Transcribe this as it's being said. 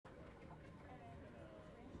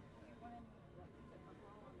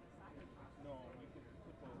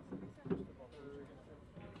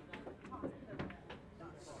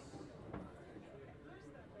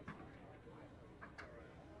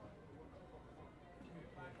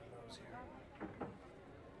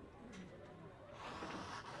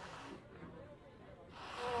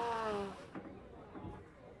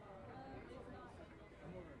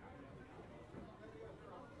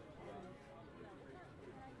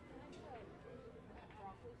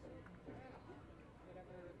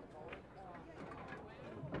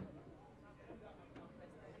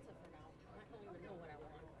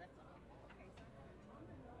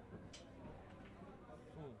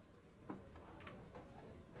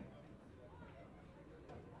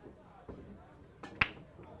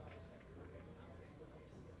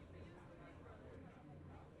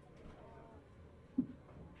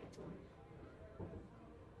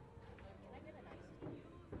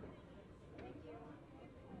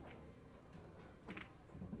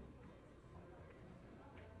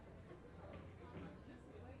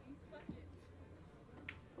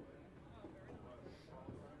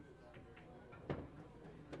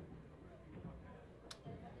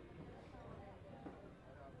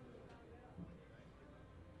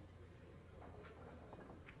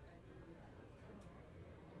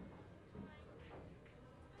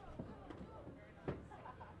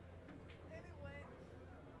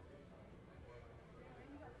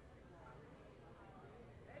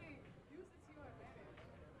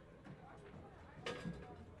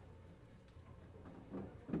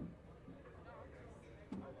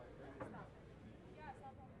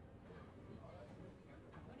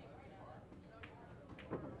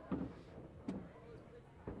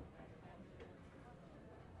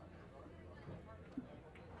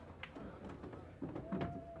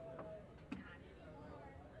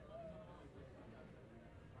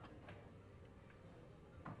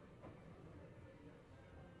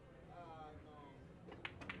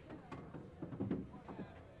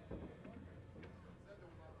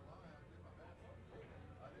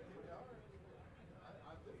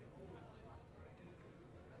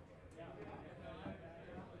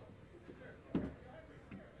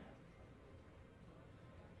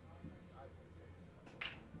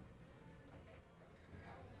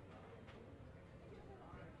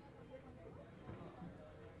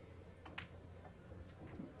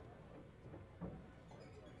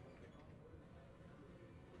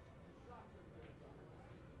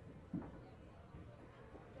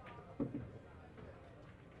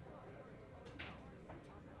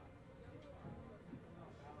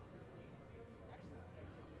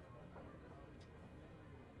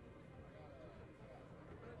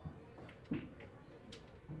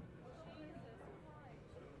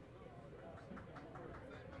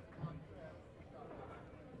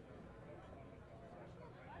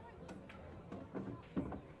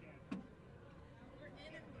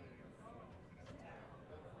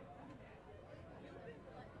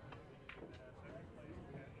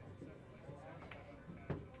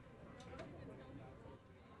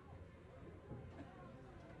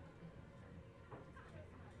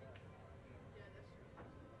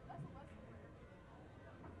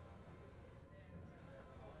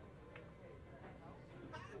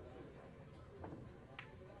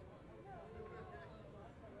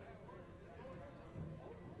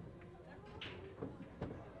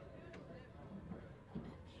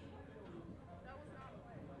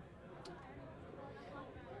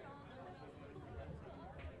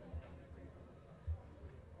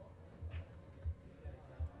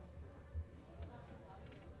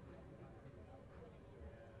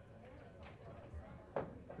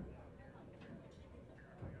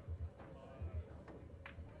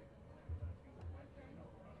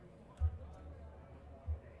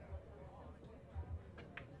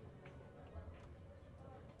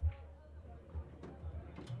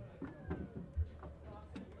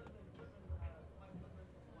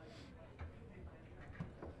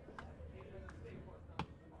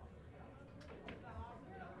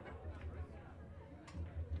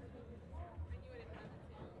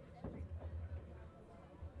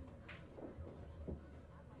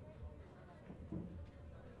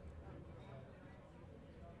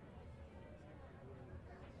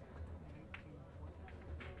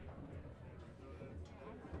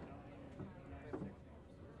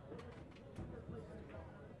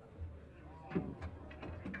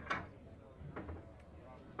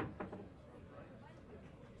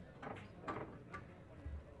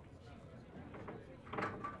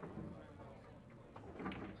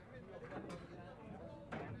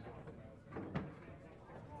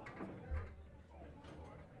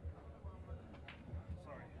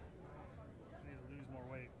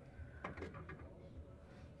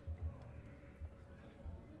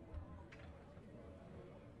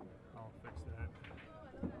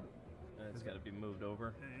moved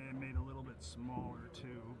over. And made a little bit smaller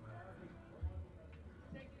too.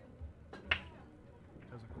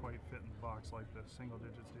 Doesn't quite fit in the box like the single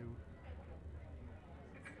digits do.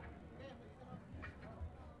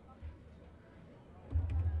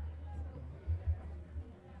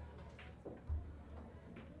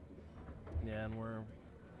 Yeah, and we're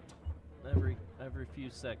every few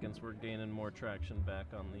seconds we're gaining more traction back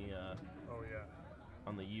on the Oh yeah.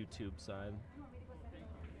 on the YouTube side.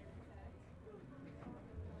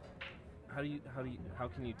 How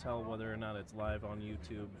can you tell whether or not it's live on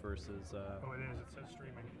YouTube versus? Oh, it is. It says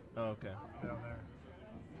streaming Oh, okay. down there.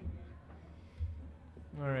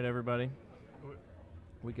 All right, everybody.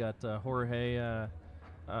 We got Jorge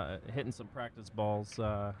hitting some practice balls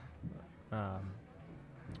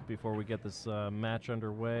before we get this match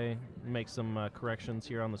underway. Make some corrections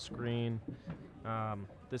here on the screen.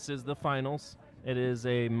 This is the finals. It is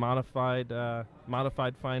a modified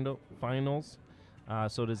finals.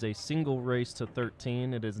 So it is a single race to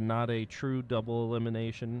 13. It is not a true double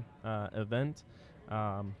elimination event.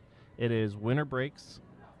 It is winner breaks,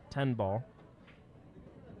 10 ball,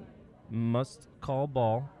 must call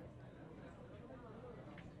ball.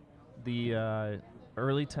 The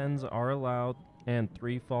early 10s are allowed, and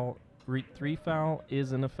three foul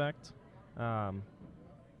is in effect. And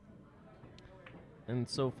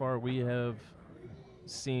so far we have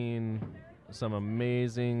seen some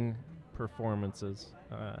amazing performances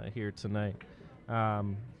here tonight,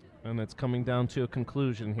 and it's coming down to a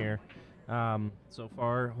conclusion here. So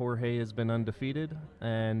far Jorge has been undefeated,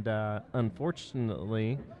 and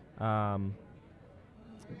unfortunately the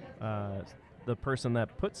person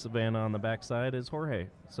that put Savannah on the backside is Jorge.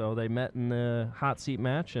 So they met in the hot seat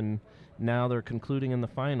match, and now they're concluding in the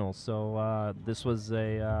finals. So this was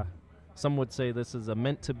a some would say this is a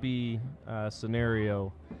meant to be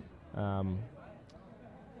scenario.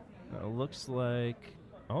 Looks like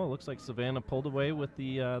Savannah pulled away with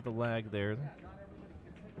the lag there,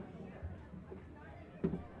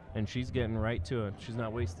 and she's getting right to it. She's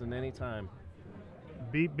not wasting any time.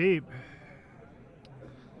 Beep beep.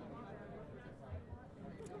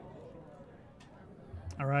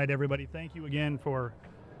 All right, everybody. Thank you again for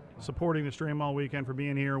supporting the stream all weekend, for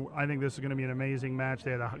being here. I think this is going to be an amazing match.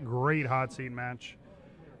 They had a great hot seat match.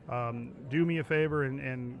 Do me a favor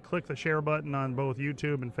and click the share button on both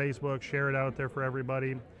YouTube and Facebook. Share it out there for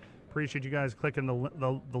everybody. Appreciate you guys clicking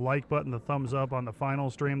the like button, the thumbs up on the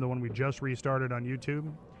final stream, the one we just restarted on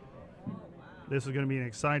YouTube. This is going to be an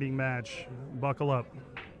exciting match. Buckle up.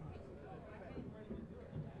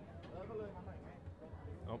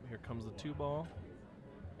 Oh, here comes the 2-ball.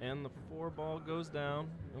 And the 4-ball goes down.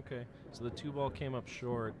 Okay, so the 2-ball came up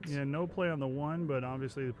short. Yeah, no play on the 1, but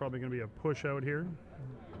obviously there's probably going to be a push out here.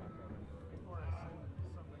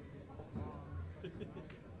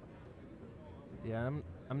 Yeah,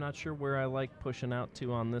 I'm not sure where I like pushing out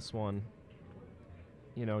to on this one.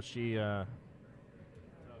 You know, she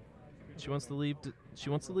wants to leave. She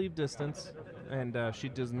wants to leave distance, and she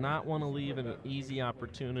does not want to leave an easy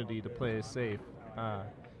opportunity to play it safe.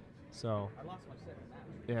 So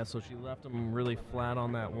she left him really flat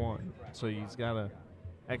on that 1. So he's got to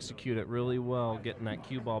execute it really well, getting that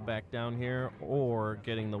cue ball back down here, or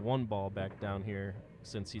getting the 1-ball back down here,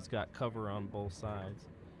 since he's got cover on both sides.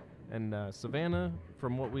 And Savannah,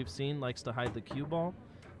 from what we've seen, likes to hide the cue ball.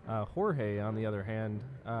 Jorge, on the other hand,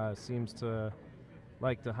 seems to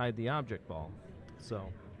like to hide the object ball. So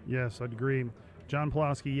yes, I'd agree. John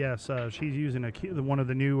Pulaski, yes, she's using one of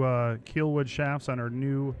the new Keelwood shafts on her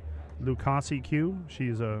new Lucasi cue.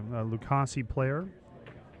 She's a Lucasi player.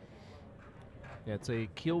 Yeah, it's a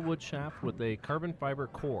Keelwood shaft with a carbon fiber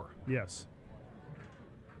core. Yes.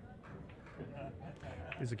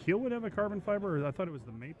 Does a Keelwood have a carbon fiber? Or I thought it was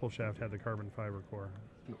the maple shaft had the carbon fiber core.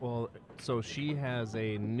 Well, so she has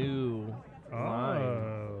a new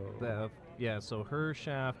line. So her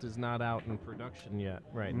shaft is not out in production yet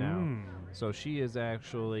right now. So she is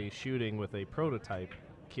actually shooting with a prototype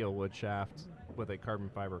Keelwood shaft with a carbon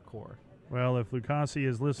fiber core. Well, if Lucasi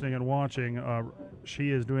is listening and watching,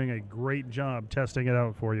 she is doing a great job testing it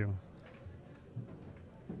out for you.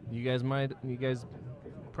 You guys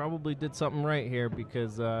probably did something right here,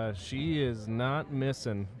 because she is not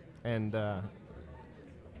missing, and I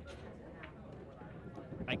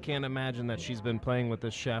can't imagine that she's been playing with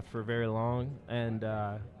this shaft for very long, and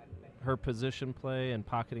her position play and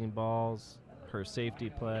pocketing balls, her safety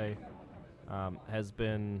play has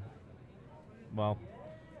been, well,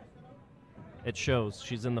 it shows.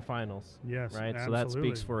 She's in the finals. Yes, right. absolutely. So that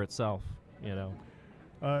speaks for itself, you know.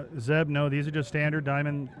 Zeb, no, these are just standard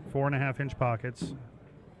diamond 4.5-inch pockets.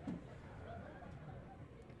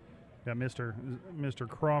 Got Mr.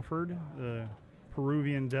 Crawford,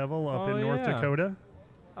 Peruvian Devil up in North yeah. Dakota.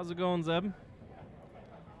 How's it going, Zeb?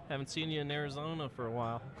 Haven't seen you in Arizona for a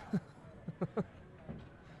while.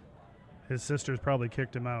 His sister's probably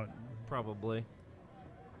kicked him out. Probably.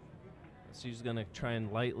 She's going to try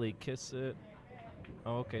and lightly kiss it.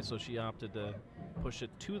 Oh, okay, so she opted to push it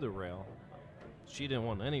to the rail. She didn't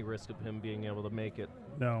want any risk of him being able to make it.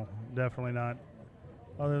 No, definitely not.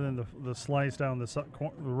 Other than the slice down the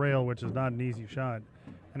rail, which is not an easy shot.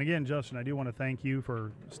 And again, Justin, I do want to thank you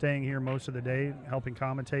for staying here most of the day, helping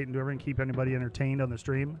commentate and do everything, keep anybody entertained on the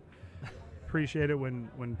stream. Appreciate it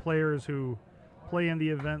when players who play in the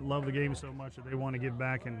event love the game so much that they want to give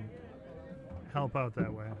back and help out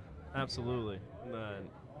that way. Absolutely.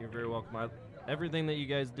 You're very welcome. Everything that you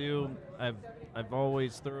guys do, I've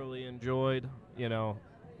always thoroughly enjoyed. You know,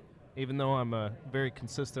 even though I'm a very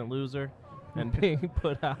consistent loser and being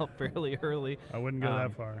put out fairly early. I wouldn't go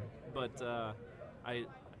that far. But I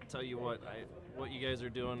tell you what you guys are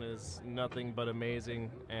doing is nothing but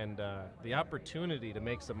amazing, and the opportunity to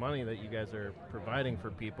make some money that you guys are providing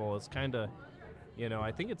for people is kind of, you know,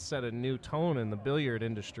 I think it's set a new tone in the billiard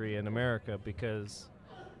industry in America, because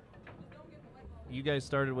you guys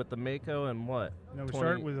started with the Mako and what? No, we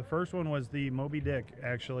started with the first one was the Moby Dick.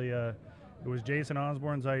 Actually, it was Jason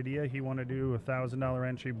Osborne's idea. He wanted to do a $1,000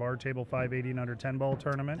 entry bar table 580 and under 10 ball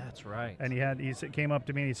tournament. That's right. And he came up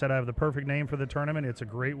to me and he said, "I have the perfect name for the tournament. It's a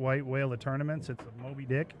great white whale of tournaments. It's a Moby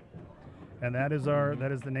Dick." And that is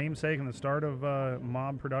the namesake and the start of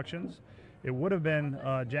M.O.B Productions. It would have been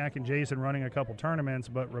Jack and Jason running a couple tournaments,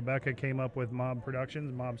 but Rebecca came up with M.O.B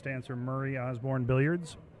Productions. M.O.B stands for Murray Osborne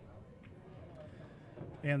Billiards.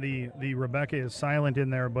 And the Rebecca is silent in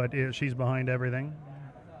there, but she's behind everything.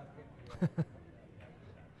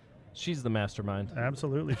 She's the mastermind.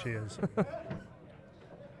 Absolutely, she is.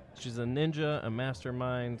 She's a ninja, a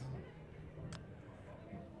mastermind.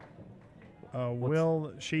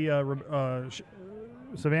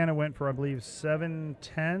 Savannah went for, I believe,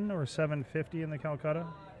 710 or 750 in the Calcutta.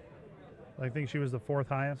 I think she was the fourth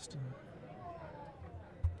highest.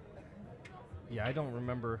 Yeah, I don't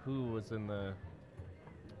remember who was in the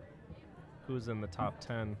top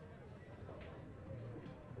 10.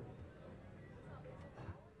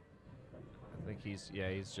 I think he's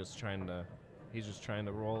just trying to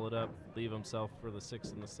roll it up, leave himself for the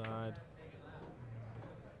 6 on the side.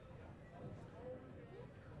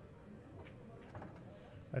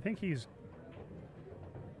 I think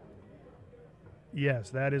yes,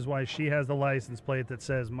 that is why she has the license plate that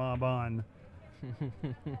says M.O.B on.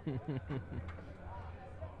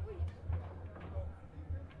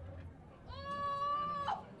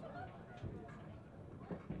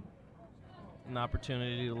 An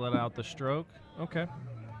opportunity to let out the stroke. Okay.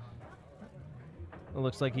 It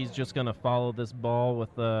looks like he's just going to follow this ball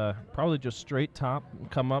with probably just straight top,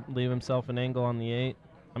 come up, leave himself an angle on the 8.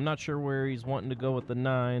 I'm not sure where he's wanting to go with the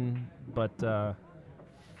 9, but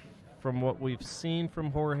from what we've seen from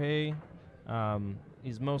Jorge,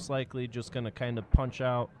 he's most likely just going to kind of punch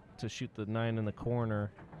out to shoot the 9 in the corner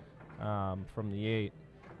from the 8.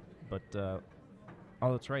 But,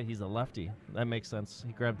 oh, that's right, he's a lefty. That makes sense.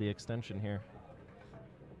 He grabbed the extension here.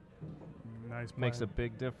 Nice play. Makes a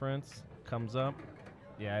big difference. Comes up.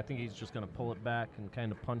 Yeah, I think he's just going to pull it back and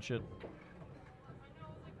kind of punch it.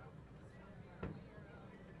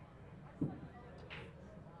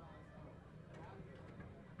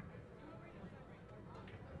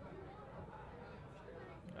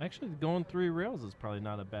 Actually, going 3 rails is probably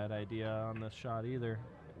not a bad idea on this shot either.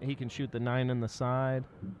 He can shoot the 9 in the side.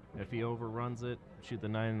 If he overruns it, shoot the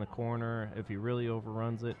 9 in the corner. If he really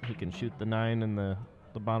overruns it, he can shoot the 9 in the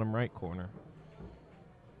bottom right corner.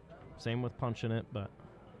 Same with punching it, but...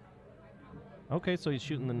 Okay, so he's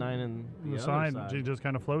shooting the 9 in the other side. side. He just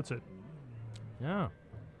kind of floats it. Yeah.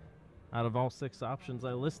 Out of all 6 options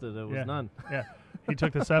I listed, it was none. Yeah, he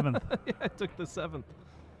took the 7th. Yeah, I took the 7th.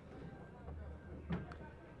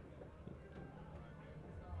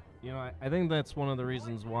 You know, I think that's one of the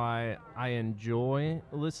reasons why I enjoy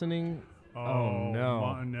listening. Oh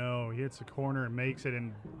no. No, he hits the corner and makes it,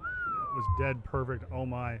 and it was dead perfect. Oh,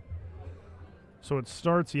 my. So it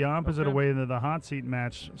starts the opposite way that the hot seat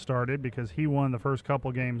match started, because he won the first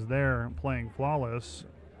couple games there playing flawless.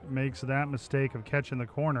 Makes that mistake of catching the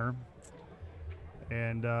corner.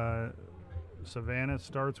 And Savannah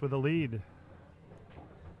starts with a lead.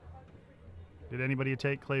 Did anybody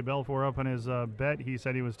take Clay Belfour up on his bet? He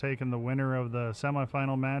said he was taking the winner of the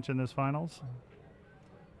semifinal match in this finals.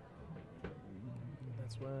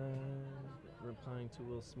 That's why we're replying to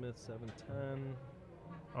Will Smith, 710.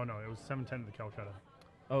 Oh, no, it was 710 to Calcutta.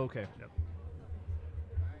 Oh, okay. Yep.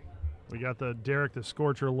 We got the Derek the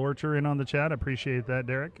Scorcher Lorcher in on the chat. Appreciate that,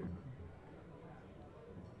 Derek.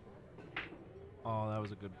 Oh, that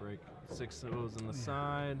was a good break. 6 was in the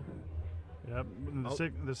side. Yep. Oh.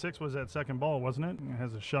 The six was that second ball, wasn't it? It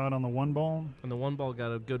has a shot on the one ball. And the one ball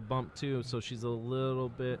got a good bump too, so she's a little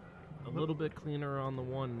bit cleaner on the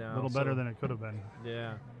one now. A little better than it could have been.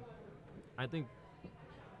 Yeah. I think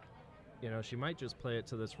she might just play it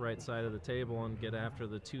to this right side of the table and get after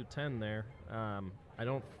the 210 there. I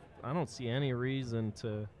don't see any reason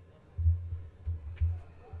to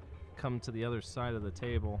come to the other side of the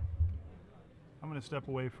table. I'm going to step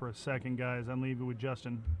away for a second, guys. I'm leaving with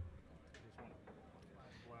Justin.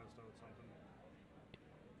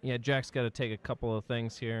 Yeah, Jack's got to take a couple of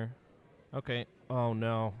things here. Okay. Oh,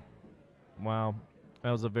 no. Wow. That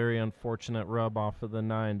was a very unfortunate rub off of the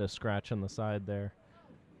 9 to scratch on the side there.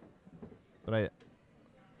 But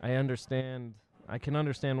I understand. I can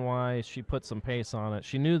understand why she put some pace on it.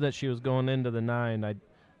 She knew that she was going into the 9.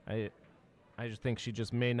 I just think she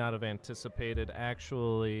just may not have anticipated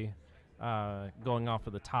actually going off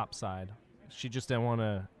of the top side. She just didn't want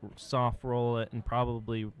to soft roll it and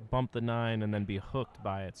probably bump the 9 and then be hooked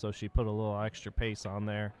by it. So she put a little extra pace on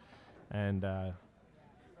there, and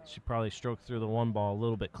she probably stroked through the one ball a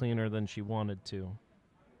little bit cleaner than she wanted to.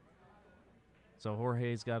 So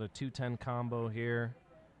Jorge's got a 210 combo here.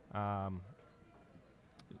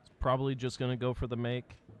 It's probably just going to go for the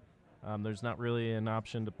make. There's not really an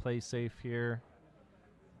option to play safe here.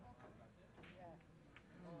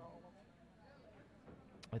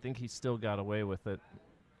 I think he still got away with it.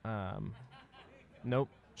 Nope,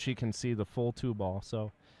 she can see the full 2 ball. So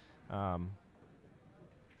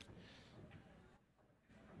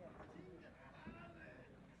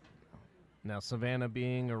now Savannah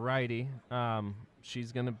being a righty,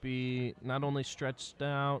 she's going to be not only stretched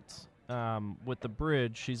out with the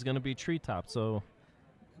bridge, she's going to be treetop. So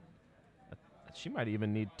she might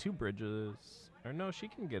even need 2 bridges. Or no, she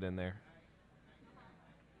can get in there.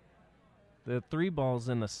 The 3 ball's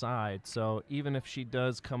in the side, so even if she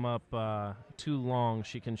does come up too long,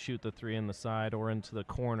 she can shoot the 3 in the side or into the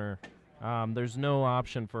corner. There's no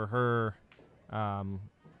option for her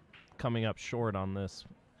coming up short on this.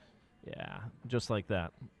 Yeah, just like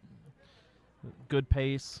that. Good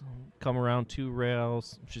pace, come around 2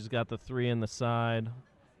 rails. She's got the 3 in the side.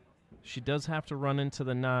 She does have to run into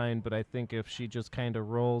the 9, but I think if she just kind of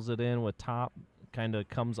rolls it in with top, kind of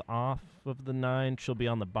comes off of the 9, she'll be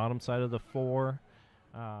on the bottom side of the 4.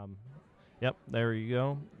 Yep, there you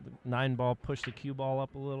go. The 9 ball pushed the cue ball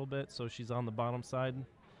up a little bit, so she's on the bottom side.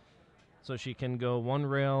 So she can go 1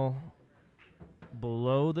 rail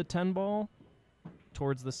below the 10 ball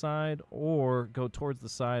towards the side, or go towards the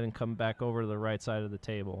side and come back over to the right side of the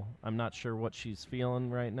table. I'm not sure what she's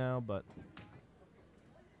feeling right now, but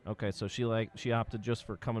okay, so she opted just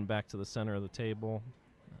for coming back to the center of the table.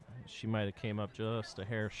 She might have came up just a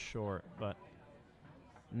hair short, but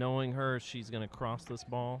knowing her, she's going to cross this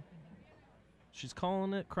ball. She's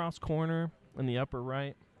calling it cross corner in the upper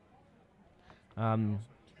right.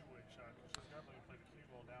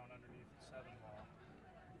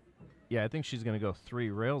 Yeah, I think she's going to go 3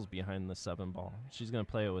 rails behind the 7 ball. She's going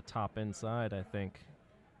to play it with top inside, I think.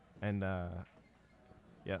 And,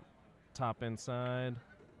 yeah, top inside.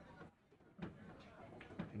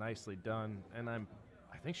 Nicely done. And I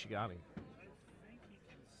think she got him. I think he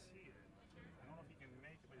can see it. I don't know if he can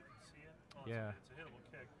make it, but he can see it. Oh, yeah. It's a hittable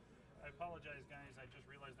kick. I apologize, guys. I just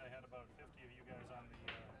realized I had about 50 of you guys on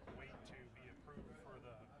the wait to be approved for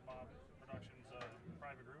the M.O.B Productions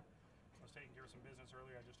private group. I was taking care of some business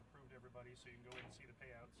earlier. I just approved everybody, so you can go in and see the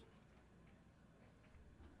payouts.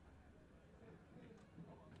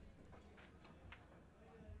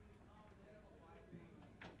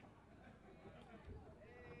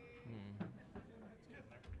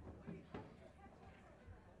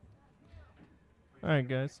 All right,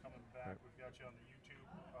 guys. Coming back. We've got you on the YouTube,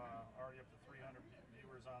 already up to 300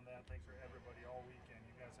 viewers on that. Thanks for everybody all weekend.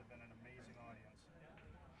 You guys have been an amazing audience.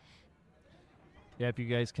 Yeah, if you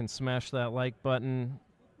guys can smash that like button,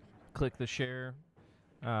 click the share,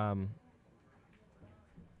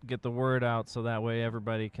 get the word out so that way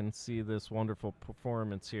everybody can see this wonderful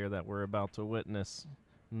performance here that we're about to witness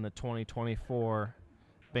in the 2024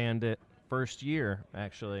 Bandit first year,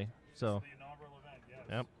 actually. So, the inaugural event, yes.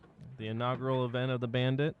 Yep. The inaugural event of the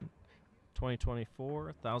Bandit,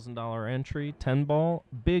 2024, $1,000 entry, 10 ball,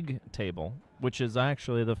 big table, which is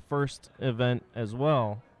actually the first event as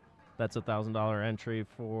well. That's $1,000 entry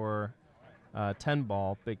for 10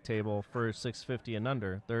 ball, big table for 650 and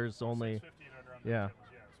under. There's only, 650 and under yeah. Tables,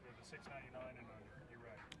 yes. We have the 699 and under. You're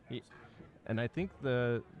right. Absolutely. And I think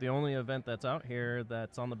the only event that's out here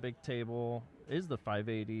that's on the big table is the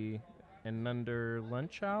 580 and under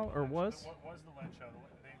Lenchow, or was? What was the Lenchow?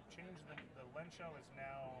 They changed the Lenchow is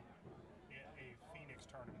now a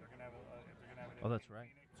Oh, that's right.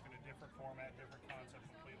 Phoenix. It's in a different format, different concept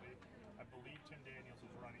completely. I believe Tim Daniels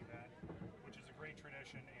is running that, which is a great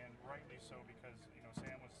tradition, and rightly so, because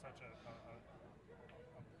Sam was such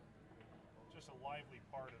just a lively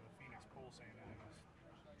part of the Phoenix pool scene, and it was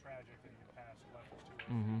tragic that he passed left us too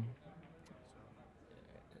early. Mm-hmm.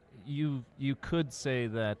 So. You could say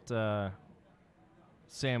that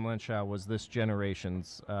Sam Lenshaw was this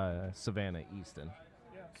generation's Savannah Easton.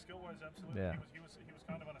 Yeah, skill-wise, absolutely. Yeah. He was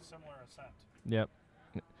kind of on a similar ascent. Yep.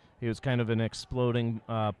 He was kind of an exploding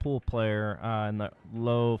pool player in the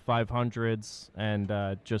low 500s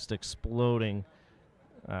and just exploding.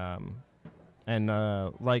 And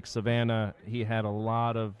like Savannah, he had a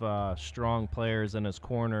lot of strong players in his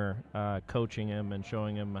corner coaching him and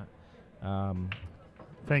showing him.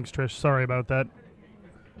 Thanks, Trish. Sorry about that.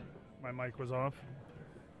 My mic was off.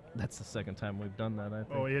 That's the second time we've done that, I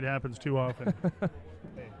think. Oh, it happens too often.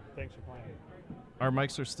 Hey, thanks for playing. Our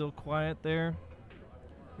mics are still quiet there.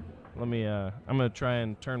 Let me, I'm going to try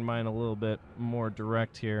and turn mine a little bit more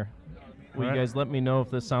direct here. Will you guys let me know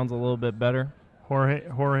if this sounds a little bit better?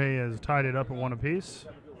 Jorge has tied it up at 1 apiece.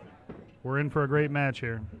 We're in for a great match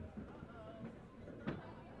here. I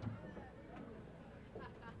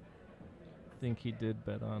think he did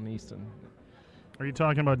bet on Easton. Are you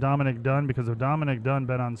talking about Dominic Dunn? Because if Dominic Dunn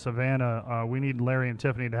bet on Savannah, we need Larry and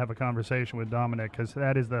Tiffany to have a conversation with Dominic, because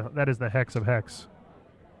that is the hex of hex.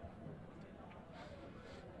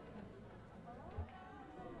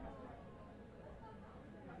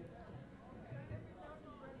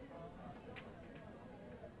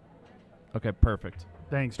 Okay, perfect.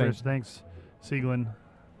 Thanks, Trish. Thanks, Sieglin.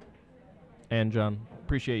 And John.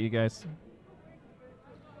 Appreciate you guys.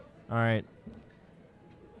 All right.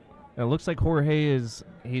 It looks like Jorge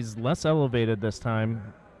he's less elevated this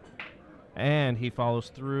time. And he follows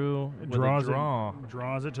through with a draw.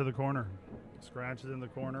 Draws it to the corner. Scratches in the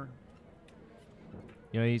corner.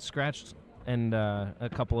 He scratched and a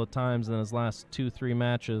couple of times in his last 2-3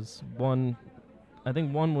 matches. I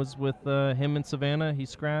think one was with him and Savannah. He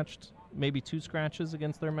scratched. Maybe 2 scratches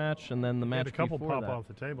against their match, and then the match before that. He had a couple pop off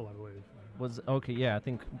the table, I believe. Was okay, yeah, I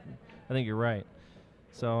think you're right.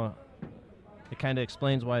 So it kind of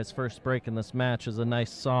explains why his first break in this match is a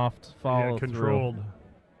nice soft follow through. Controlled.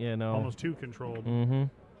 Almost too controlled. Mm-hmm.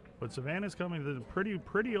 But Savannah's coming to the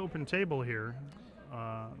pretty open table here.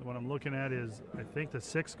 What I'm looking at is, I think the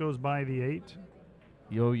 6 goes by the 8.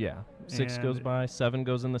 Oh, yeah. 6 goes by, 7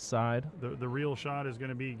 goes in the side. The real shot is going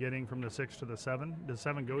to be getting from the 6 to the 7. The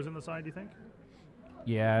 7 goes in the side, do you think?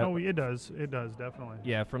 Yeah. No, it does. It does, definitely.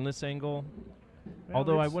 Yeah, from this angle. Well,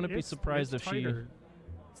 although I wouldn't be surprised if tighter.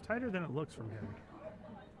 It's tighter than it looks from here.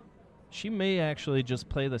 She may actually just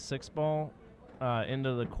play the 6 ball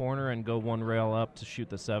into the corner and go 1 rail up to shoot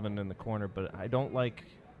the 7 in the corner, but I don't like...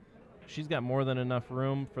 She's got more than enough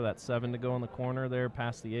room for that 7 to go in the corner there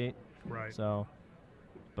past the 8. Right. So...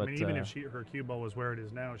 But, I mean, even if her cue ball was where it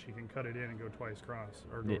is now, she can cut it in and go twice cross,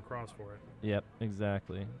 or go across for it. Yep,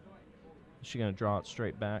 exactly. Is she going to draw it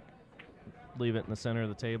straight back? Leave it in the center of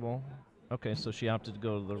the table? Okay, so she opted to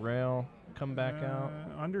go to the rail, come back out.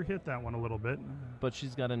 Underhit that one a little bit. But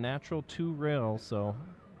she's got a natural 2 rail, so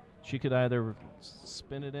she could either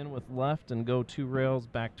spin it in with left and go 2 rails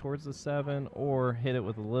back towards the 7, or hit it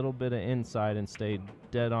with a little bit of inside and stay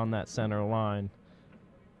dead on that center line.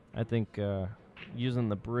 I think... using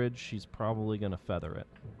the bridge, she's probably going to feather it.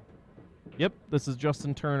 Yep, this is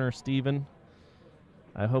Justin Turner, Steven.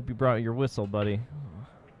 I hope you brought your whistle, buddy.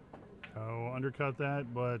 Oh, undercut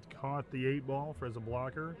that, but caught the 8 ball as a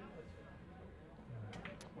blocker.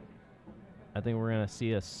 I think we're going to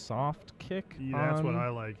see a soft kick. Yeah, that's what I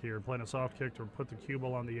like here, playing a soft kick to put the cue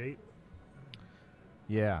ball on the 8.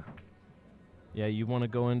 Yeah. Yeah, you want to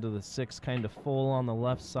go into the 6 kind of full on the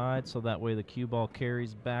left side, so that way the cue ball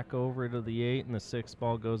carries back over to the 8, and the 6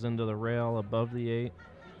 ball goes into the rail above the 8.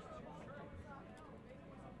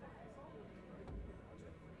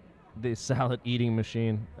 The salad eating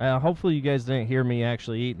machine. Hopefully you guys didn't hear me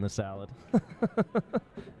actually eating the salad.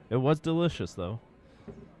 It was delicious, though.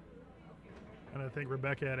 And I think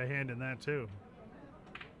Rebecca had a hand in that, too.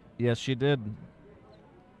 Yes, she did.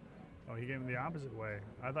 Oh, he gave him the opposite way.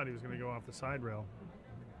 I thought he was going to go off the side rail.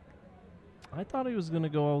 I thought he was going to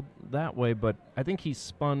go that way, but I think he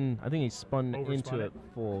spun. I think he spun into it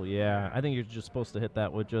full. Yeah, I think you're just supposed to hit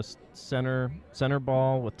that with just center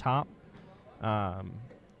ball with top.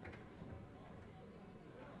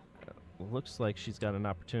 Looks like she's got an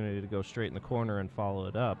opportunity to go straight in the corner and follow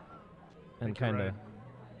it up, and kind of.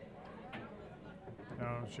 Right.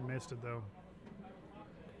 Oh, she missed it though.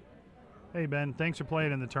 Hey, Ben, thanks for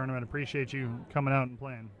playing in the tournament. Appreciate you coming out and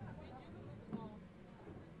playing.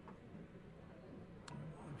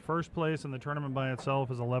 First place in the tournament by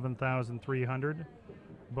itself is $11,300.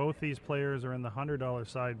 Both these players are in the $100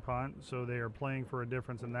 side pot, so they are playing for a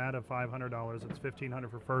difference in that of $500. It's $1,500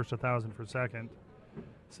 for first, $1,000 for second.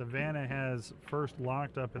 Savannah has first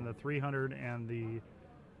locked up in the 300 and the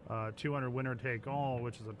 200 winner take all,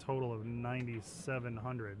 which is a total of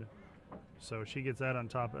 9,700. So she gets that on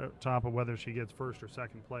top of whether she gets first or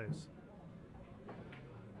second place.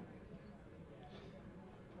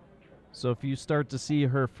 So if you start to see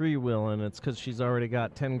her freewheeling, it's because she's already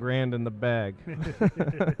got 10 grand in the bag.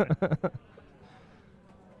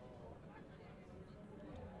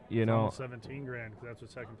 You know, 17 grand, because that's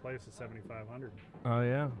what second place is, 7,500. Oh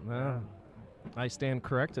yeah, I stand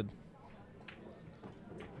corrected.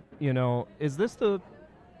 You know, is this the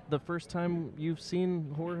first time you've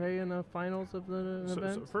seen Jorge in the finals of the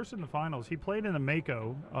event? So first in the finals, he played in the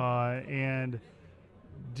Mako and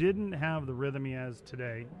didn't have the rhythm he has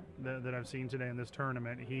today that I've seen today in this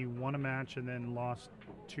tournament. He won a match and then lost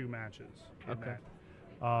 2 matches. Okay.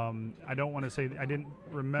 I don't want to say I didn't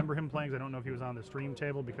remember him playing, 'cause I don't know if he was on the stream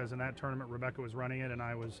table, because in that tournament Rebecca was running it and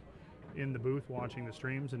I was in the booth watching the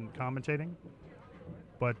streams and commentating.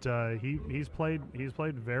 But he's played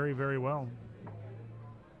very, very well.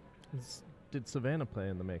 Did Savannah play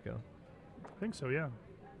in the Mako? I think so, yeah.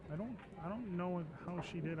 I don't know how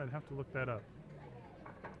she did. I'd have to look that up.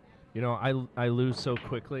 You know, I lose so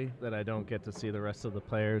quickly that I don't get to see the rest of the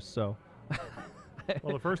players, so.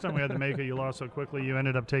 Well, the first time we had the Mako, you lost so quickly you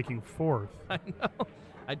ended up taking 4th. I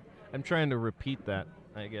know. I'm trying to repeat that,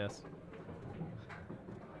 I guess.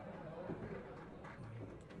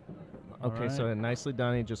 Okay, right. So nicely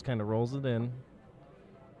done. He just kind of rolls it in.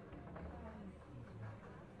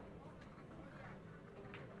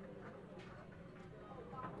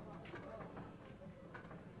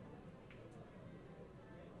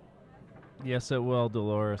 Yes, it will,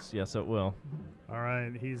 Dolores. Yes, it will. All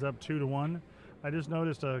right, he's up 2-1. I just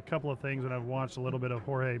noticed a couple of things when I've watched a little bit of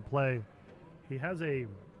Jorge play. He has a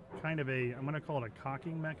kind of a, I'm going to call it a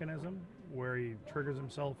cocking mechanism, where he triggers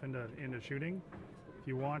himself into shooting. If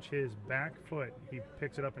you watch his back foot, he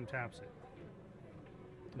picks it up and taps it.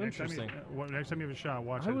 Interesting. Next time you have a shot,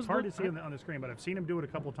 watch it. It's hard to see on the screen, but I've seen him do it a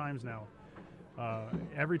couple times now.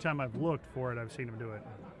 Every time I've looked for it, I've seen him do it.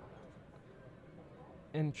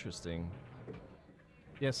 Interesting.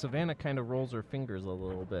 Yeah, Savannah kind of rolls her fingers a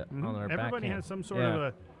little bit on her Everybody backhand. has some sort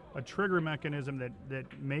of a trigger mechanism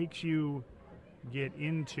that makes you get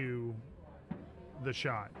into the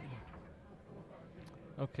shot.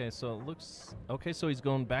 Okay, so it looks okay. So he's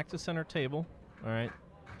going back to center table, all right,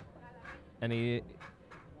 and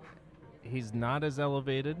he's not as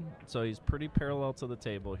elevated, so he's pretty parallel to the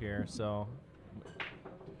table here. So,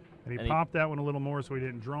 and he popped that one a little more, so he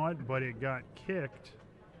didn't draw it, but it got kicked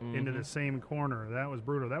into the same corner. That was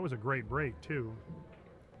brutal. That was a great break too.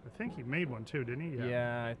 I think he made one too, didn't he?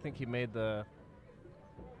 Yeah, I think he made the.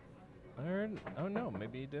 Oh no,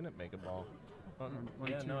 maybe he didn't make a ball.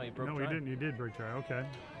 No, he broke. No, he didn't. He did break try. Okay.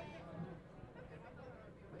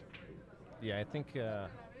 Yeah, I think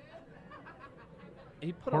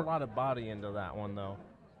he put a lot of body into that one, though.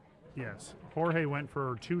 Yes, Jorge went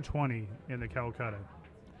for 220 in the Calcutta.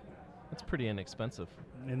 That's pretty inexpensive.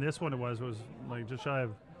 And this one was like just shy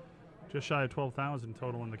of 12,000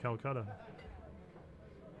 total in the Calcutta.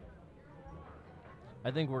 I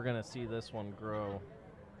think we're gonna see this one grow.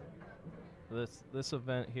 This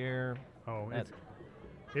event here. Oh,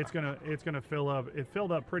 it's gonna fill up. It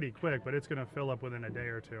filled up pretty quick, but it's gonna fill up within a day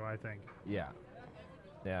or two, I think. Yeah.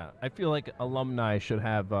 I feel like alumni should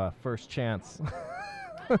have first chance.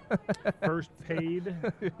 First paid,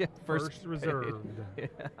 yeah, first reserved. Yeah.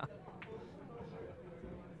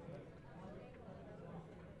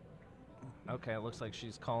 Okay, it looks like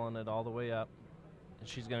she's calling it all the way up. And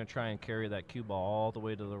she's going to try and carry that cue ball all the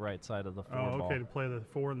way to the right side of the 4 ball. Oh, okay, to play the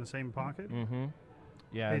 4 in the same pocket? Mm-hmm.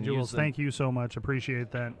 Yeah. Hey, Jules, thank you so much.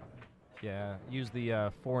 Appreciate that. Yeah, use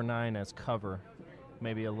the 4-9 as cover.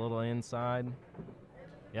 Maybe a little inside.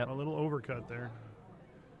 Yep. A little overcut there.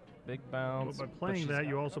 Big bounce. But by playing that,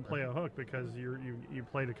 you also play a hook because you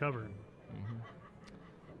play to cover.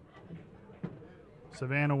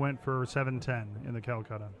 Savannah went for 7-10 in the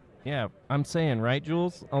Calcutta. Yeah, I'm saying, right,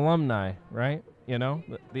 Jules? Alumni, right? You know,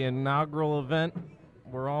 the inaugural event,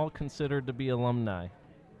 we're all considered to be alumni.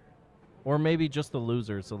 Or maybe just the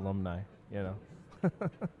losers alumni, you know.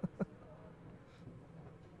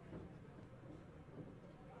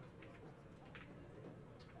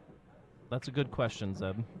 That's a good question,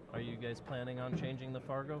 Zeb. Are you guys planning on changing the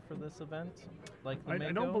Fargo for this event? Like the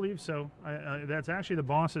I don't believe so. That's actually the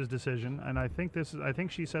boss's decision, and I think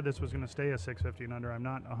she said this was going to stay a 650 and under. I'm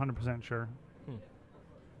not 100% sure.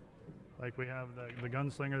 Like we have the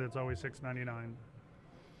gunslinger that's always $6.99.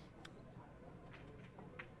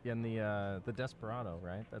 Yeah, and the Desperado,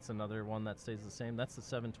 right? That's another one that stays the same. That's the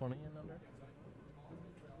 720 and under.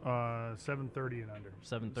 730 and under.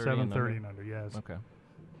 730 and under. Yes. Okay.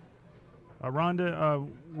 Rhonda,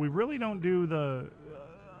 we really don't do the.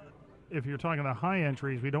 If you're talking the high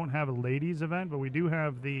entries, we don't have a ladies event, but we do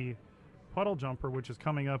have the puddle jumper, which is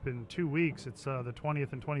coming up in 2 weeks. It's the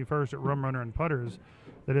 20th and 21st at Rum Runner and Putters.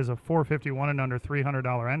 That is a $451 and under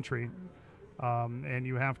 $300 entry, and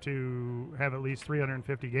you have to have at least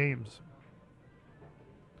 350 games.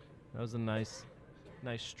 That was a nice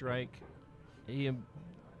strike. He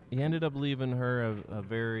ended up leaving her a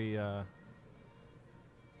very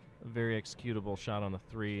executable shot on the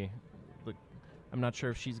 3. Look, I'm not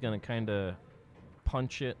sure if she's going to kind of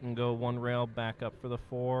punch it and go one rail back up for the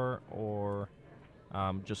 4, or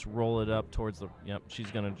just roll it up towards the. Yep,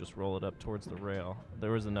 she's going to just roll it up towards the rail.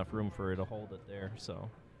 There was enough room for her to hold it there, so.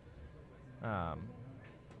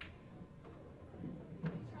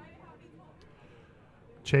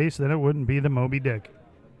 Chase, then it wouldn't be the Moby Dick.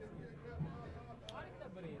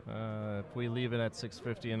 If we leave it at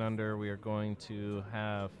 650 and under, we are going to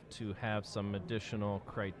have some additional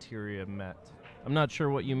criteria met. I'm not sure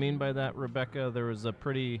what you mean by that, Rebecca. There was a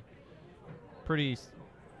pretty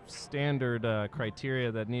standard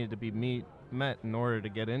criteria that needed to be met in order to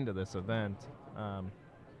get into this event.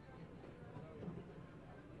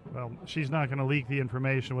 Well, she's not going to leak the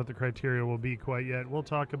information what the criteria will be quite yet. We'll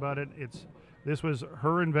talk about it. This was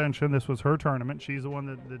her invention. This was her tournament. She's the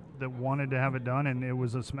one that wanted to have it done, and it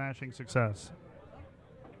was a smashing success.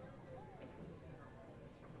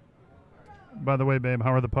 By the way, babe,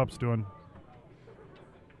 how are the pups doing?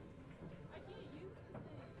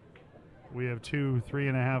 We have 2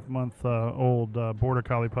 3.5-month old Border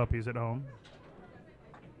Collie puppies at home.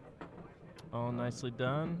 All nicely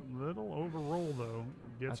done. Little overroll, though.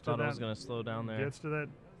 I thought I was going to slow down there. Gets to that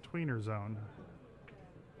tweener zone.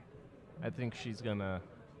 I think she's gonna.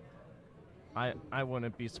 I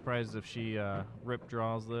wouldn't be surprised if she rip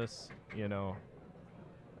draws this. You know,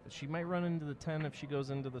 she might run into the 10 if she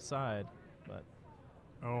goes into the side, but.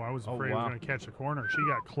 Oh, I was afraid I was going to catch the corner. She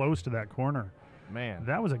got close to that corner. Man,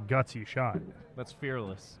 that was a gutsy shot. That's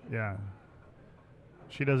fearless. Yeah.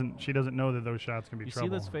 She doesn't know that those shots can be trouble.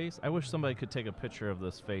 You see this face? I wish somebody could take a picture of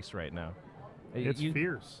this face right now. It's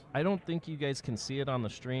fierce. I don't think you guys can see it on the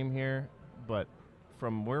stream here, but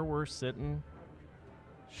from where we're sitting,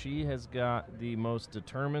 she has got the most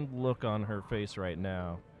determined look on her face right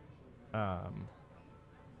now.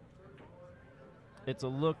 It's a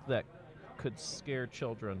look that could scare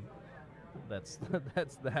children. That's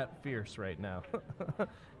that fierce right now.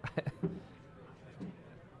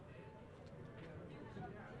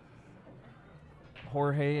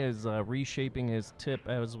 Jorge is reshaping his tip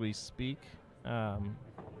as we speak. Don't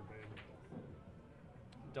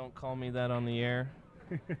call me that on the air.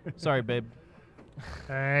 Sorry, babe.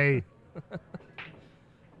 Hey.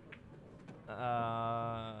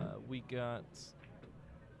 We got.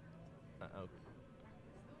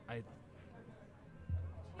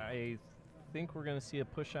 I think we're gonna see a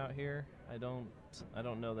push out here. I don't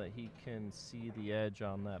know that he can see the edge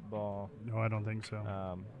on that ball. No, I don't think so.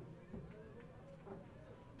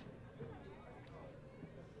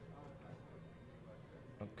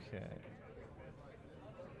 Okay.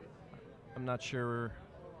 I'm not sure.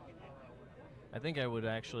 I think I would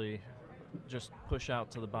actually just push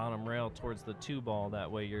out to the bottom rail towards the 2 ball. That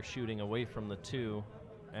way you're shooting away from the 2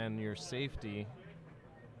 and your safety.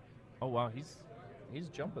 Oh, wow. He's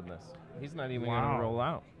jumping this. He's not even going to roll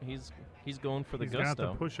out. He's going for the gusto. He's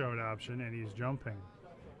got the push out option and he's jumping.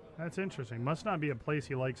 That's interesting. Must not be a place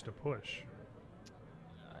he likes to push.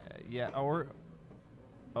 Yeah, or...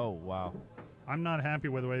 Oh, wow. I'm not happy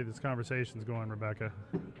with the way this conversation's going, Rebecca.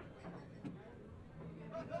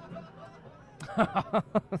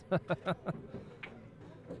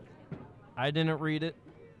 I didn't read it.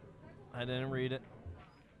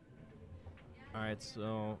 All right,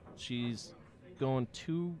 so she's going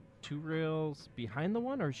two rails behind the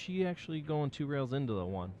 1, or is she actually going 2 rails into the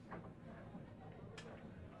 1?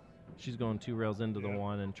 She's going 2 rails into the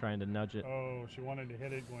 1 and trying to nudge it. Oh, she wanted to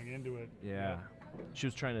hit it going into it. Yeah. She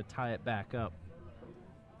was trying to tie it back up.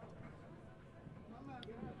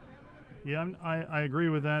 Yeah, I agree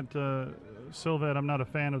with that, Sylvette. I'm not a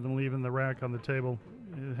fan of them leaving the rack on the table.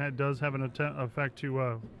 It does have an effect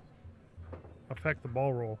to affect the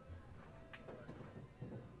ball roll.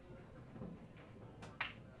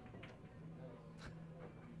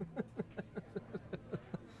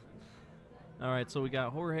 All right, so we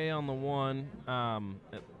got Jorge on the 1.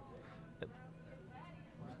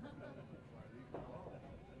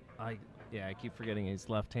 Yeah, I keep forgetting he's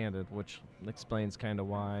left-handed, which explains kind of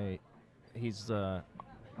why he's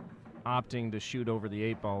opting to shoot over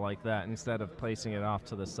the 8-ball like that instead of placing it off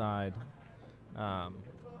to the side.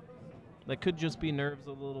 That could just be nerves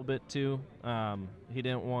a little bit too. He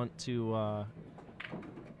didn't want to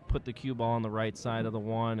put the cue ball on the right side of the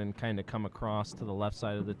 1 and kind of come across to the left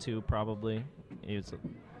side of the 2 probably.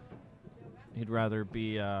 He'd rather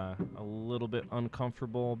be a little bit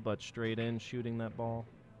uncomfortable but straight in shooting that ball.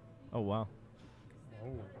 Oh, wow.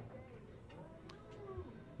 Oh.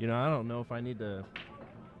 You know, I don't know if I need to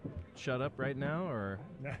shut up right now or...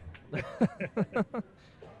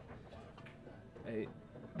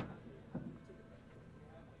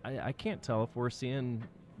 I can't tell if we're seeing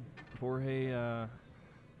Jorge... well,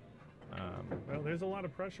 there's a lot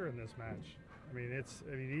of pressure in this match. I mean,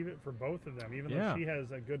 even for both of them, even though she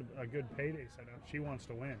has a good payday set up, she wants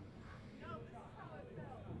to win.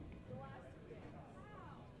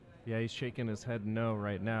 Yeah, he's shaking his head no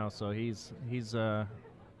right now, so he's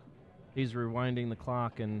rewinding the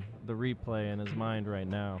clock and the replay in his mind right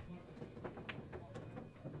now.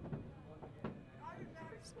 All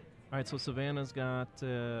right, so Savannah's got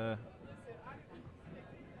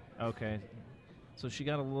okay, so she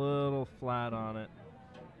got a little flat on it.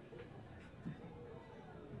 I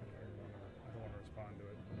don't want to respond to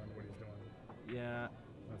it. I don't know what he's doing. Yeah.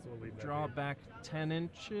 We'll leave that Draw here. back 10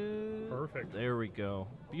 inches. Perfect. There we go.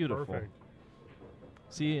 Beautiful. Perfect.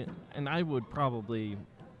 See, and I would probably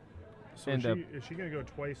So end up... is she going to go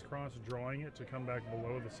twice cross drawing it to come back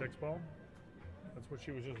below the 6-ball? That's what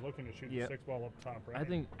she was just looking to shoot the 6-ball up top, right? I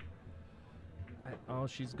think... oh,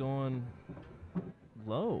 she's going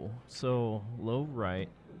low. So, low right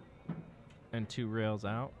and 2 rails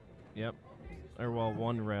out. Yep. Or, well,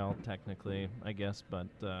 1 rail, technically, I guess, but...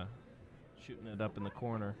 shooting it up in the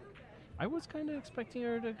corner. I was kind of expecting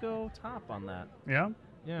her to go top on that. Yeah?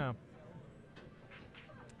 Yeah.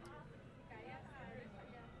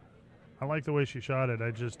 I like the way she shot it.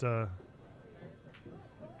 I just,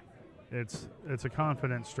 it's a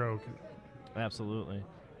confident stroke. Absolutely.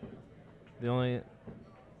 The only...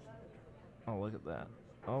 oh, look at that.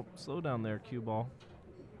 Oh, slow down there, cue ball.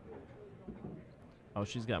 Oh,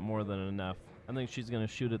 she's got more than enough. I think she's going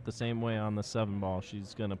to shoot it the same way on the 7-ball.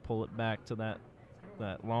 She's going to pull it back to that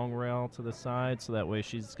long rail to the side, so that way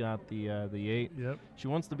she's got the 8. Yep. She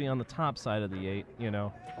wants to be on the top side of the 8, you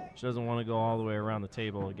know. She doesn't want to go all the way around the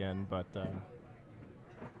table again, but...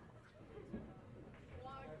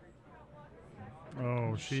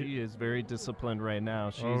 oh, she is very disciplined right now.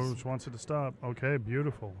 She wants it to stop. Okay,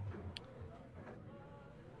 beautiful.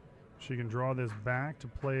 She can draw this back to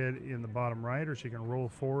play it in the bottom right, or she can roll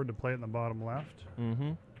forward to play it in the bottom left.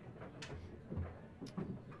 Mm-hmm.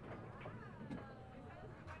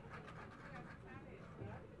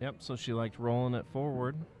 Yep, so she liked rolling it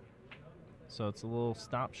forward. So it's a little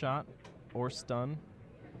stop shot or stun.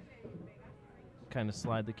 Kind of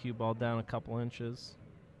slide the cue ball down a couple inches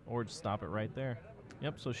or just stop it right there.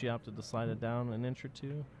 Yep, so she opted to slide it down an inch or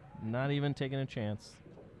 2. Not even taking a chance.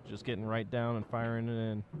 Just getting right down and firing it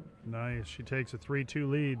in. Nice. She takes a 3-2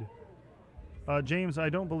 lead. James, I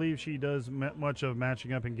don't believe she does much of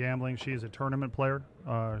matching up in gambling. She is a tournament player.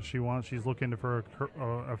 She's looking for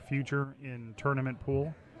a future in tournament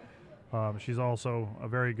pool. She's also a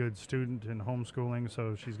very good student in homeschooling,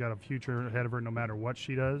 so she's got a future ahead of her no matter what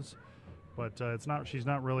she does. But she's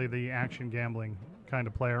not really the action gambling kind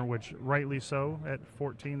of player, which rightly so at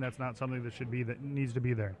 14. That's not something that needs to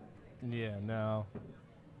be there. Yeah, no.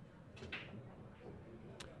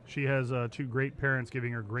 She has 2 great parents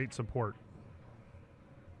giving her great support.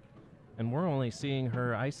 And we're only seeing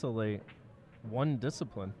her isolate one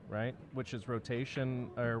discipline, right? Which is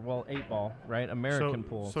rotation, or, well, 8-ball, right? American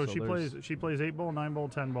pool. So she plays 8-ball, 9-ball,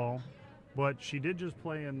 10-ball, but she did just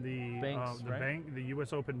play in the Banks, right? the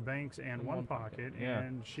U.S. Open Banks and One Pocket, yeah.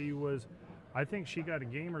 And she was, I think she got a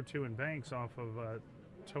game or 2 in Banks off of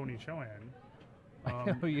Tony Chohan.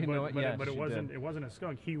 But it wasn't a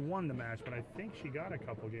skunk. He won the match, but I think she got a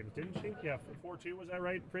couple games, didn't she? Yeah, 4-2, was that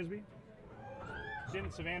right, Frisbee?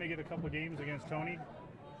 Didn't Savannah get a couple games against Tony?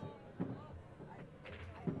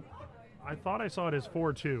 I thought I saw it as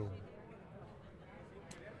 4-2.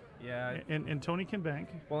 Yeah. And Tony can bank.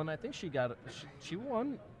 Well, and I think she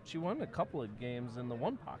won a couple of games in the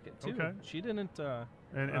One Pocket too. Okay. She didn't.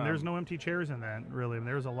 And there's no empty chairs in that, really. And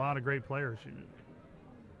there's a lot of great players.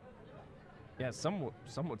 Yeah, some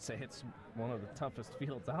would say it's one of the toughest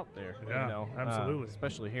fields out there. Yeah, you know, absolutely.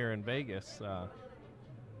 Especially here in Vegas.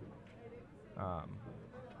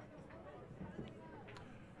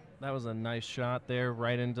 That was a nice shot there,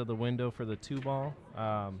 right into the window for the 2-ball.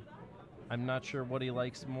 I'm not sure what he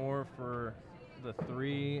likes more for the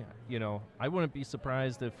 3, you know, I wouldn't be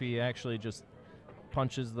surprised if he actually just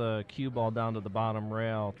punches the cue ball down to the bottom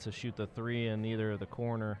rail to shoot the 3 in either of the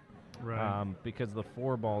corner. Right. Because the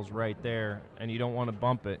 4 ball's right there, and you don't want to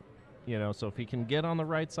bump it, you know. So if he can get on the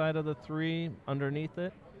right side of the 3 underneath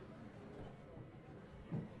it.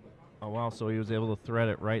 Oh, wow, so he was able to thread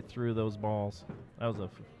it right through those balls. That was a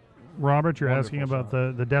Robert, you're wonderful asking about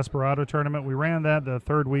shot. the Desperado tournament. We ran that the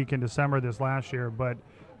 3rd week in December this last year, but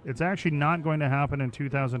it's actually not going to happen in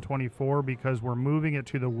 2024 because we're moving it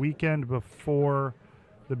to the weekend before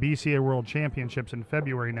the BCA World Championships in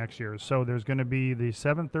February next year. So there's going to be the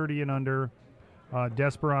 730 and under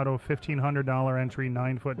Desperado $1,500 entry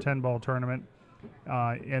 9-foot 10-ball tournament,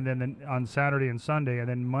 and then on Saturday and Sunday, and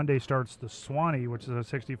then Monday starts the Swanee, which is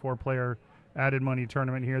a 64-player added money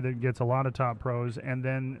tournament here that gets a lot of top pros, and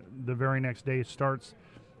then the very next day starts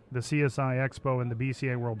the CSI Expo and the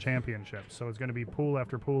BCA World Championships. So it's going to be pool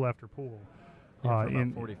after pool after pool. Yeah, for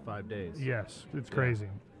about 45 days. Yes, it's crazy.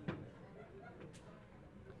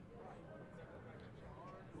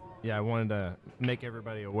 Yeah, I wanted to make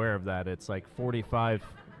everybody aware of that. It's like 45,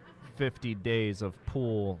 50 days of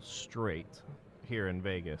pool straight here in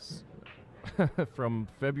Vegas from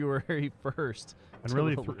February 1st.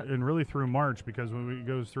 And really through March, because when it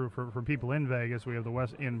goes through for people in Vegas, we have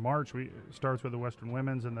in March we starts with the Western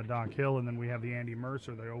Women's and the Doc Hill, and then we have the Andy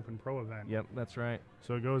Mercer, the Open Pro event. Yep, that's right.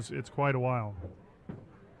 So it's quite a while.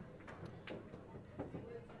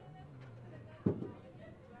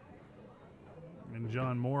 And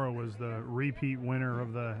John Mora was the repeat winner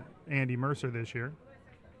of the Andy Mercer this year.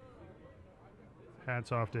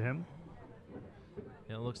 Hats off to him.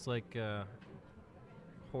 Yeah, it looks like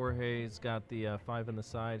Jorge's got the 5 in the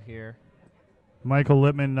side here. Michael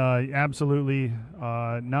Lippman, absolutely.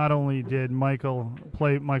 Not only did Michael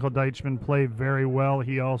Deichmann play very well,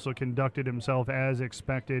 he also conducted himself as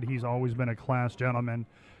expected. He's always been a class gentleman.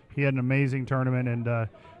 He had an amazing tournament, and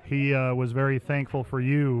he was very thankful for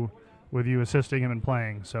you with you assisting him in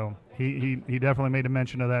playing. So he definitely made a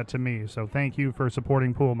mention of that to me. So thank you for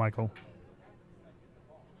supporting pool, Michael.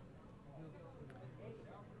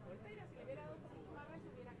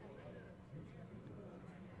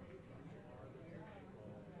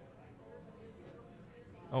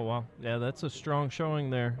 Oh, wow. Yeah, that's a strong showing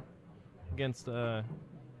there against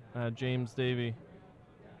James Davey.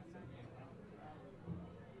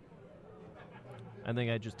 I think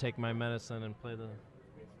I just take my medicine and play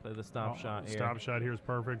the stop shot here. Stop shot here is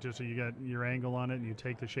perfect, just so you got your angle on it and you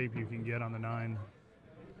take the shape you can get on the 9.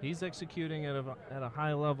 He's executing at a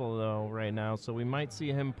high level, though, right now, so we might see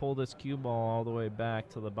him pull this cue ball all the way back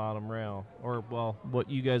to the bottom rail. Or, well, what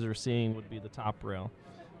you guys are seeing would be the top rail.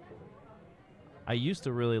 I used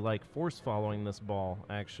to really like force following this ball,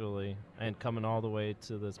 actually, and coming all the way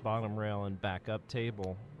to this bottom rail and back up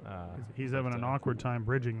table. He's having an awkward time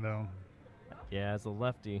bridging, though. Yeah, as a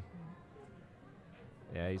lefty.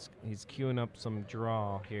 Yeah, he's queuing up some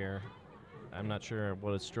draw here. I'm not sure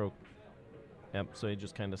what his stroke. Yep, so he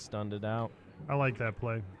just kind of stunned it out. I like that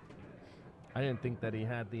play. I didn't think that he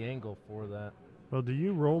had the angle for that. Well, do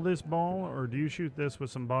you roll this ball, or do you shoot this with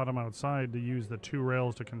some bottom outside to use the 2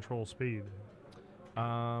 rails to control speed?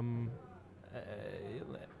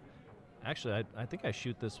 Actually, I think I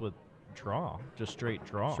shoot this with draw, just straight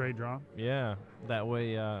draw. Straight draw? Yeah, that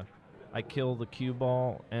way I kill the cue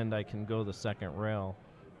ball and I can go the second rail.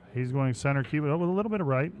 He's going center cue, with a little bit of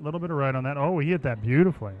right on that. Oh, he hit that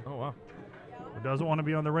beautifully. Oh, wow. Doesn't want to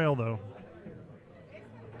be on the rail, though.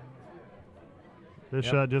 This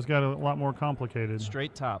shot just got a lot more complicated.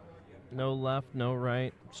 Straight top. No left, no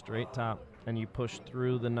right, straight top. And you push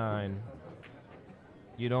through the 9.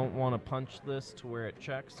 You don't want to punch this to where it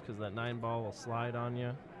checks, because that 9 ball will slide on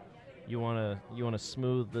you. You want to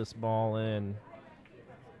smooth this ball in.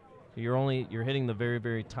 You're hitting the very,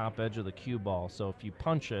 very top edge of the cue ball. So if you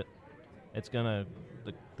punch it, it's gonna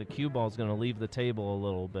the cue ball is gonna leave the table a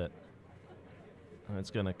little bit. And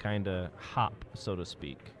it's gonna kind of hop, so to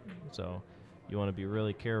speak. So you want to be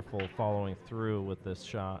really careful following through with this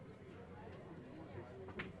shot.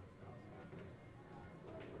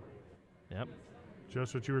 Yep.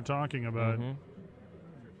 Just what you were talking about. Mm-hmm.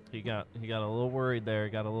 He got a little worried there,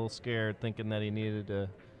 got a little scared, thinking that he needed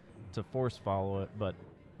to force follow it. But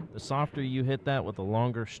the softer you hit that with a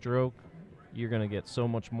longer stroke, you're going to get so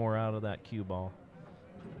much more out of that cue ball.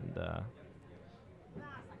 And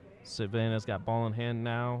Savannah's got ball in hand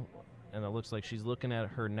now, and it looks like she's looking at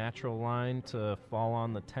her natural line to fall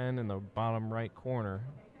on the 10 in the bottom right corner.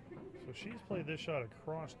 So she's played this shot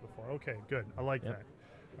across before. Okay, good. I like that.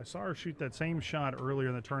 I saw her shoot that same shot earlier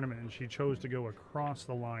in the tournament, and she chose to go across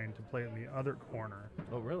the line to play it in the other corner.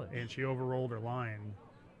 Oh, really? And she overrolled her line.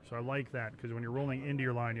 So I like that because when you're rolling into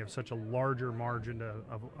your line, you have such a larger margin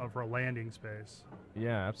of her landing space.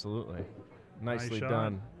 Yeah, absolutely. Nice Nicely shot.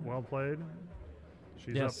 done. Well played.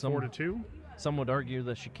 She's Yeah, up 4-2. Some would argue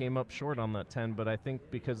that she came up short on that 10, but I think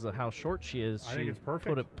because of how short she is, I think it's perfect.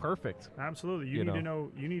 put it perfect. Absolutely. You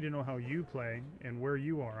need to know how you play and where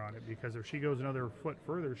you are on it, because if she goes another foot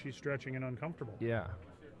further, she's stretching and uncomfortable. Yeah.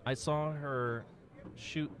 I saw her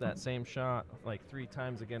shoot that same shot like 3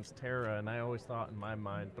 times against Tara, and I always thought in my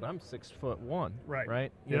mind, but I'm 6'1",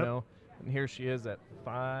 right? You know, and here she is at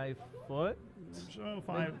 5 foot. So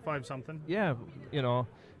five something. Yeah, you know.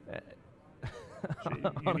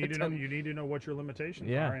 You need to know what your limitations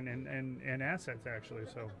are and assets actually.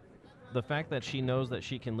 So the fact that she knows that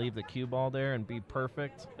she can leave the cue ball there and be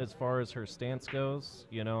perfect as far as her stance goes,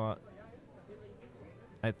 you know,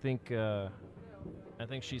 I think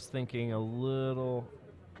she's thinking a little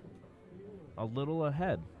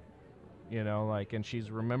ahead, you know, like, and she's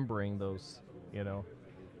remembering those, you know,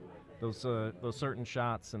 those certain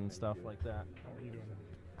shots and stuff like that. How are you doing?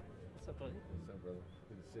 What's up, buddy? What's up, brother?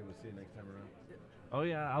 Good to see you. We'll see you next time around. Oh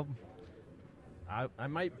yeah, I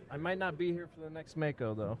might not be here for the next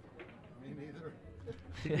Mako though. Me neither.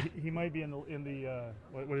 He might be in the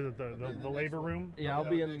what is it, the labor room? Yeah, I'll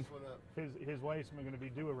be in. His wife's going to be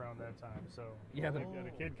due around that time, so yeah, got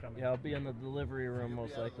a kid coming. Yeah, I'll be in the delivery room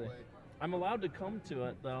most likely. I'm allowed to come to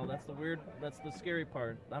it though. That's the scary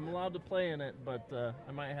part. I'm allowed to play in it, but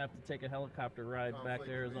I might have to take a helicopter ride back to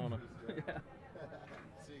Arizona. Yeah.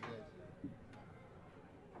 See you guys.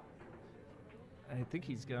 I think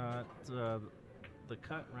he's got the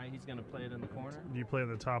cut, right? He's going to play it in the corner. Do you play in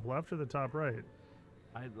the top left or the top right?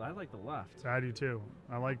 I like the left. I do too.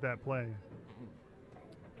 I like that play.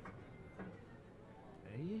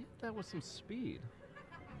 He hit that with some speed.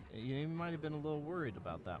 You might have been a little worried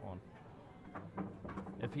about that one.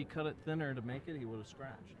 If he cut it thinner to make it, he would have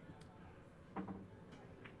scratched.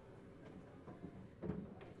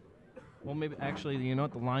 Well, maybe actually, you know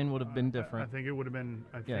what? The line would have been different. I think it would have been.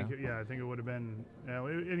 I think it would have been.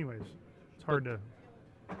 Anyways, it's hard to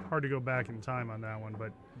go back in time on that one,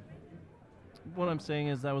 but what I'm saying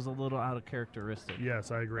is that was a little out of characteristic.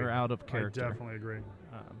 Yes, I agree. Or out of character. I definitely agree.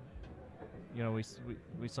 You know,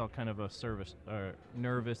 we saw kind of a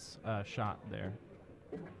nervous shot there,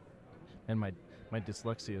 and my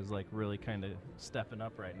dyslexia is like really kind of stepping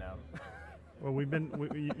up right now. Well,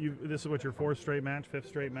 this is what, your 4th straight match, 5th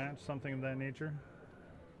straight match, something of that nature?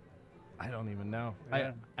 I don't even know.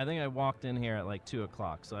 Yeah. I think I walked in here at like 2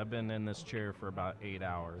 o'clock, so I've been in this chair for about 8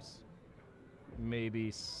 hours.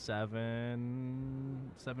 Maybe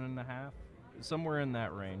 7.5, somewhere in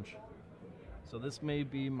that range. So this may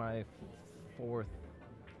be my 4th,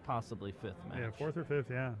 possibly 5th match. Yeah, 4th or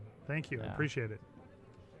 5th, yeah. Thank you, I appreciate it.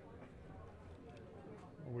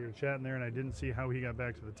 We were chatting there, and I didn't see how he got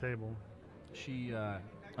back to the table. She,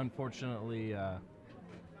 unfortunately,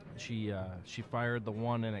 she fired the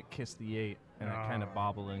 1 and it kissed the 8, and it kind of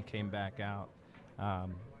bobbled and came back out.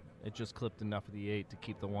 It just clipped enough of the 8 to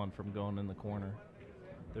keep the 1 from going in the corner.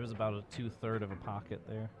 There was about a 2/3 of a pocket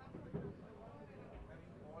there.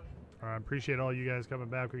 I appreciate all you guys coming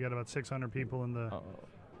back. We got about 600 people in the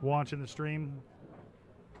watching the stream.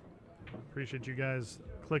 Appreciate you guys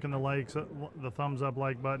clicking the likes, the thumbs up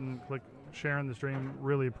like button, sharing the stream.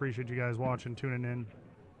 Really appreciate you guys watching, tuning in,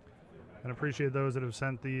 and appreciate those that have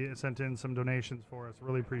sent in some donations for us.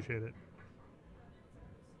 Really appreciate it.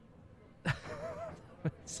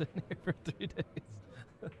 Sitting here for 3 days.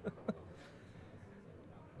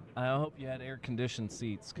 I hope you had air-conditioned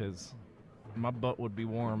seats, because my butt would be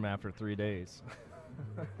warm after 3 days.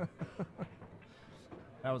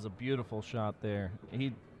 That was a beautiful shot there.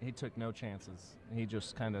 He took no chances. He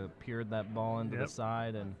just kind of peered that ball into the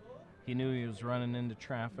side, and he knew he was running into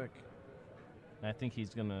traffic. And I think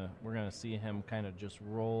we're gonna see him kind of just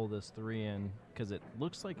roll this 3 in, because it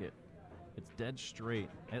looks like it's dead straight.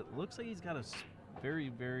 It looks like he's got a very,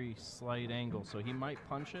 very slight angle, so he might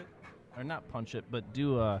punch it, or not punch it, but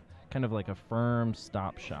do a kind of like a firm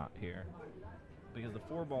stop shot here, because the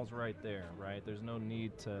 4 ball's right there, right? There's no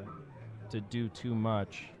need to do too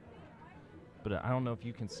much. But I don't know if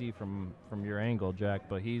you can see from your angle, Jack,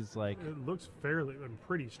 but he's like... It looks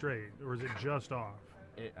pretty straight, or is it just off?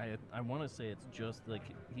 I want to say it's just like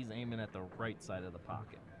he's aiming at the right side of the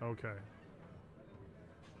pocket. Okay.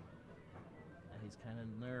 He's kind of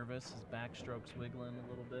nervous. His backstroke's wiggling a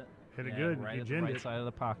little bit. Hit it good. Right at the right side of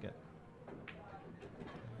the pocket.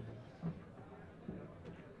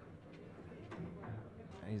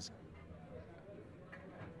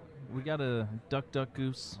 We got a duck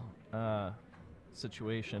goose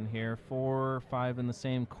situation here. 4 or 5 in the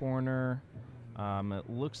same corner. It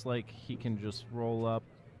looks like he can just roll up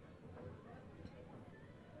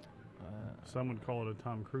Some would call it a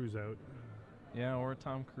Tom Cruise out. Yeah, or a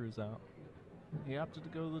Tom Cruise out. He opted to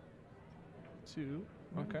go the 2.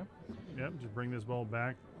 Okay. Yep, just bring this ball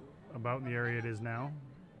back about in the area it is now.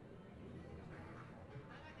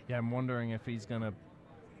 Yeah, I'm wondering if he's gonna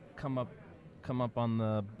come up on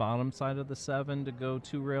the bottom side of the 7 to go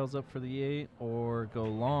 2 rails up for the 8, or go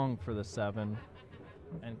long for the 7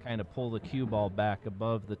 and kind of pull the cue ball back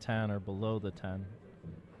above the 10 or below the 10.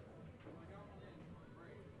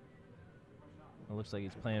 It looks like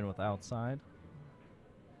he's playing with outside.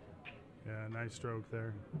 Yeah, nice stroke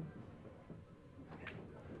there.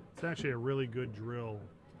 It's actually a really good drill,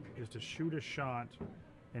 is to shoot a shot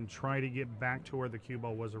and try to get back to where the cue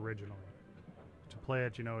ball was originally. To play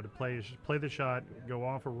it, to play the shot, go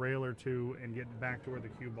off a rail or 2, and get back to where the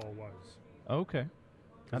cue ball was. Okay.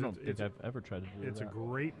 I don't think I've ever tried to do that. It's a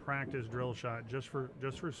great practice drill shot just for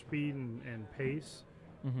speed and pace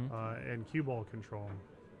and cue ball control.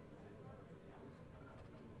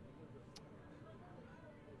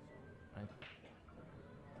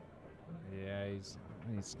 Yeah,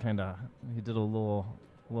 he's kind of, he did a little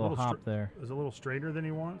hop there. Is a little straighter than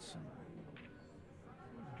he wants.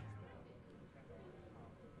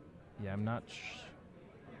 Yeah, I'm not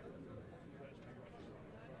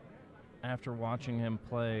after watching him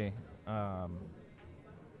play, I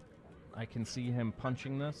can see him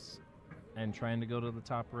punching this and trying to go to the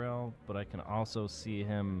top rail, but I can also see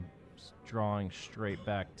him drawing straight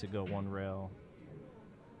back to go 1 rail.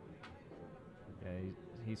 Yeah,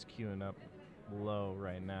 he's queuing up low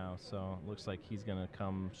right now, so it looks like he's going to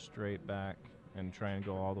come straight back and try and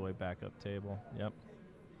go all the way back up table. Yep.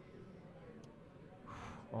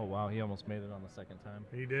 Oh, wow, he almost made it on the second time.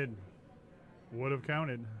 He did. Would have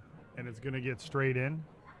counted. And it's going to get straight in.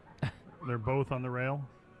 They're both on the rail.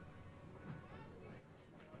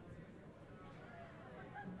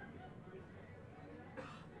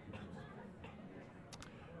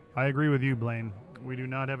 I agree with you, Blaine. We do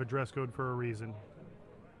not have a dress code for a reason.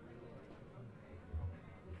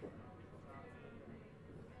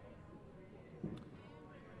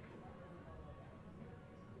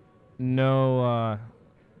 No,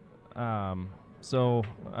 so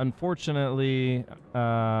unfortunately,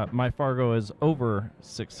 my Fargo is over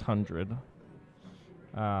 600.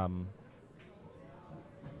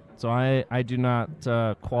 So I do not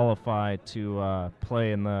qualify to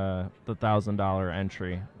play in the $1,000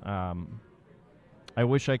 entry. I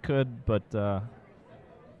wish I could, but I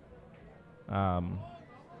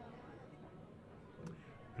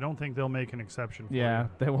don't think they'll make an exception for yeah, you.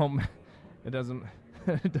 they won't. It doesn't.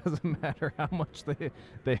 It doesn't matter how much they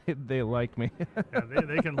like me. Yeah,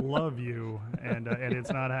 they can love you, and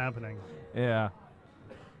it's not happening. Yeah.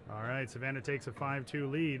 All right, Savannah takes a 5-2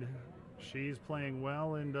 lead. She's playing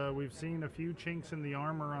well, and we've seen a few chinks in the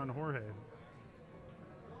armor on Jorge.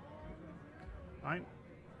 All right.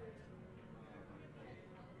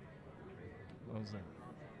 What was that?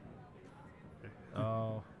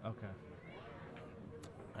 Oh, okay.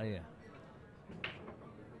 Oh, yeah.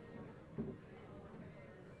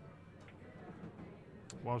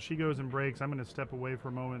 While she goes and breaks, I'm going to step away for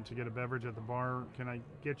a moment to get a beverage at the bar. Can I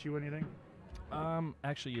get you anything?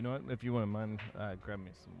 Actually, you know what? If you wouldn't mind, grab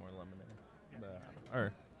me some more lemonade.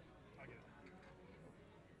 Or I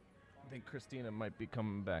think Christina might be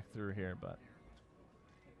coming back through here, but.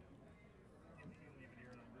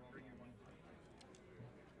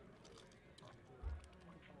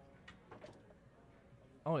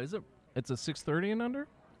 Oh, is it? It's a 6:30 and under?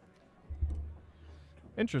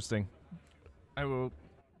 Interesting. I will.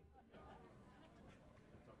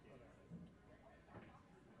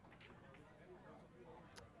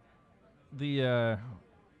 The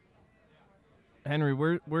Henry,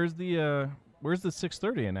 where's the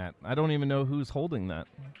 6:30 in at? I don't even know who's holding that.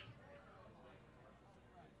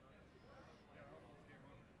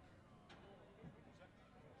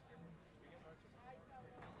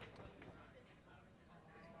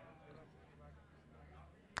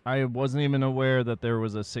 I wasn't even aware that there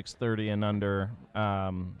was a 6:30 and under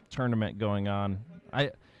tournament going on.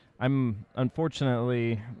 I'm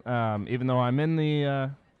unfortunately, even though I'm in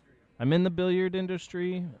the billiard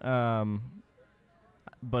industry,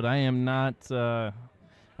 but I am not.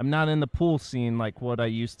 I'm not in the pool scene like what I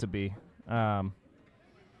used to be. I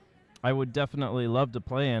would definitely love to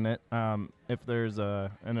play in it if there's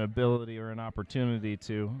an ability or an opportunity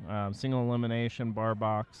to. Single elimination, bar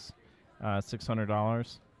box,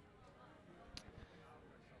 $600.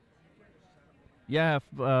 Yeah,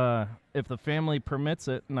 if the family permits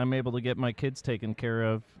it and I'm able to get my kids taken care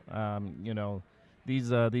of,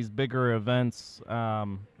 these bigger events.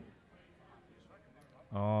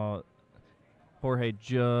 Jorge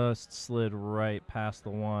just slid right past the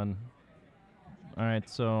 1. All right,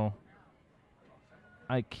 so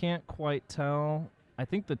I can't quite tell. I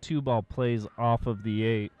think the 2 ball plays off of the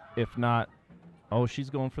 8. If not, oh, she's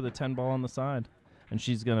going for the 10 ball on the side. And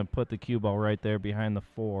she's going to put the cue ball right there behind the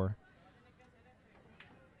 4.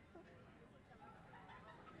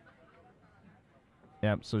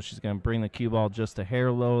 Yep, so she's going to bring the cue ball just a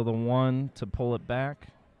hair low of the 1 to pull it back.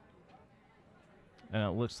 And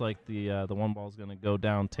it looks like the 1 ball is going to go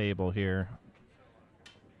down table here.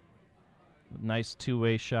 Nice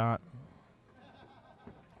two-way shot.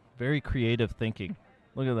 Very creative thinking.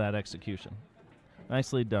 Look at that execution.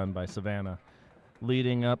 Nicely done by Savannah.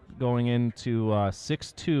 Leading up, going into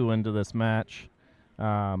 6-2 into this match.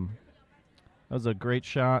 That was a great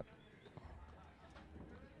shot.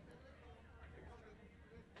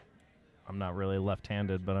 I'm not really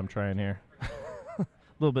left-handed, but I'm trying here. A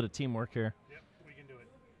little bit of teamwork here. Yep, we can do it.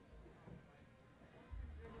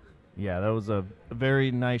 Yeah, that was a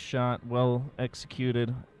very nice shot, well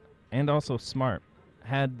executed, and also smart.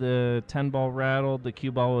 Had the 10 ball rattled, the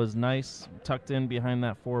cue ball was nice, tucked in behind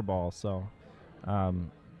that 4 ball, so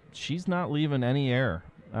she's not leaving any air.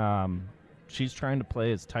 She's trying to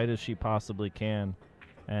play as tight as she possibly can.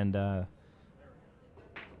 And,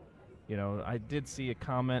 you know, I did see a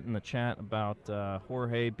comment in the chat about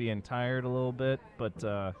Jorge being tired a little bit, but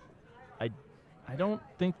I don't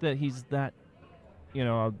think that he's that, you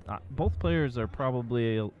know, both players are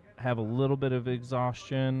probably have a little bit of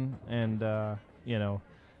exhaustion and, you know,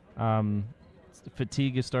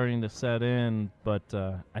 fatigue is starting to set in, but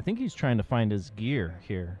I think he's trying to find his gear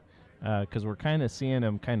here because we're kind of seeing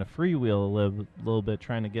him kind of freewheel a little bit,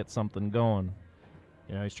 trying to get something going.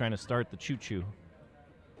 You know, he's trying to start the choo-choo.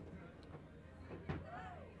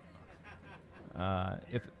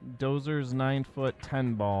 If Dozer's 9-foot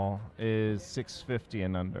 10 ball is 650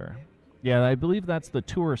 and under. Yeah, I believe that's the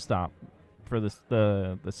tour stop for this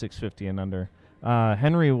the 650 and under.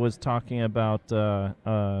 Henry was talking about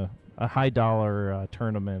a high dollar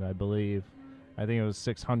tournament, I believe. I think it was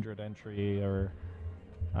 600 entry or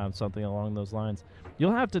something along those lines.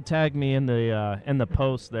 You'll have to tag me in the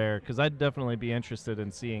post there because I'd definitely be interested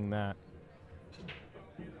in seeing that.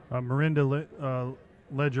 Miranda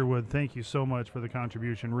Ledgerwood, thank you so much for the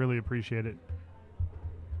contribution. Really appreciate it.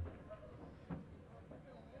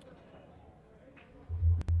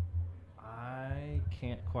 I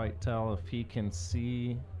can't quite tell if he can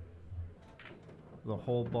see the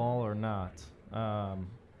whole ball or not.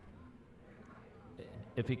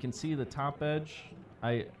 If he can see the top edge,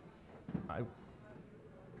 it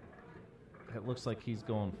looks like he's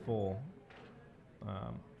going full.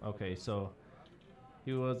 Okay, so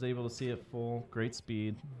he was able to see it full. Great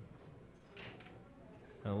speed.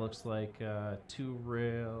 And it looks like 2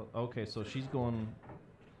 rail. Okay, so she's going,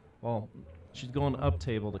 well, she's going up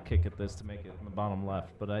table to kick at this to make it in the bottom left,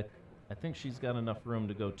 but I think she's got enough room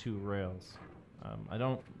to go 2 rails. I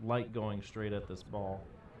don't like going straight at this ball.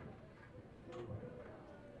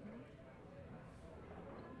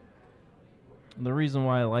 The reason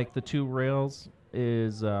why I like the 2 rails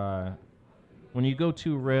is when you go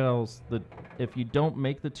 2 rails, if you don't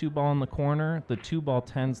make the 2 ball in the corner, the 2 ball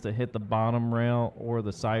tends to hit the bottom rail or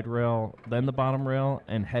the side rail, then the bottom rail,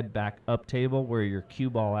 and head back up table where your cue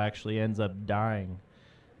ball actually ends up dying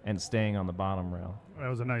and staying on the bottom rail. That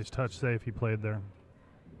was a nice touch save he played there.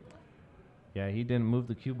 Yeah, he didn't move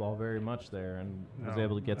the cue ball very much there and was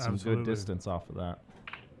able to get some good distance off of that.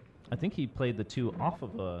 I think he played the 2 off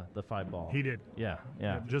of the 5 ball. He did. Yeah.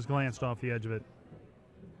 Just glanced off the edge of it.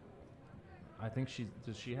 I think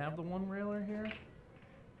does she have the 1 railer here?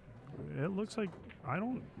 It looks like,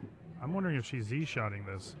 I'm wondering if she's Z-shotting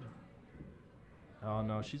this. Oh,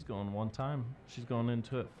 no, she's going 1 time. She's going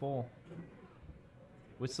into it full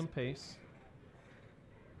with some pace.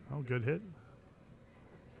 Oh, good hit.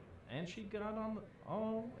 And she got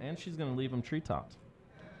on and she's going to leave him tree-topped.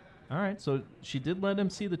 All right, so she did let him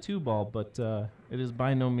see the 2 ball, but it is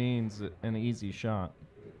by no means an easy shot.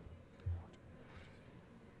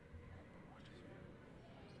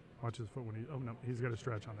 Watch his foot when he, oh no, he's got a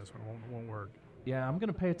stretch on this one, won't work. Yeah, I'm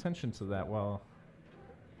going to pay attention to that while.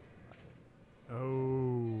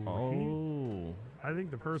 I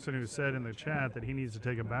think the person who said in the chat that he needs to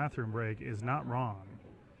take a bathroom break is not wrong.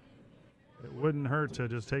 It wouldn't hurt to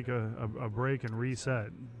just take a break and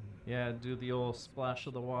reset. Yeah, do the old splash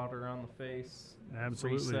of the water on the face.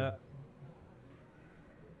 Absolutely. Reset.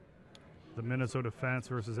 The Minnesota Fats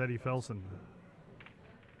versus Eddie Felson.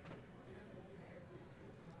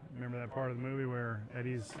 Remember that part of the movie where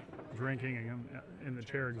Eddie's drinking and in the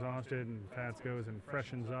chair exhausted and Fats goes and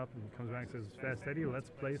freshens up and comes back and says, "Fast Eddie, let's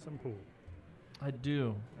play some pool." I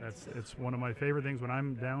do. It's one of my favorite things when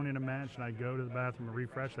I'm down in a match and I go to the bathroom and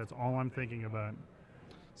refresh. That's all I'm thinking about.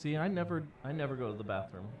 See, I never go to the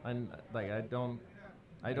bathroom.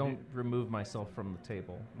 I don't remove myself from the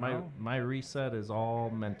table. My reset is all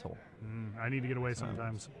mental. I need to get away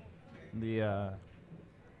sometimes. The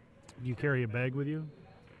Do you carry a bag with you?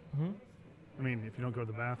 hmm? I mean, if you don't go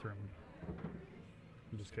to the bathroom.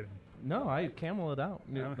 I'm just kidding. No, I camel it out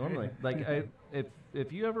normally. Like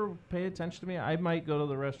if you ever pay attention to me, I might go to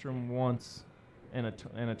the restroom once in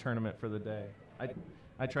a tournament for the day.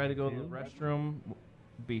 I try to go to the restroom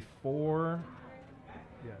before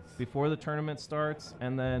the tournament starts,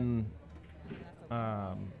 and then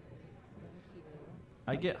I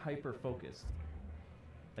get hyper focused.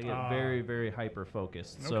 I get very, very hyper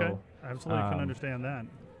focused. Okay. So Absolutely can understand that.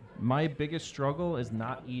 my biggest struggle is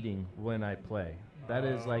not eating when I play. That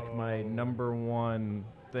is like my number one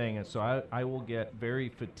thing. And so I will get very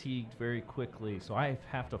fatigued very quickly. So I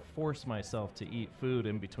have to force myself to eat food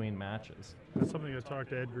in between matches. That's something I talked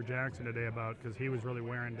to Edgar Jackson today about because he was really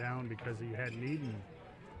wearing down because he hadn't eaten.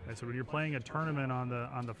 And so when you're playing a tournament on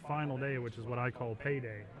the final day, which is what I call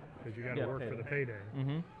payday, because you got to work for the payday,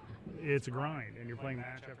 it's a grind, and you're playing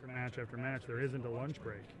match after match after match. There isn't a lunch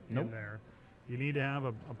break in there. You need to have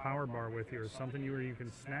a power bar with you or something where you can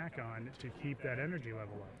snack on to keep that energy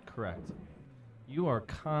level up. Correct. You are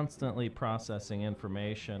constantly processing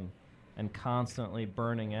information and constantly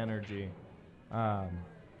burning energy.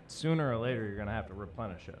 Sooner or later, you're going to have to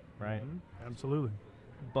replenish it, right? Absolutely.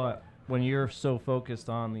 But when you're so focused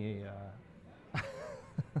on the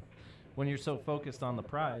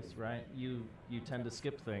prize, right? You tend to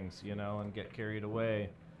skip things, and get carried away.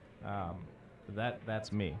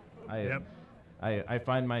 That's me. I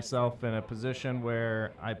find myself in a position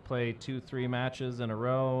where I play 2-3 matches in a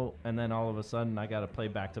row, and then all of a sudden I got to play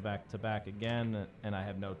back to back to back again, and I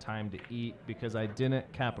have no time to eat because I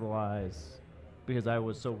didn't capitalize, because I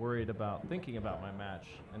was so worried about thinking about my match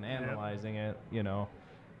and analyzing it,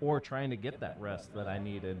 or trying to get that rest that I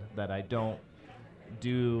needed, that I don't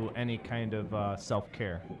do any kind of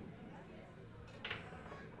self-care.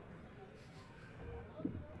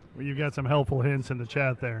 Well, you've got some helpful hints in the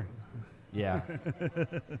chat there. Yeah.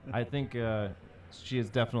 I think she is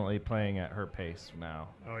definitely playing at her pace now.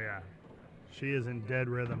 Oh, yeah. She is in dead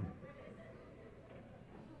rhythm.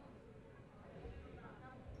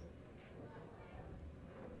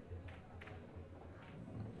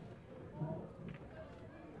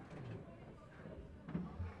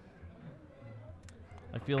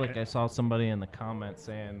 I feel like I saw somebody in the comments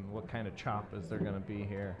saying, what kind of chop is there going to be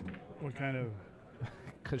here? What kind of...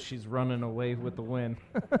 Because she's running away with the win.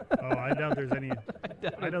 Oh, I doubt there's any.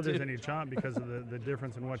 I doubt there's any chop because of the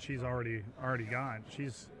difference in what she's already got. She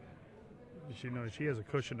has a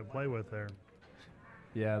cushion to play with there.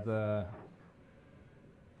 Yeah,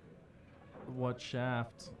 what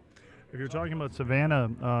shaft? If you're talking about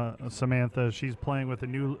Savannah, Samantha, she's playing with a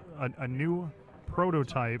new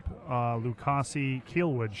prototype Lucasi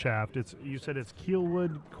keelwood shaft. You said it's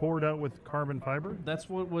keelwood cored out with carbon fiber? That's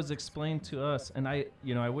what was explained to us, and I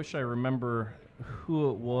wish I remember who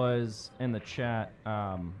it was in the chat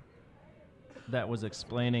that was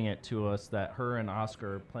explaining it to us, that her and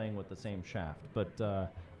Oscar are playing with the same shaft.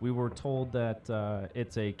 But we were told that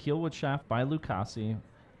it's a keelwood shaft by Lucasi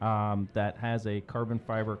that has a carbon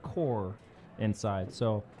fiber core inside.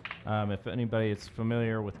 So if anybody is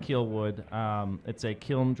familiar with keelwood, it's a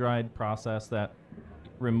kiln-dried process that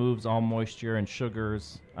removes all moisture and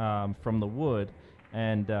sugars from the wood,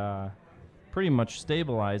 and pretty much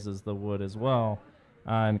stabilizes the wood as well,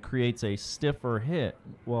 and creates a stiffer hit.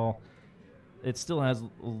 Well, it still has a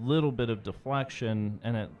little bit of deflection,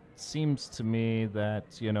 and it seems to me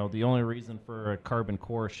that the only reason for a carbon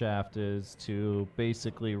core shaft is to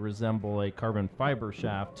basically resemble a carbon fiber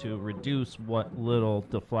shaft to reduce what little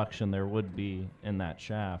deflection there would be in that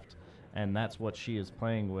shaft, and that's what she is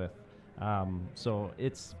playing with. So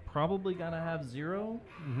it's probably gonna have zero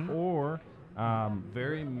or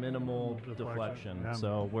very minimal deflection. Yeah.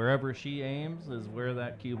 So wherever she aims is where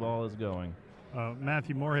that cue ball is going.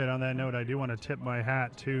 Matthew Moorhead, on that note, I do want to tip my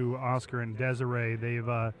hat to Oscar and Desiree. They've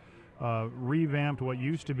revamped what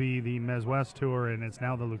used to be the Mez West Tour, and it's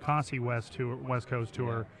now the Lucasi West Coast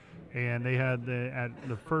Tour. And they had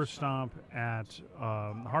the first stop at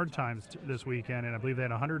Hard Times this weekend, and I believe they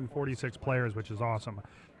had 146 players, which is awesome.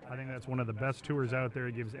 I think that's one of the best tours out there.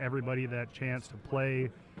 It gives everybody that chance to play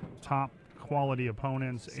top quality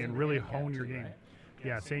opponents and really hone your game.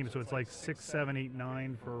 Yeah, same. So it's like 6, 7, 8,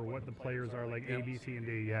 9 for what the players are, like A, B, C, and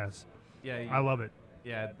D. Yes. Yeah, I love it.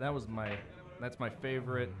 Yeah, that was my That's my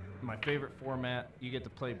favorite format. You get to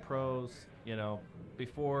play pros. You know,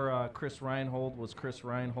 before Chris Reinhold was Chris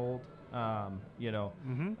Reinhold. You know,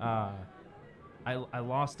 I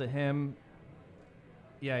lost to him.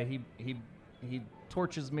 Yeah, he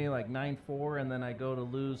torches me like 9-4, and then I go to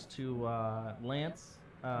lose to Lance.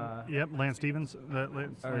 Yep, Lance Stevens.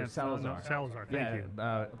 Lance Salazar. Salazar. Thank you.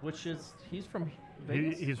 Which is he's from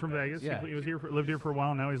Vegas. He's from Vegas. Yeah. He was lived here for a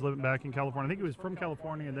while. Now he's living back in California. I think he was from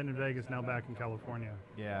California and then in Vegas. Now back in California.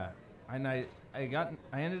 Yeah, and I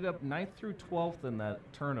ended up 9th through 12th in that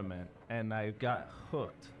tournament, and I got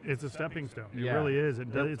hooked. It's a stepping stone. It Yeah. really is.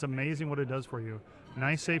 It's amazing what it does for you.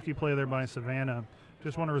 Nice safety play there by Savannah.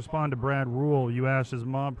 Just want to respond to Brad Rule. You asked, does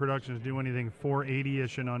M.O.B. Productions do anything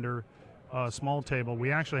 480-ish and under small table?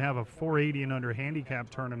 We actually have a 480 and under handicap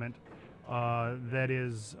tournament that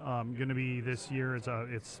is going to be this year. It's a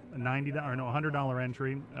 $100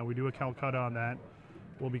 entry. We do a Calcutta on that.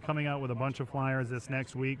 We'll be coming out with a bunch of flyers this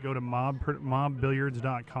next week. Go to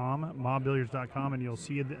mobbilliards.com, mobbilliards.com, and you'll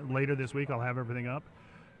see it later this week. I'll have everything up.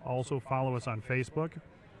 Also follow us on Facebook.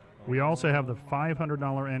 We also have the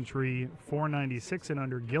 $500 entry, 496 and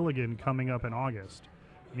under Gilligan coming up in August.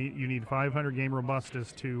 You need 500 game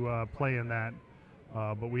robustus to play in that,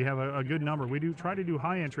 but we have a good number. We do try to do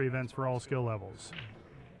high entry events for all skill levels.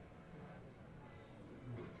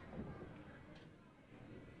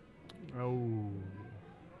 Oh.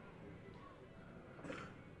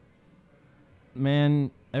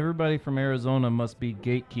 Man, everybody from Arizona must be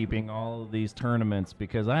gatekeeping all of these tournaments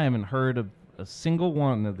because I haven't heard of a single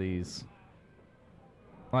one of these.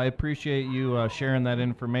 I appreciate you sharing that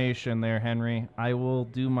information there, Henry. I will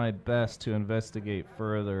do my best to investigate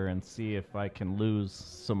further and see if I can lose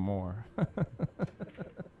some more.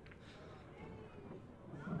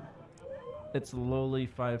 It's lowly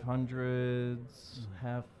 500s.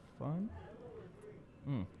 Have fun?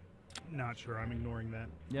 Not sure. I'm ignoring that.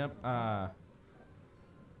 Yep.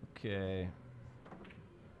 Okay.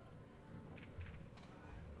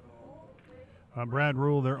 Brad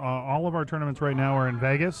Rule, all of our tournaments right now are in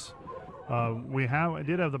Vegas. I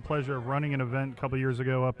did have the pleasure of running an event a couple years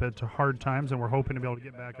ago up at Hard Times, and we're hoping to be able to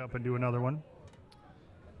get back up and do another one.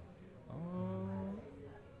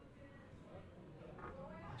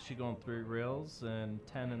 Is she going 3 rails and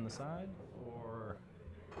 10 in the side, or?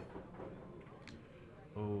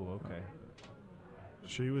 Oh, okay.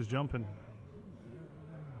 She was jumping.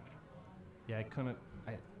 Yeah, I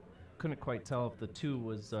couldn't quite tell if the 2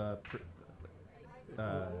 was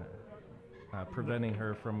preventing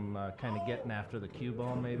her from kind of getting after the cue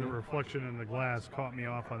ball, maybe. The reflection in the glass caught me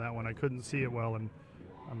off on that one. I couldn't see it well, and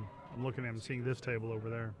I'm looking at and seeing this table over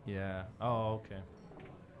there. Yeah. Oh, okay.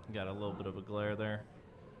 Got a little bit of a glare there.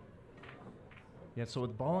 Yeah, so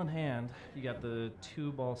with ball in hand, you got the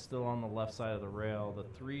 2 ball still on the left side of the rail. The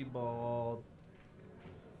 3 ball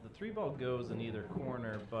goes in either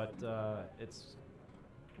corner, but it's.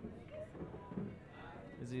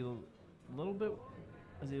 Is he a little bit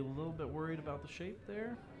worried about the shape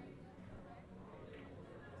there?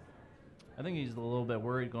 I think he's a little bit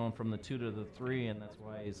worried going from the 2 to the 3, and that's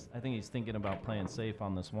why I think he's thinking about playing safe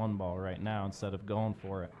on this 1 ball right now instead of going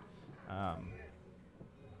for it.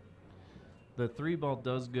 The 3 ball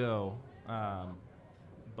does go,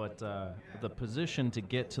 but the position to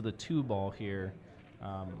get to the 2 ball here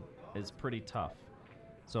is pretty tough.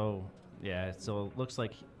 So yeah, so it looks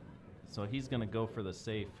like he's going to go for the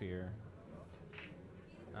safe here.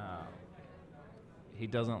 He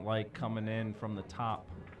doesn't like coming in from the top,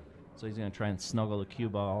 so he's going to try and snuggle the cue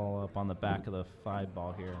ball up on the back of the 5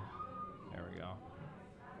 ball here. There we go.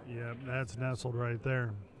 Yeah, that's nestled right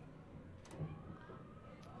there.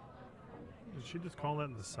 Did she just call that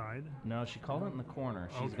in the side? No, she called it in the corner.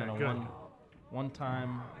 She's Okay, going to one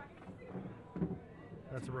time.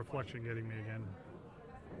 That's a reflection getting me again.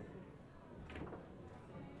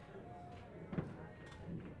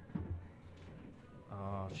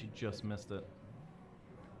 Oh, she just missed it.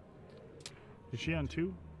 Is she on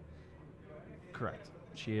 2? Correct.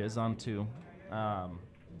 She is on 2. I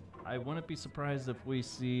wouldn't be surprised if we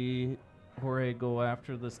see Jorge go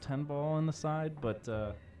after this 10 ball on the side, but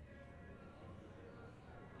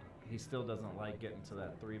he still doesn't like getting to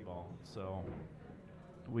that 3 ball. So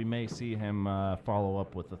we may see him follow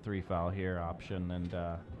up with the 3 foul here option, and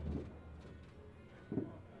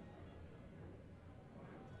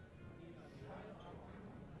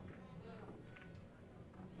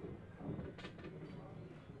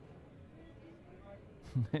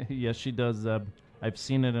yes, she does. I've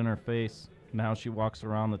seen it in her face. Now she walks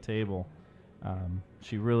around the table.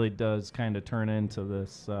 She really does kind of turn into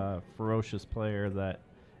this ferocious player that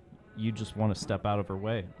you just want to step out of her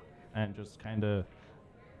way and just kind of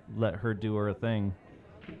let her do her thing.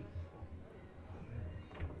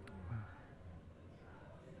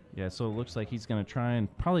 Yeah, so it looks like he's going to try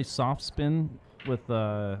and probably soft spin with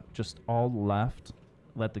just all left.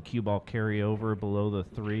 Let the cue ball carry over below the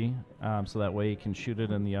 3, so that way he can shoot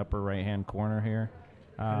it in the upper right-hand corner here.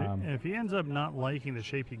 And if he ends up not liking the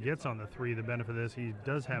shape he gets on the 3, the benefit of this, he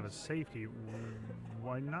does have a safety.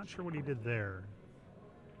 I'm not sure what he did there.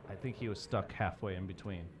 I think he was stuck halfway in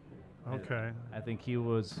between. Okay. I think he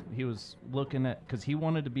was looking at, because he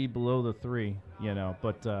wanted to be below the 3,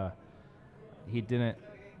 but he didn't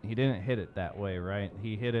hit it that way, right?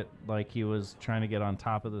 He hit it like he was trying to get on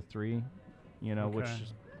top of the 3, which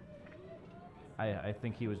I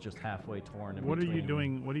think he was just halfway torn in What between. are you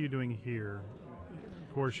doing? What are you doing here?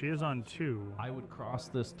 Of course, she is on 2. I would cross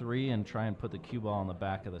this 3 and try and put the cue ball on the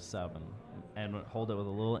back of the 7 and hold it with a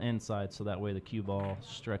little inside so that way the cue ball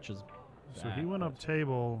stretches back. So he went up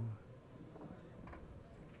table.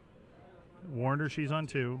 Warned her she's on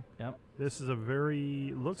 2. Yep. This is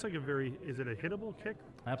looks like a very, is it a hittable kick?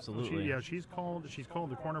 Absolutely. She's called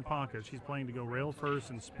the corner pocket. She's playing to go rail first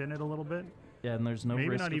and spin it a little bit. Yeah, and there's no Maybe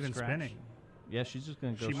risk not of even scratch. spinning. Yeah, she's just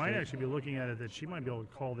going to go She straight. might actually be looking at it that she might be able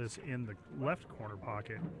to call this in the left corner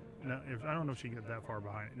pocket. No, I don't know if she can get that far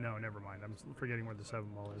behind. No, never mind. I'm forgetting where the 7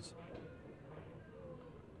 ball is.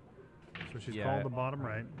 So she's called the bottom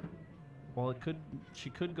right. Well, she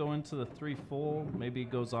could go into the 3 full. Maybe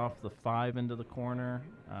it goes off the 5 into the corner.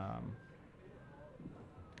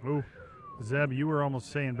 Ooh, Zeb, you were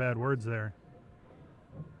almost saying bad words there.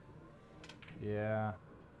 Yeah,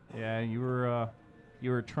 you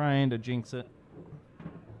were trying to jinx it.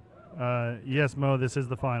 Yes, Mo, this is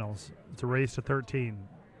the finals. It's a race to 13.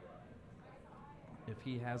 If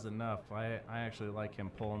he has enough, I actually like him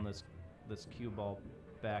pulling this cue ball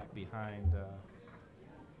back behind.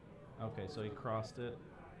 Okay, so he crossed it.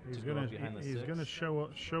 He's gonna show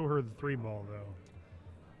her the 3 ball though.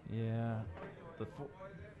 Yeah,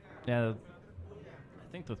 I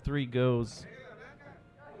think the 3 goes.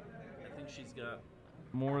 I think she's got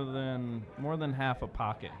more than half a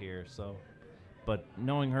pocket here. So, but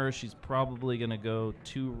knowing her, she's probably gonna go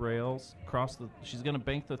 2 rails. She's gonna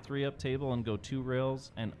bank the 3 up table and go 2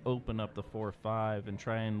 rails and open up the 4-5 and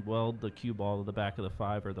try and weld the cue ball to the back of the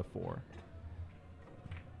 5 or the 4.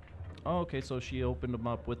 Oh, okay, so she opened them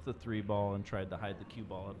up with the 3 ball and tried to hide the cue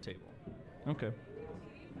ball up table. Okay.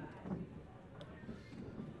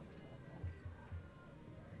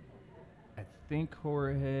 I think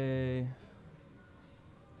Jorge.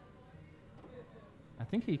 I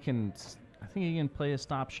think he can play a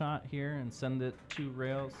stop shot here and send it 2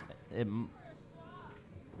 rails.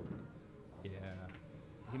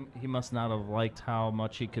 He must not have liked how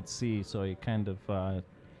much he could see, so he kind of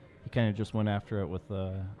just went after it with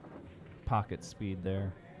pocket speed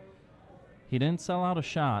there. He didn't sell out a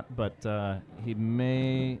shot, but he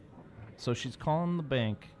may. So she's calling the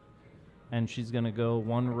bank, and she's going to go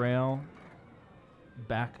 1 rail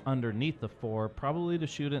back underneath the 4, probably to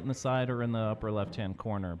shoot it in the side or in the upper left-hand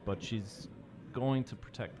corner, but she's going to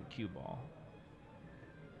protect the cue ball.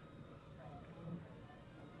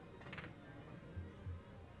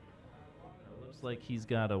 It looks like he's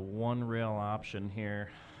got a 1 rail option here.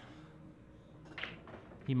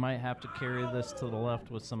 He might have to carry this to the left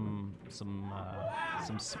with some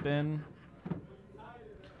spin.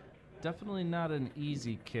 Definitely not an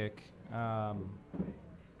easy kick.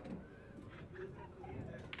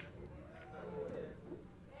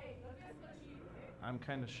 I'm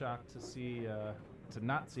kind of shocked to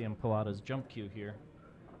not see him pull out his jump cue here.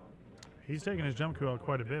 He's taking his jump cue out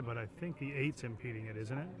quite a bit, but I think the 8's impeding it,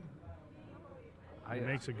 isn't it? He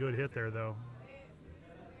makes a good hit there, though.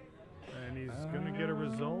 And he's going to get a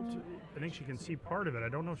result. I think she can see part of it. I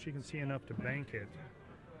don't know if she can see enough to bank it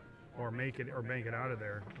or bank it out of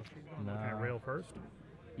there. No. Can I rail first?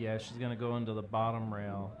 Yeah, she's going to go into the bottom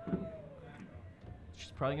rail.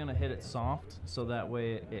 She's probably going to hit it soft, so that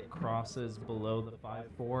way it crosses below the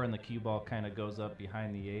 5-4 and the cue ball kind of goes up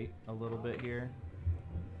behind the 8 a little bit here.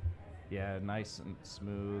 Yeah, nice and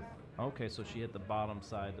smooth. Okay, so she hit the bottom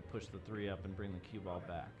side to push the 3 up and bring the cue ball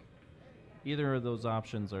back. Either of those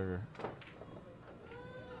options are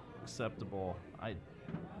acceptable. I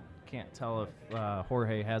can't tell if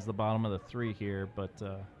Jorge has the bottom of the 3 here, but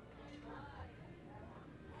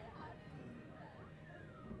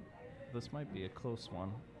this might be a close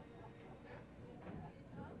one.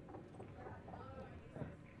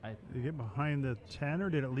 Did you get behind the 10 or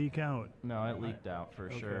did it leak out? No, it leaked out for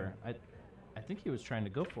sure. I think he was trying to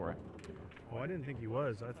go for it. Oh, I didn't think he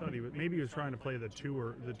was. I thought he was. Maybe he was trying to play the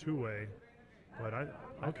 2-way. But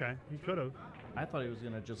okay, he could have. I thought he was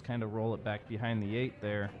going to just kind of roll it back behind the 8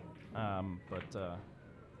 there, but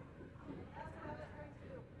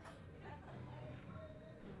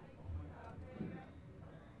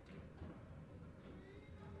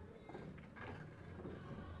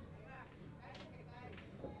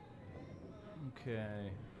Okay.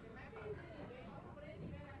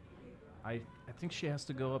 I think she has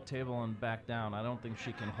to go up table and back down. I don't think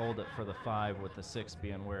she can hold it for the 5 with the 6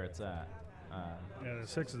 being where it's at. Yeah, the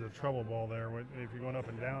 6 is a trouble ball there. If you're going up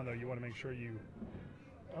and down, though, you want to make sure you.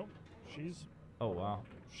 Oh, she's. Oh wow.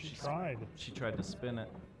 She tried. She tried to spin it.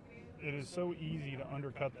 It is so easy to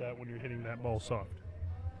undercut that when you're hitting that ball soft.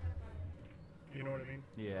 You know what I mean?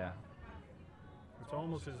 Yeah. It's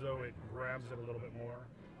almost as though it grabs it a little bit more.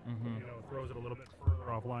 Mm-hmm. You know, throws it a little bit further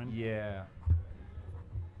offline. Yeah.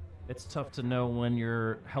 It's tough to know when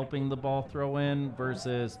you're helping the ball throw in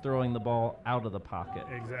versus throwing the ball out of the pocket.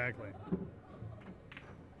 Exactly.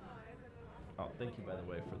 Oh, thank you, by the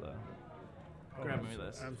way, for the grabbing me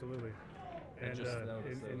this. Absolutely. I And, just noticed that was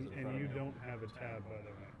in front and of you me. don't have a tab, by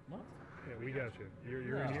the way. What? Yeah, we got you.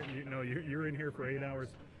 You're in No. here. You're in here for 8 hours,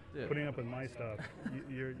 Dude. putting up with my stuff.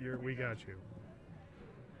 We got you.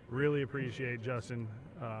 Really appreciate Justin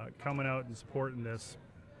coming out and supporting this.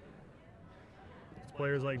 It's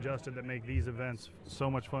players like Justin that make these events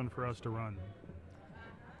so much fun for us to run.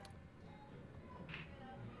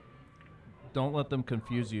 Don't let them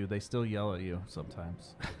confuse you. They still yell at you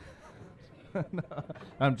sometimes. No,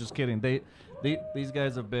 I'm just kidding. These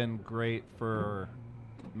guys have been great for,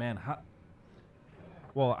 man.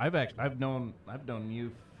 Well, I've known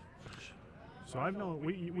you. So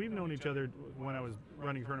we've known each other when I was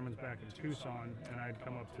running tournaments back in Tucson, and I'd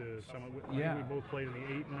come up to Summit. I think we both played in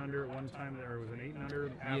the 8 and under at one time. There was an 8 and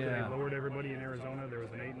under. After Yeah. they lowered everybody in Arizona, there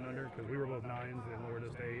was an 8 and under because we were both 9s. They lowered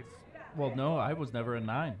us to 8s. Well, no, I was never a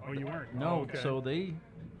 9. Oh, you weren't? No, Oh, okay. so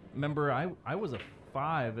remember, I was a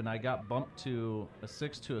 5 and I got bumped to a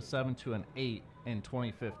 6 to a 7 to an 8 in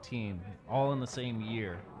 2015, all in the same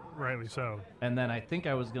year. Rightly so. And then I think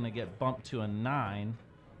I was going to get bumped to a 9,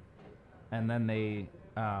 and then they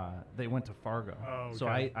went to Fargo. Oh, So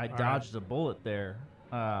okay. I All dodged a bullet there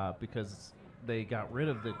because they got rid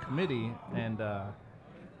of the committee, and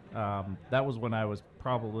that was when I was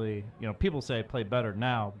probably, people say I play better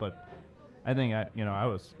now, but I think I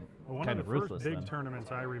was One kind of of the ruthless first big then.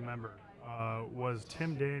 tournaments I remember was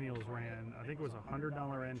Tim Daniels ran. I think it was a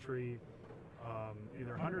 $100 entry,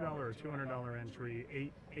 either $100 or $200 entry,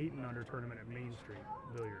 8 and under tournament at Main Street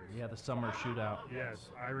Billiards. Yeah, the summer shootout. Yes,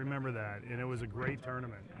 I remember that, and it was a great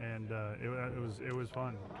tournament, and it was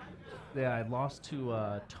fun. Yeah, I lost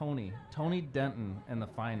to Tony Denton in the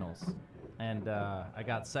finals, and I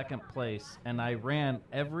got second place, and I ran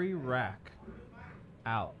every rack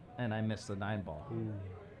out, and I missed the 9 ball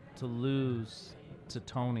to lose to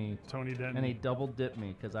Tony, Denton. and he double dipped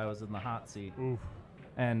me because I was in the hot seat. Oof.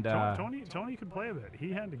 And Tony could play a bit.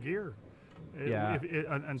 He had the gear. Yeah.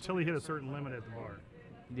 Until he hit a certain limit at the bar.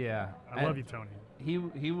 yeah, I love you, Tony. He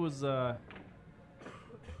was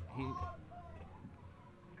he.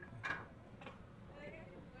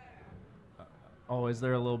 Oh, is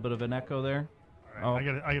there a little bit of an echo there? All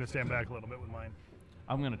right, I gotta stand back a little bit with mine.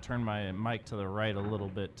 I'm gonna turn my mic to the right a little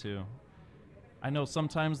bit too. I know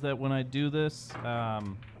sometimes that when I do this,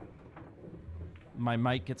 my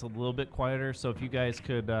mic gets a little bit quieter. So if you guys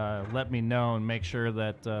could let me know and make sure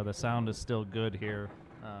that the sound is still good here.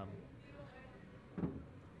 I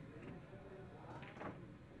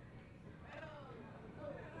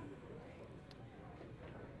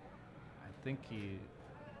think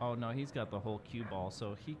oh no, he's got the whole cue ball,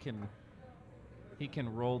 so he can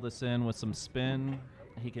roll this in with some spin.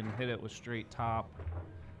 He can hit it with straight top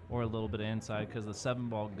or a little bit of inside because the 7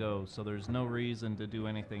 ball goes, so there's no reason to do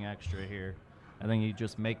anything extra here. I think you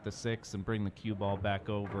just make the 6 and bring the cue ball back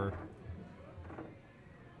over.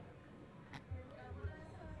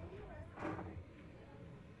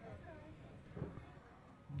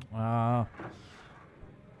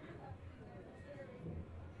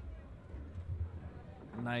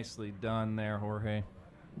 Nicely done there, Jorge.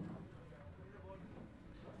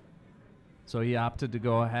 So he opted to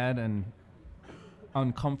go ahead and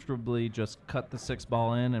uncomfortably just cut the 6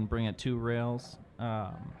 ball in and bring it 2 rails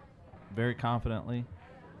very confidently.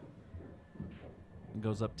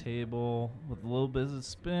 Goes up table with a little bit of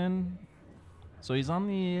spin. So he's on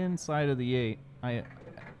the inside of the 8.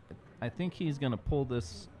 I think he's going to pull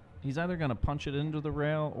this. He's either going to punch it into the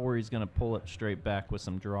rail or he's going to pull it straight back with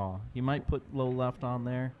some draw. He might put low left on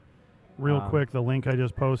there. Real quick, the link I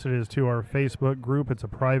just posted is to our Facebook group. It's a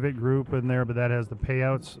private group in there, but that has the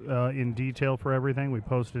payouts in detail for everything. We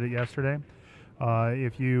posted it yesterday.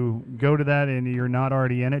 If you go to that and you're not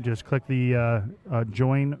already in it, just click the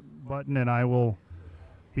join button, and I will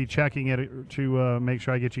be checking it to make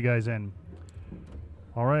sure I get you guys in.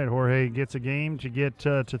 All right, Jorge gets a game to get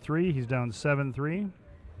to 3. He's down 7-3.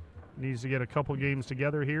 Needs to get a couple games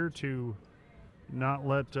together here to not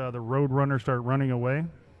let the Road Runner start running away.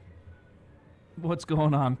 What's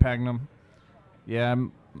going on, Pagnum? Yeah,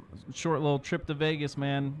 short little trip to Vegas,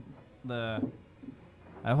 man. I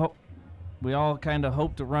hope we all kind of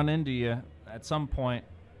hope to run into you at some point.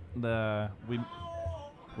 We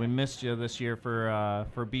missed you this year for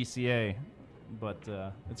BCA, but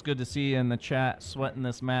it's good to see you in the chat sweating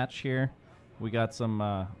this match here. We got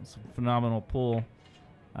some phenomenal pool.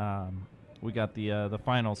 We got the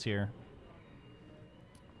finals here.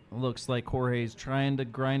 Looks like Jorge's trying to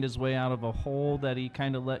grind his way out of a hole that he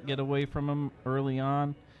kind of let get away from him early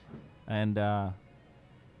on. And we're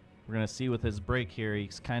going to see with his break here,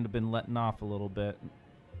 he's kind of been letting off a little bit.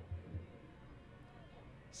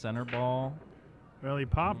 Center ball. Well, he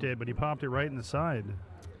popped it, but he popped it right in the side.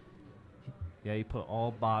 Yeah, he put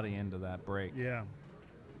all body into that break. Yeah.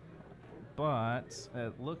 But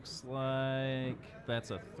it looks like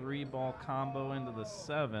that's a 3-ball combo into the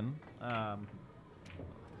 7.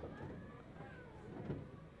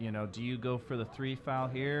 Do you go for the 3 foul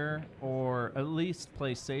here, or at least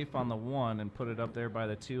play safe on the 1 and put it up there by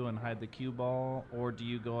the 2 and hide the cue ball, or do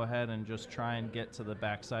you go ahead and just try and get to the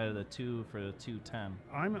backside of the 2 for the 2-10?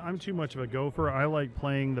 I'm too much of a gopher. I like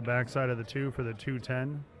playing the backside of the 2 for the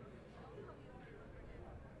 2-10.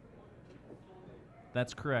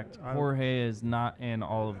 That's correct. Jorge is not in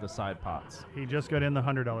all of the side pots. He just got in the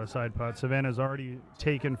 $100 side pot. Savannah's already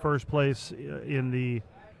taken first place in the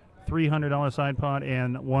 $300 side pot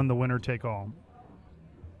and won the winner take all.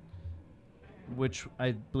 Which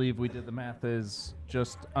I believe we did the math is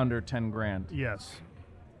just under 10 grand. Yes.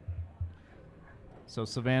 So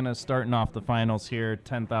Savannah's starting off the finals here,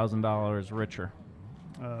 $10,000 richer.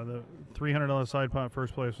 The $300 side pot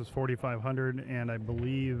first place was $4,500, and I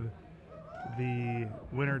believe the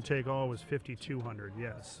winner take all was $5,200.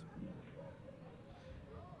 Yes.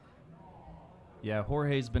 Yeah,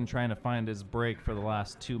 Jorge's been trying to find his break for the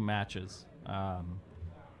last 2 matches.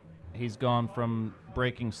 He's gone from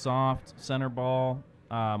breaking soft center ball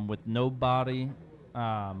with no body,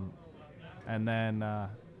 and then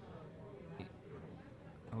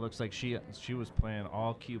it looks like she was playing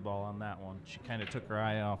all cue ball on that one. She kind of took her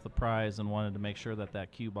eye off the prize and wanted to make sure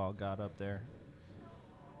that cue ball got up there.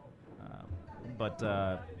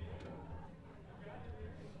 But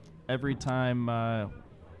every time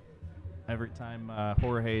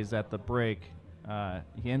Jorge's at the break,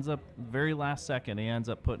 he ends up very last second. He ends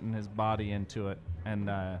up putting his body into it, and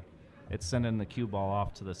it's sending the cue ball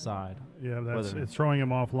off to the side. Yeah, it's throwing him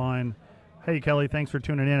offline. Hey Kelly, thanks for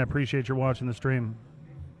tuning in. I appreciate you watching the stream.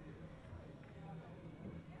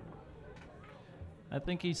 I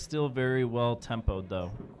think he's still very well tempoed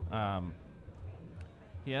though.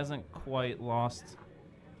 He hasn't quite lost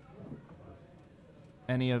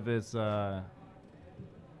any of his any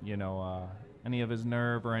of his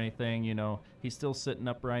nerve or anything. He's still sitting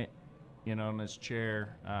upright, in his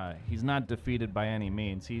chair. He's not defeated by any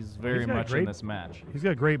means. He's very much in this match. He's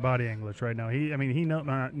got great body English right now. He knows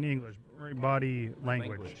not English, body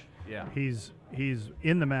language. Yeah. He's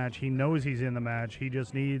in the match. He knows he's in the match. He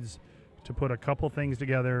just needs to put a couple things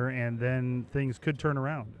together, and then things could turn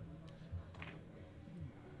around.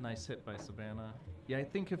 Nice hit by Savannah. Yeah, I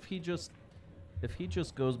think if he just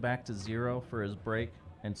goes back to 0 for his break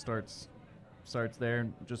and starts there,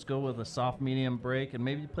 just go with a soft medium break and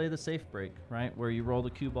maybe play the safe break, right? Where you roll the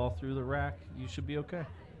cue ball through the rack, you should be okay.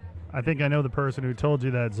 I think I know the person who told you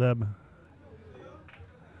that, Zeb.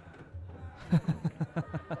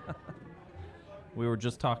 We were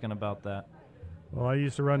just talking about that. Well, I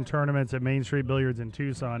used to run tournaments at Main Street Billiards in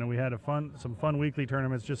Tucson, and we had some fun weekly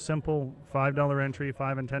tournaments, just simple $5 entry,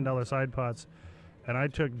 $5 and $10 side pots. And I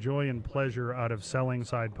took joy and pleasure out of selling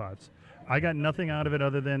side pots. I got nothing out of it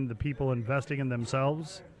other than the people investing in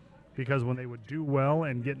themselves, because when they would do well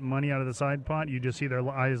and get money out of the side pot, you just see their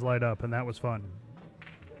eyes light up, and that was fun.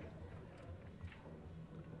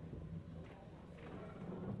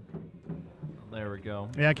 There we go.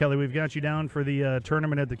 Yeah, Kelly, we've got you down for the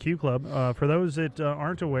tournament at the Q Club. For those that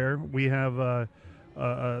aren't aware, we have the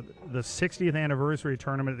 60th anniversary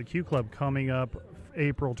tournament at the Q Club coming up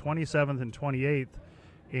April 27th and 28th.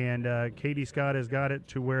 And Katie Scott has got it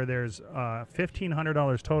to where there's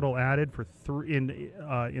 $1,500 total added for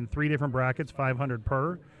in 3 different brackets, 500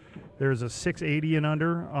 per. There's a 680 and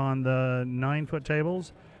under on the 9-foot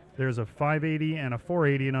tables. There's a 580 and a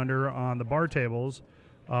 480 and under on the bar tables.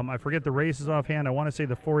 I forget the races offhand. I want to say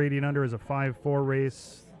the 480 and under is a 5-4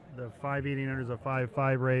 race. The 580 and under is a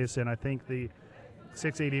 5-5 race. And I think the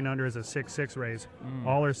 680 and under is a 6-6 race.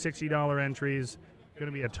 All are $60 entries. Going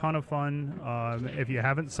to be a ton of fun. If you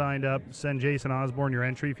haven't signed up, send Jason Osborne your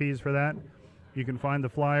entry fees for that. You can find the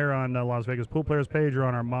flyer on the Las Vegas Pool Players page or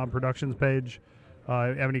on our M.O.B Productions page.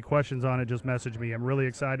 If you have any questions on it, just message me. I'm really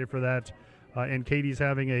excited for that. And Katie's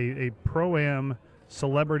having a Pro-Am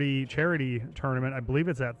celebrity charity tournament. I believe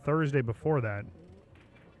it's that Thursday before that.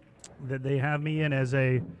 That they have me in as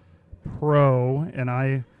a pro, and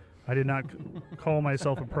I did not call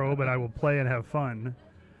myself a pro, but I will play and have fun,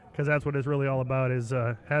 because that's what it's really all about, is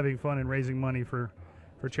having fun and raising money for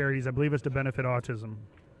charities. I believe it's to benefit autism.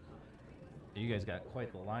 You guys got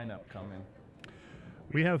quite the lineup coming.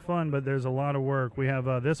 We have fun, but there's a lot of work. We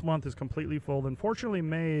have this month is completely full. Unfortunately,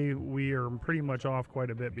 May we are pretty much off quite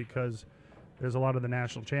a bit because there's a lot of the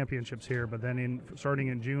national championships here. But then starting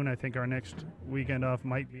in June, I think our next weekend off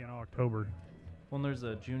might be in October. Well, there's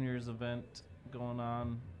a juniors event going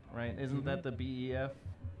on, right? Isn't that the BEF?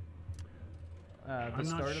 I'm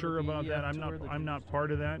not sure about that. I'm not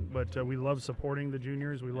part of that, but we love supporting the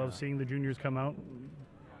juniors. We love seeing the juniors come out.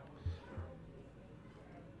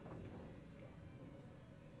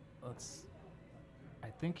 I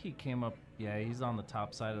think he came up. Yeah, he's on the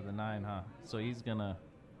top side of the 9, huh? So he's gonna.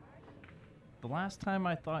 The last time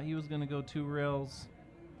I thought he was gonna go 2 rails,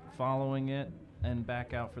 following it and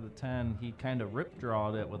back out for the 10, he kind of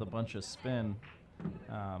rip-drawed it with a bunch of spin.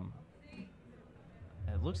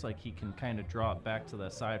 It looks like he can kind of draw it back to the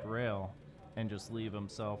side rail and just leave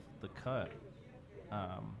himself the cut.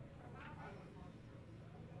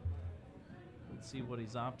 Let's see what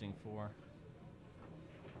he's opting for.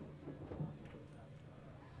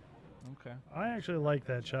 Okay. I actually like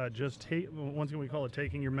that shot. Just once again, we call it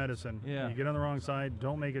taking your medicine. Yeah. You get on the wrong side.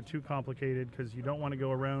 Don't make it too complicated, because you don't want to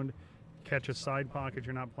go around, catch a side pocket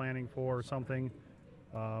you're not planning for or something.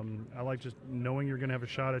 I like just knowing you're going to have a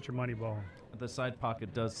shot at your money ball. The side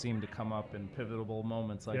pocket does seem to come up in pivotal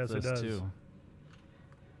moments like Yes, it this does. too.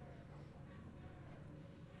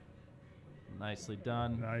 Nicely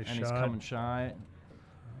done. Nice and shot. He's coming shy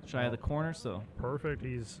of the corner, so Perfect.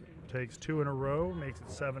 Takes 2 in a row, makes it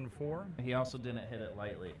 7-4. he also didn't hit it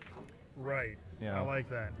lightly. Right. Yeah. I like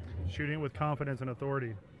that. Shooting with confidence and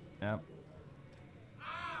authority. Yep.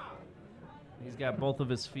 He's got both of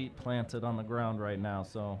his feet planted on the ground right now,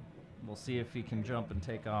 so we'll see if he can jump and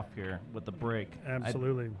take off here with the break.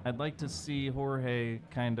 Absolutely. I'd like to see Jorge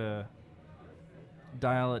kind of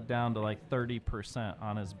dial it down to like 30%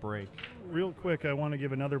 on his break. Real quick, I want to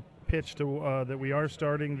give another pitch to that we are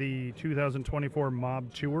starting the 2024 M.O.B.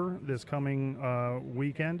 Tour this coming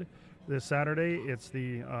weekend. This Saturday, it's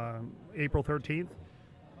the April 13th.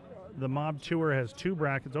 The M.O.B. Tour has 2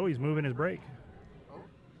 brackets. Oh, he's moving his break.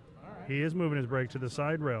 He is moving his break to the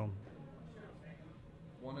side rail.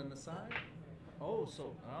 One in the side? Oh,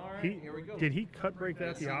 so, all right, here we go. Did he cut break that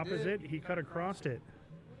Yes, the he opposite? did. He cut across it.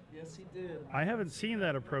 Yes, he did. I haven't seen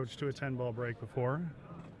that approach to a 10-ball break before.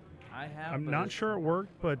 I have. I'm but not sure it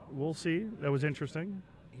worked, but we'll see. That was interesting.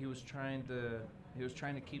 He was trying to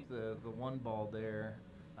keep the 1 ball there.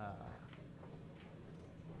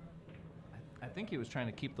 I think he was trying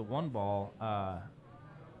to keep the 1 ball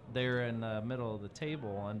there in the middle of the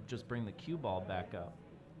table and just bring the cue ball back up.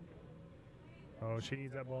 Oh, she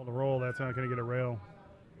needs that ball to roll. That's not going to get a rail.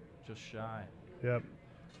 Just shy. Yep.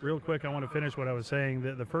 Real quick, I want to finish what I was saying.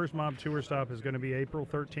 The first M.O.B. Tour stop is going to be April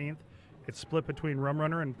 13th. It's split between Rum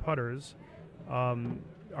Runner and Putters. Our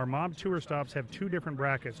M.O.B. Tour stops have 2 different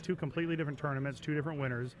brackets, 2 completely different tournaments, 2 different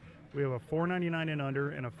winners. We have a $499 and under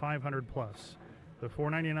and a 500 plus. The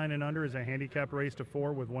 $499 and under is a handicap race to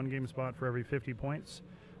 4 with 1 game spot for every 50 points.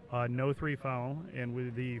 No 3 foul. And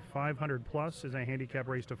with the 500 plus is a handicap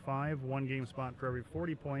race to 5, 1 game spot for every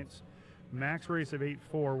 40 points. Max race of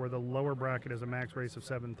 8-4, where the lower bracket is a max race of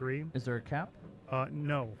 7-3. Is there a cap?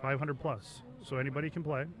 No, 500 plus. So anybody can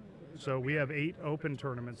play. So we have 8 open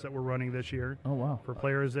tournaments that we're running this year. Oh, wow. For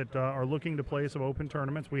players that are looking to play some open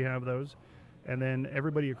tournaments, we have those. And then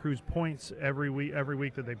everybody accrues points every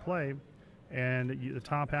week that they play. And the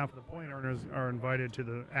top half of the point earners are invited to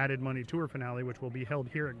the Added Money Tour finale, which will be held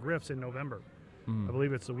here at Griffs in November. I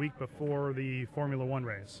believe it's the week before the Formula One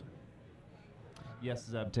race. Yes,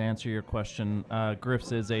 Zeb, to answer your question,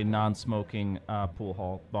 Griffs is a non-smoking pool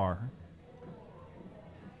hall bar.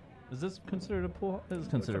 Is this considered a pool hall? This is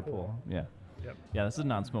considered a pool hall. Yeah. Yep. Yeah, this is a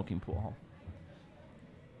non-smoking pool hall.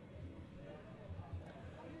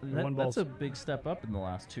 That's a big step up in the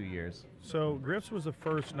last 2 years. So Griffs was the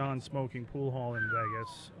first non-smoking pool hall in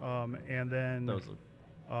Vegas, and then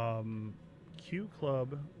Q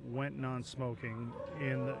Club went non-smoking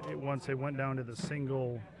once they went down to the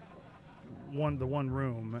one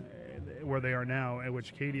room where they are now, in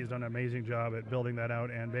which Katie has done an amazing job at building that out,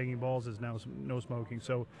 and Banging Balls is now no smoking.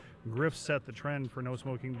 So Griffs set the trend for no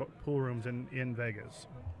smoking pool rooms in Vegas.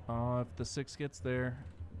 If the 6 gets there,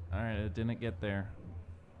 all right, it didn't get there.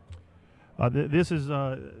 This is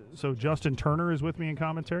so Justin Turner is with me in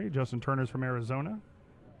commentary. Justin Turner's from Arizona.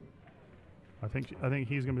 I think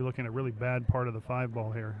he's going to be looking at a really bad part of the 5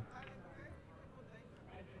 ball here.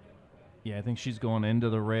 Yeah, I think she's going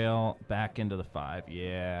into the rail, back into the 5.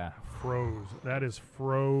 Yeah. Froze. That is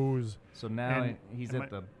froze. So now And he's am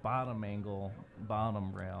at the bottom angle,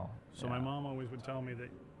 bottom rail. So my mom always would tell me that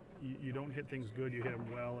you don't hit things good, you hit them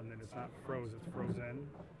well, and then it's not froze, it's frozen.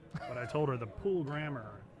 But I told her the pool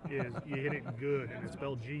grammar is you hit it good, and it's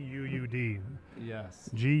spelled G-U-U-D.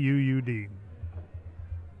 Yes. G-U-U-D.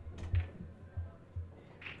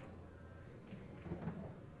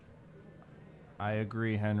 I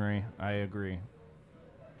agree, Henry. I agree.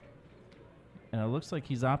 And it looks like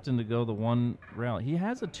he's opting to go the 1 rail. He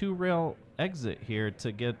has a 2 rail exit here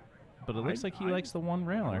to get, but it looks like he likes the 1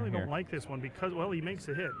 railer I really here. don't like this one because, well, he makes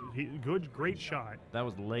a hit. Great shot. That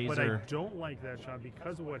was laser. But I don't like that shot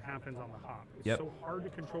because of what happens on the hop. It's so hard to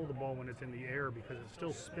control the ball when it's in the air because it's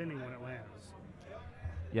still spinning when it lands.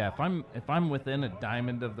 Yeah, if I'm within a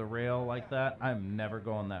diamond of the rail like that, I'm never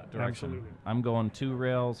going that direction. Absolutely. I'm going 2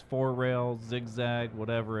 rails, 4 rails, zigzag,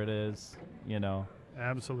 whatever it is, you know.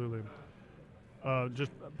 Absolutely.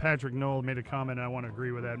 Just Patrick Knoll made a comment, and I want to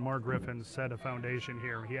agree with that. Mark Griffin set a foundation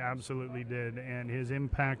here. He absolutely did, and his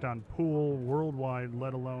impact on pool worldwide,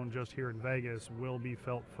 let alone just here in Vegas, will be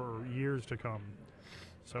felt for years to come.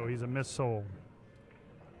 So he's a missed soul.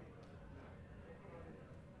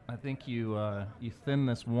 I think you thin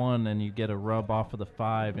this 1 and you get a rub off of the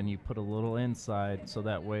 5 and you put a little inside so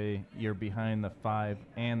that way you're behind the 5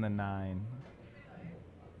 and the 9.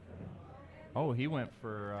 Oh, he went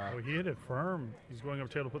for... he hit it firm. He's going up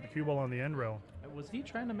tail to put the cue ball on the end rail. Was he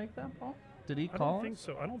trying to make that ball? Did he call I don't it? think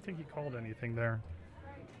so. I don't think he called anything there.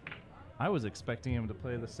 I was expecting him to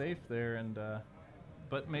play the safe there, and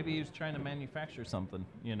but maybe he was trying to manufacture something,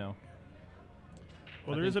 you know.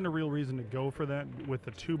 Well, there isn't a real reason to go for that with the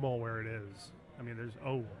 2 ball where it is. I mean, there's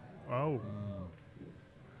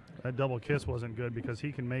that double kiss wasn't good because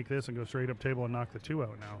he can make this and go straight up table and knock the 2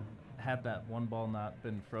 out now. Had that 1 ball not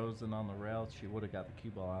been frozen on the rail, she would have got the cue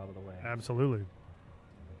ball out of the way. Absolutely.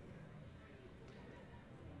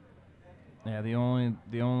 Yeah, the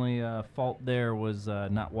only fault there was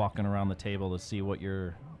not walking around the table to see what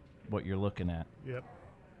you're looking at. Yep.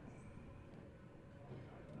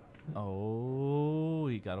 Oh,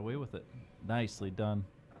 he got away with it. Nicely done.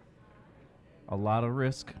 A lot of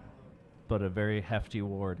risk, but a very hefty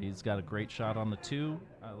award. He's got a great shot on the 2.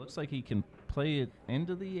 Looks like he can play it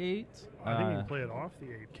into the 8. I think he can play it off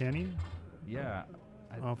the 8. Can he? Yeah.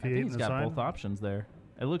 Off I the 8 think he's got side? both options there.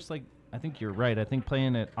 It looks like, I think you're right. I think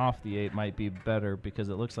playing it off the 8 might be better because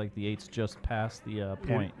it looks like the 8's just past the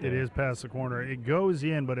point. It is past the corner. It goes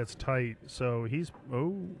in, but it's tight. So he's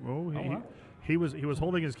he was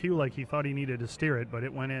holding his cue like he thought he needed to steer it, but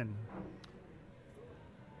it went in.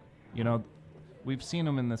 You know, we've seen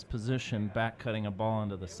him in this position, back cutting a ball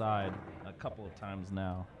into the side a couple of times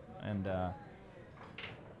now, and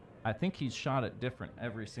I think he's shot it different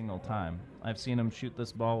every single time. I've seen him shoot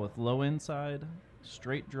this ball with low inside,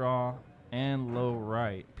 straight draw, and low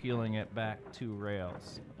right, peeling it back 2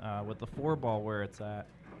 rails. With the 4 ball where it's at,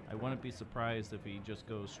 I wouldn't be surprised if he just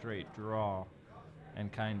goes straight draw and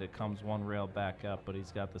kind of comes 1 rail back up, but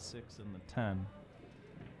he's got the 6 and the 10.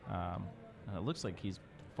 And it looks like he's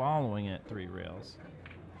following it 3 rails.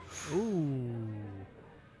 Ooh,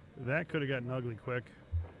 that could have gotten ugly quick.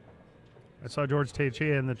 I saw George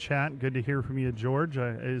Teichea in the chat. Good to hear from you, George.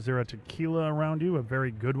 Is there a tequila around you? A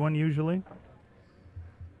very good one, usually.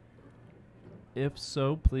 If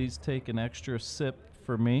so, please take an extra sip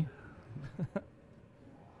for me.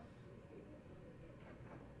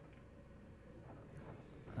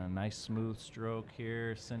 A nice smooth stroke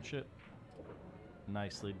here, cinch it.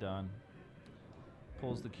 Nicely done.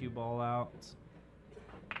 Pulls the cue ball out.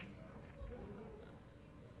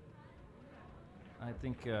 I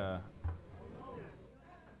think I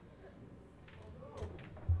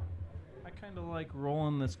kind of like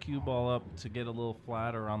rolling this cue ball up to get a little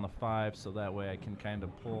flatter on the 5 so that way I can kind of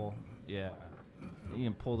pull, you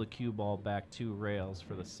can pull the cue ball back 2 rails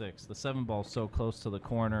for the 6. The 7 ball's so close to the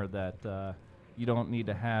corner that you don't need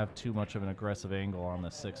to have too much of an aggressive angle on the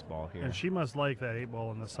 6 ball here. And she must like that 8 ball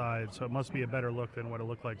on the side, so it must be a better look than what it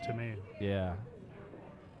looked like to me. Yeah.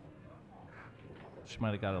 She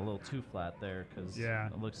might have got a little too flat there because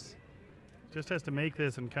it looks... Just has to make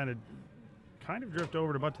this and kind of drift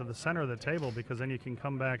over to the center of the table because then you can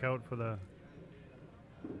come back out for the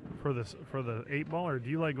 8 ball, or do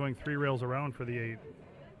you like going 3 rails around for the 8?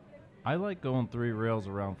 I like going 3 rails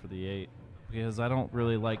around for the 8 because I don't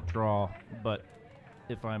really like draw, but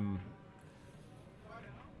if I'm...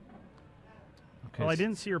 Okay, well, I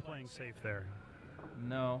didn't see her playing safe there.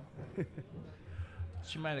 No.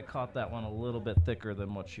 She might have caught that one a little bit thicker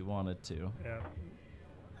than what she wanted to. Yeah.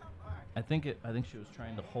 I think she was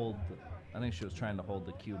trying to hold.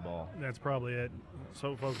 The cue ball. That's probably it.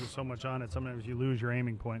 So focused so much on it, sometimes you lose your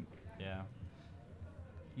aiming point. Yeah.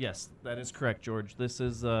 Yes, that is correct, George. This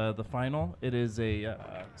is the final. It is a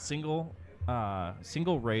single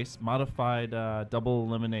race, modified double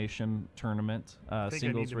elimination tournament. I think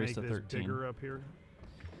Singles I need to race make to this 13. bigger up here.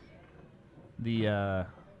 The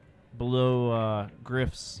below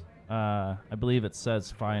Griffs, I believe it says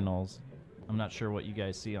finals. I'm not sure what you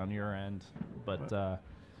guys see on your end, but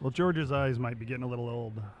Well, George's eyes might be getting a little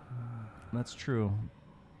old. that's true.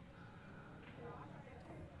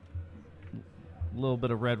 A little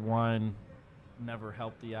bit of red wine never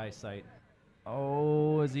helped the eyesight.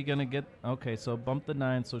 Oh, is he going to get... Okay, so bump the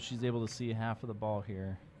 9 so she's able to see half of the ball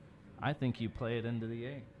here. I think you play it into the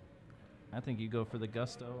 8. I think you go for the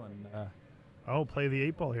gusto and... Oh, play the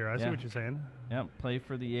 8 ball here. I see Yeah. what you're saying. yeah, play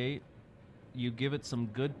for the 8. You give it some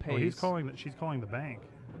good pace. Oh, she's calling the bank.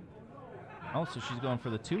 Oh, so she's going for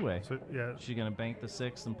the 2-way. So yeah, She's going to bank the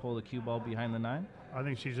 6 and pull the cue ball behind the 9? I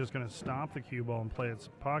think she's just going to stop the cue ball and play its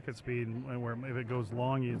pocket speed, and where if it goes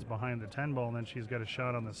long, it's behind the 10 ball, and then she's got a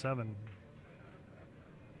shot on the 7.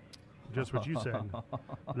 Just what you said.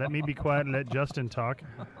 Let me be quiet and let Justin talk.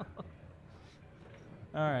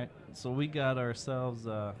 All right, so we got ourselves,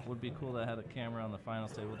 would be cool to have a camera on the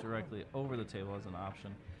finals table directly over the table as an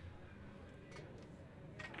option.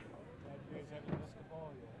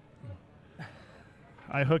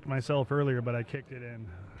 I hooked myself earlier, but I kicked it in.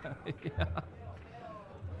 Yeah.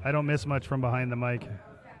 I don't miss much from behind the mic.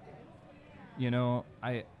 You know,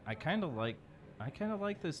 I kind of like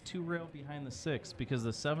this 2 rail behind the 6 because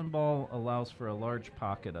the 7 ball allows for a large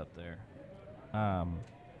pocket up there.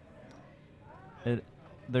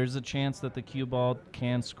 There's a chance that the cue ball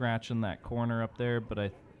can scratch in that corner up there, but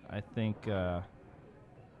I think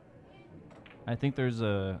there's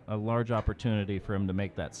a large opportunity for him to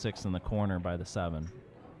make that 6 in the corner by the 7.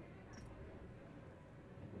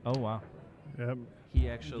 Oh wow. Yep. He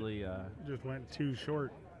actually Just went too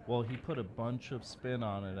short. well, he put a bunch of spin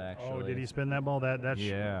on it actually. Oh, did he spin that ball? That's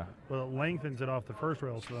Yeah. Well, it lengthens it off the first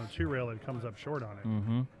rail, so on the 2 rail it comes up short on it.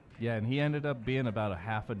 Mm-hmm. Yeah, and he ended up being about a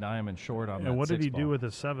half a diamond short on that. And what did 6 he ball. do with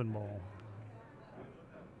the 7 ball?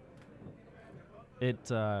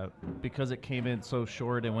 It because it came in so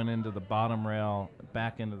short, it went into the bottom rail,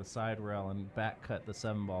 back into the side rail, and back cut the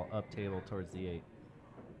 7 ball up table towards the 8.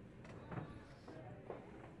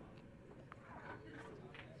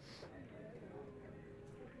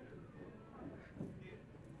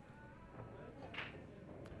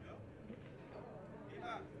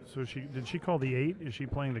 So did she call the 8? Is she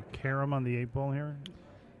playing the carom on the 8 ball here?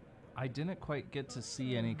 I didn't quite get to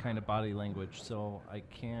see any kind of body language, so I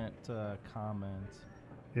can't comment.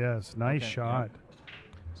 Yes, nice Okay, shot.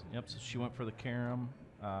 Yep, so she went for the carom.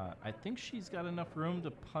 I think she's got enough room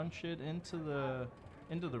to punch it into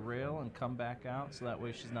the rail and come back out, so that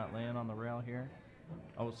way she's not laying on the rail here.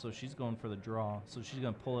 Oh, so she's going for the draw, so she's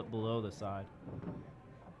going to pull it below the side.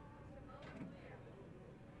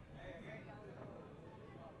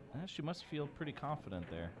 She must feel pretty confident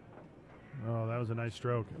there. Oh, that was a nice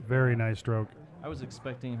stroke. Very nice stroke. I was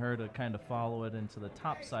expecting her to kind of follow it into the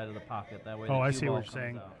top side of the pocket. That way Oh, the I cue see ball what you're comes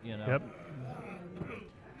saying. out, you know?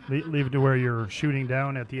 Yep. Leave it to where you're shooting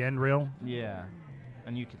down at the end rail. Yeah.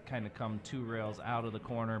 And you could kind of come 2 rails out of the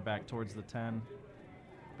corner back towards the 10.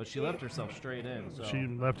 But she left herself straight in. So She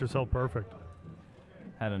left herself perfect.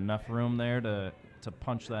 had enough room there to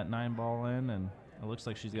punch that 9 ball in. And it looks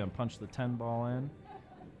like she's going to punch the 10 ball in.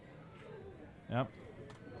 Yep.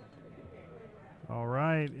 All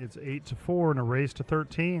right, it's 8-4 in a race to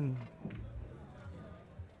 13.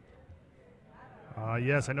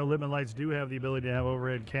 Yes, I know Lippman Lights do have the ability to have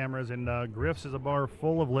overhead cameras, and Griffs is a bar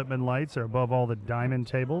full of Lippman Lights. They're above all the diamond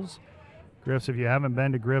tables. Griffs, if you haven't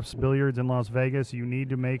been to Griffs Billiards in Las Vegas, you need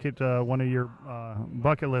to make it one of your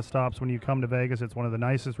bucket list stops when you come to Vegas. It's one of the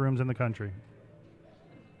nicest rooms in the country.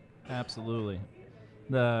 Absolutely.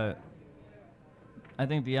 I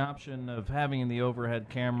think the option of having the overhead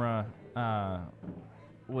camera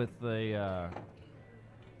with a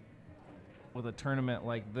tournament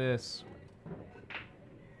like this.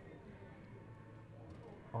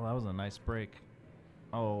 Oh, that was a nice break.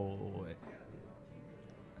 Oh,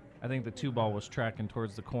 I think the 2 ball was tracking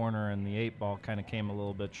towards the corner, and the 8 ball kind of came a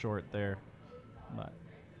little bit short there. But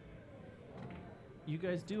you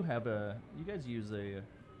guys use a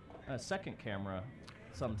second camera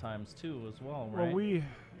sometimes too as well, right? Well,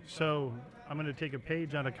 so I'm going to take a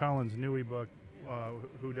page out of Colin's Newey book,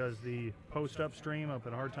 who does the post-up stream up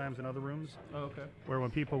at Hard Times and other rooms, Oh, okay. where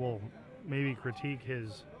when people will maybe critique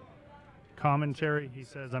his commentary. He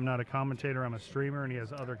says, I'm not a commentator, I'm a streamer, and he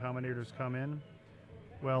has other commentators come in.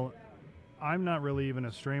 Well, I'm not really even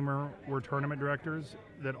a streamer. We're tournament directors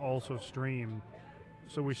that also stream.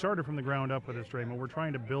 So we started from the ground up with this stream, and we're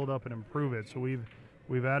trying to build up and improve it. So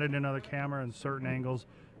we've added another camera in certain angles.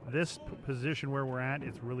 This position where we're at,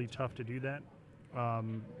 it's really tough to do that.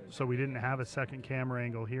 So we didn't have a second camera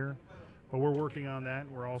angle here, but we're working on that.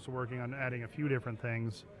 We're also working on adding a few different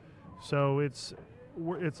things. So it's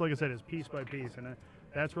like I said, it's piece by piece, and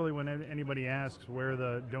that's really when anybody asks where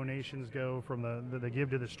the donations go from the give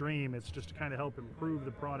to the stream. It's just to kind of help improve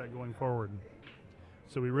the product going forward.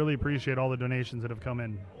 So we really appreciate all the donations that have come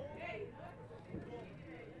in.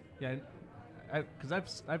 Yeah,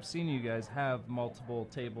 because I've seen you guys have multiple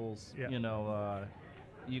tables. Yeah. You know,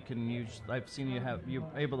 you can use. I've seen you're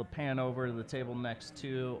able to pan over to the table next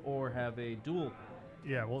to, or have a dual.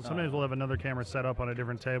 Yeah, well, sometimes we'll have another camera set up on a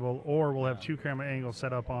different table, or we'll have two camera angles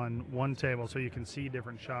set up on one table so you can see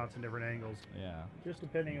different shots and different angles. Yeah. Just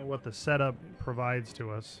depending on what the setup provides to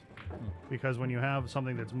us. Because when you have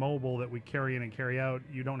something that's mobile that we carry in and carry out,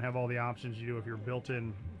 you don't have all the options you do if you're built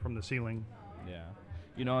in from the ceiling. Yeah.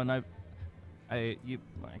 You know, and I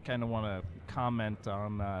kind of want to comment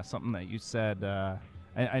on something that you said.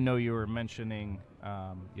 I know you were mentioning,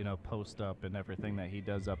 you know, post up and everything that he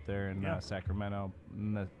does up there in Sacramento.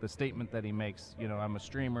 And the statement that he makes, you know, I'm a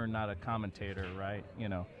streamer, not a commentator, right? You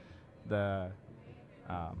know, but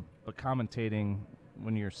commentating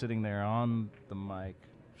when you're sitting there on the mic,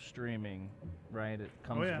 streaming, right? It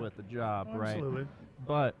comes with the job, right? Absolutely.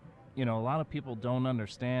 But you know, a lot of people don't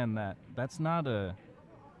understand that that's not a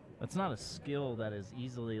skill that is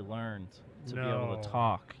easily learned to be able to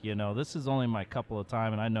talk. You know, this is only my couple of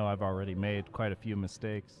time, and I know I've already made quite a few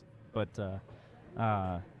mistakes, but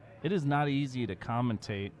it is not easy to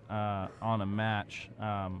commentate on a match,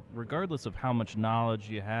 regardless of how much knowledge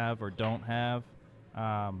you have or don't have.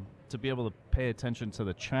 To be able to pay attention to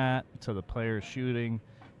the chat, to the players shooting,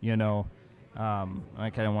 you know, I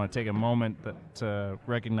kind of want to take a moment to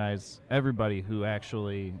recognize everybody who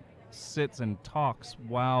actually sits and talks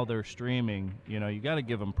while they're streaming. You know, you got to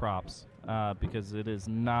give them props because it is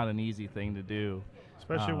not an easy thing to do.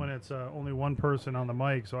 Especially when it's only one person on the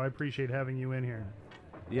mic, so I appreciate having you in here.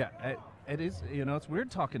 Yeah, it is. You know, it's weird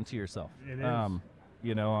talking to yourself. It is.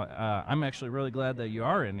 You know, I'm actually really glad that you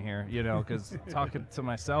are in here, you know, because talking to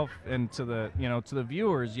myself and to the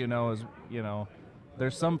viewers, you know, is, you know,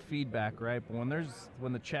 there's some feedback, right? But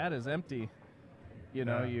when the chat is empty, you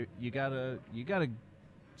know, you gotta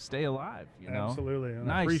stay alive, you know. Absolutely. And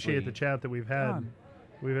Nicely. I appreciate the chat that we've had.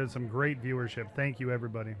 We've had some great viewership. Thank you,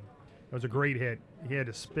 everybody. It was a great hit. He had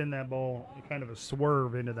to spin that ball, kind of a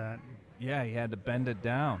swerve into that. Yeah, he had to bend it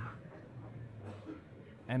down.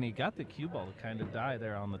 And he got the cue ball to kind of die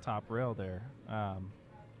there on the top rail there.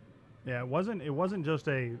 Yeah, it wasn't just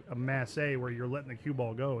a masse where you're letting the cue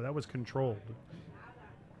ball go. That was controlled.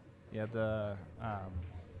 Yeah,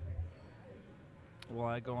 well,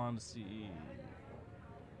 I go on to see.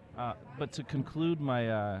 But to conclude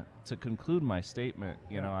my statement,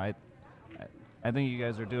 you know, I think you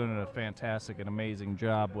guys are doing a fantastic and amazing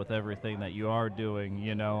job with everything that you are doing,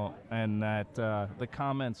 you know, and that the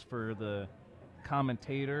comments for the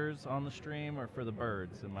commentators on the stream are for the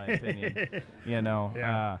birds, in my opinion. You know,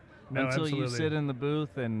 No, until absolutely. you sit in the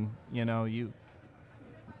booth and, you know, you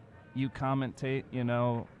commentate, you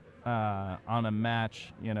know, on a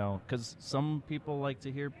match, you know, because some people like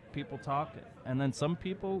to hear people talk, and then some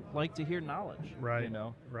people like to hear knowledge. Right. You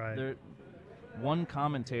know. Right. One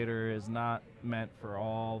commentator is not meant for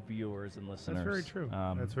all viewers and listeners. That's very true.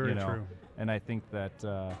 That's very you know, true. And I think that,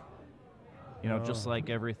 you know, just like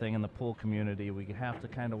everything in the pool community, we have to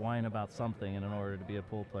kind of whine about something in order to be a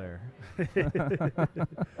pool player.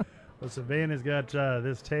 Well, Savannah's got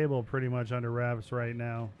this table pretty much under wraps right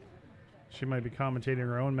now. She might be commentating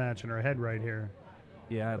her own match in her head right here.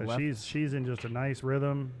 Yeah, But she's in just a nice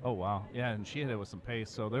rhythm. Oh, wow. Yeah, and she hit it with some pace,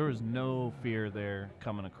 so there was no fear there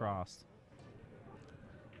coming across.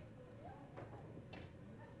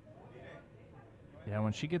 Yeah,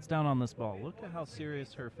 when she gets down on this ball, look at how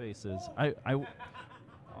serious her face is.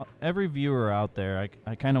 Every viewer out there,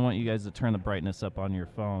 I kind of want you guys to turn the brightness up on your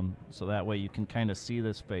phone so that way you can kind of see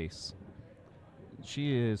this face.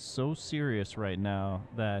 She is so serious right now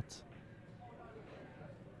that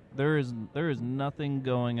there is nothing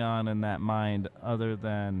going on in that mind other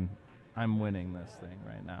than I'm winning this thing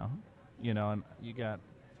right now. You know, and you got,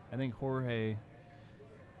 I think Jorge,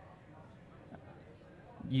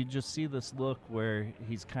 you just see this look where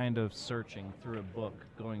he's kind of searching through a book,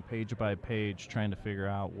 going page by page, trying to figure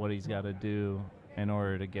out what he's got to do in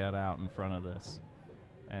order to get out in front of this.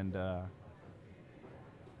 And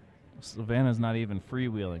Savannah's not even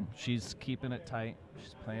freewheeling. She's keeping it tight.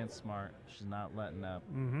 She's playing smart. She's not letting up.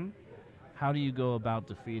 Mm-hmm. How do you go about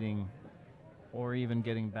defeating or even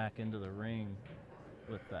getting back into the ring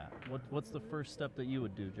with that? What's the first step that you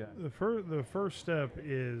would do, Jack? The first step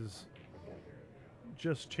is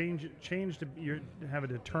just change to have a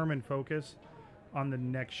determined focus on the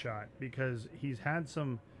next shot, because he's had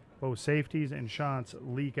some both safeties and shots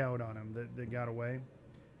leak out on him that got away,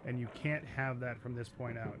 and you can't have that from this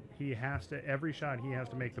point out. He has to, every shot he has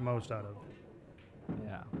to make the most out of.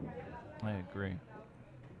 Yeah, I agree.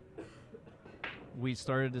 We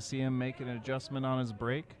started to see him make an adjustment on his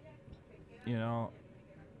break. You know,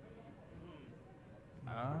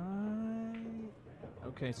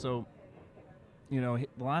 okay, so, you know,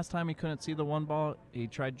 the last time he couldn't see the one ball, he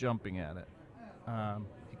tried jumping at it.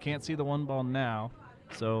 He can't see the one ball now,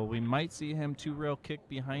 so we might see him two-rail kick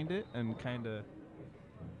behind it and kind of,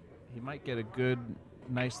 he might get a good,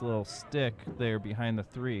 nice little stick there behind the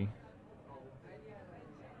 3.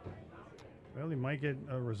 Well, he might get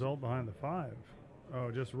a result behind the 5.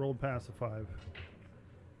 Oh, just rolled past the 5.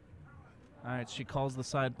 All right, she calls the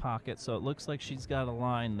side pocket, so it looks like she's got a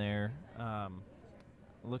line there.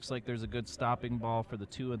 Looks like there's a good stopping ball for the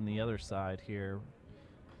 2 on the other side here.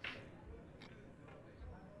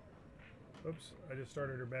 Oops, I just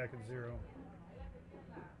started her back at 0.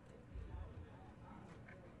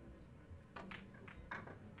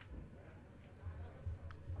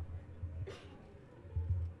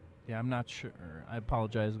 Yeah, I'm not sure. I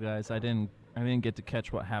apologize, guys. I didn't get to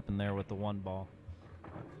catch what happened there with the one ball.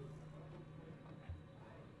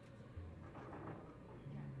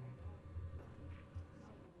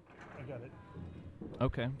 I got it.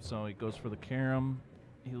 Okay, so he goes for the carom.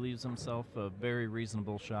 He leaves himself a very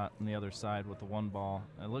reasonable shot on the other side with the one ball.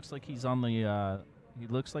 It looks like he's on the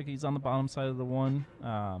bottom side of the 1.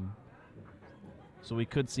 So we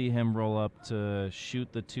could see him roll up to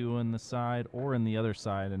shoot the 2 in the side or in the other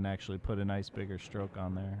side and actually put a nice bigger stroke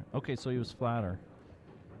on there. Okay, so he was flatter.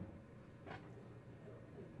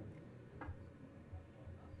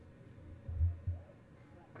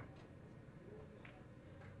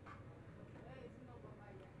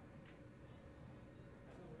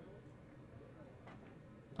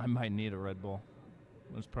 I might need a Red Bull.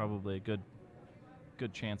 There's probably a good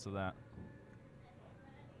chance of that.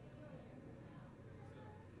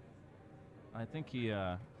 I think he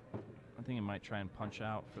might try and punch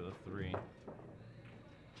out for the 3.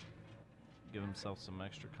 Give himself some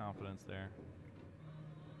extra confidence there.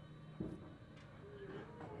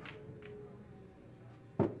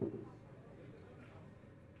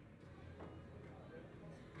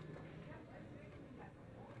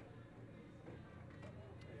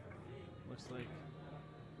 Looks like,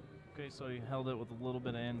 okay, so he held it with a little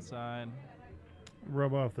bit of inside.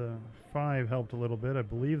 Rub off the 5 helped a little bit. I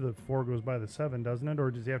believe the 4 goes by the 7, doesn't it?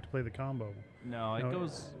 Or does he have to play the combo? No,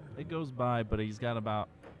 it goes by, but he's got about,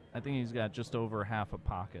 I think he's got just over half a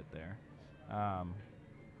pocket there.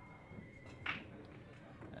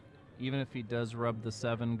 Even if he does rub the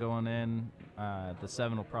 7 going in, the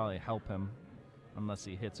 7 will probably help him unless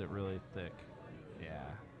he hits it really thick. Yeah,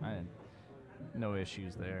 no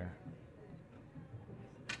issues there.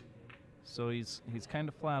 So he's kind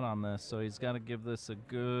of flat on this, so he's got to give this a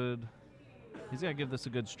good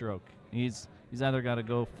stroke. He's either got to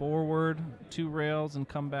go forward 2 rails and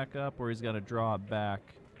come back up, or he's got to draw it back.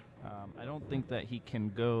 I don't think that he can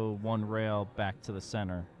go 1 rail back to the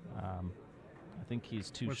center. I think he's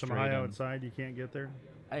too with straight. some high outside, you can't get there.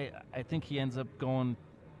 I think he ends up going.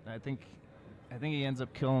 I think he ends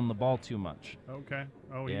up killing the ball too much. Okay.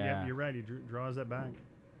 Oh, yeah. You're right. He draws that back.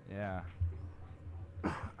 Yeah.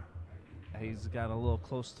 He's got a little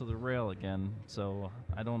close to the rail again, so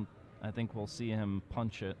I think we'll see him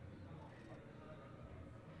punch it.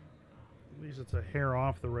 At least it's a hair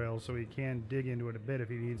off the rail, so he can dig into it a bit if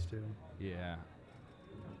he needs to. Yeah.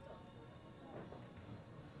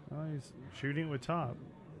 Oh, he's shooting it with top.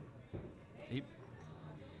 He's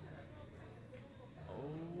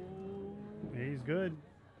good.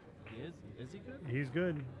 He is? Is he good? He's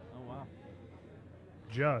good. Oh wow.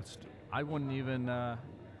 Just. I wouldn't even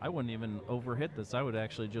overhit this. I would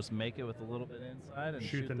actually just make it with a little bit inside and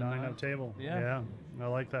shoot the 9 up table. Yeah. I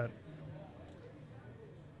like that.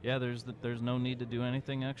 Yeah, there's no need to do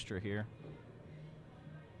anything extra here.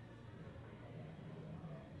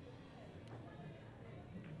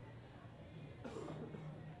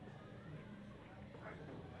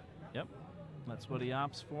 Yep, that's what he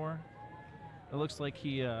opts for. It looks like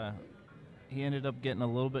he ended up getting a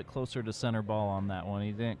little bit closer to center ball on that one.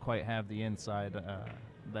 He didn't quite have the inside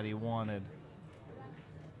that he wanted.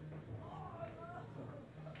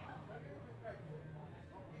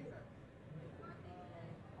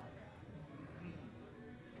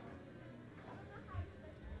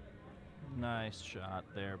 Nice shot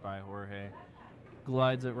there by Jorge.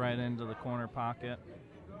 Glides it right into the corner pocket.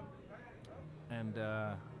 And,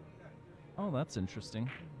 oh, that's interesting.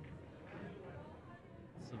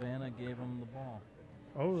 Savannah gave him the ball.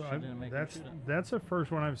 Oh, She didn't make him shoot it. that's the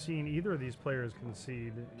first one I've seen either of these players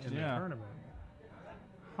concede in the tournament.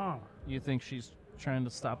 Huh. You think she's trying to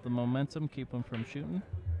stop the momentum, keep him from shooting?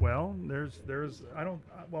 Well,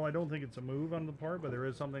 I don't think it's a move on the part, but there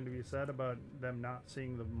is something to be said about them not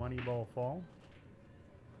seeing the money ball fall.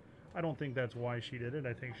 I don't think that's why she did it.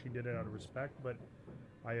 I think she did it out of respect, but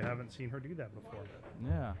I haven't seen her do that before.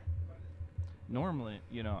 Yeah. Normally,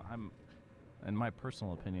 you know, in my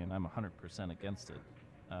personal opinion, I'm 100% against it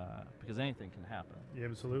because anything can happen. Yeah,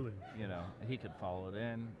 absolutely. You know, he could follow it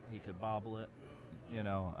in, he could bobble it. You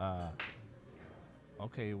know,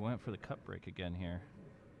 okay, he went for the cut break again here.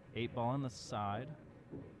 8 ball on the side,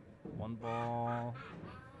 1 ball.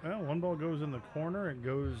 Well, 1 ball goes in the corner, it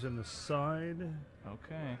goes in the side.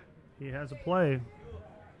 Okay. He has a play.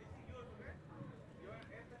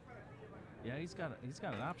 Yeah, he's got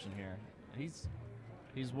an option here. He's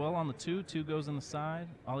well on the 2. 2 goes in the side.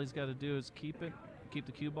 All he's got to do is keep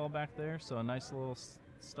the cue ball back there. So a nice little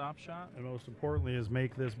stop shot. And most importantly is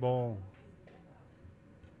make this ball.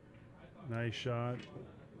 Nice shot.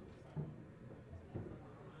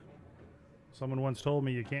 Someone once told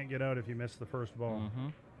me you can't get out if you miss the first ball. Mm-hmm.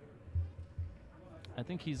 I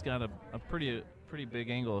think he's got a pretty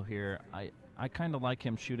big angle here. I kind of like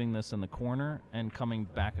him shooting this in the corner and coming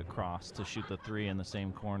back across to shoot the 3 in the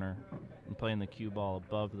same corner and playing the cue ball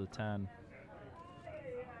above the 10.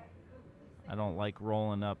 I don't like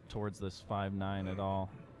rolling up towards this 5-9 at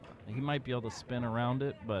all. He might be able to spin around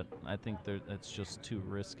it, but I think it's just too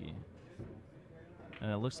risky.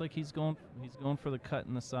 And it looks like he's going for the cut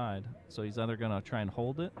in the side. So he's either going to try and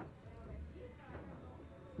hold it.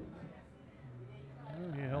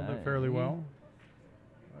 He held it fairly well.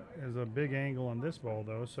 There's a big angle on this ball,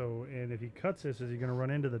 though. So, and if he cuts this, is he going to run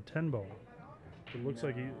into the 10 ball? It looks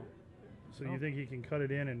like he. So you think he can cut it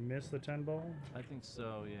in and miss the 10 ball? I think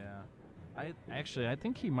so. Yeah. I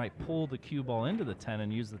think he might pull the cue ball into the 10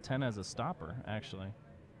 and use the 10 as a stopper. Actually,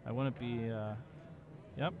 I wouldn't be.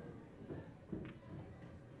 Yep.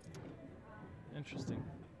 Interesting.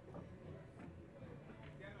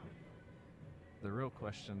 The real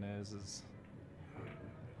question is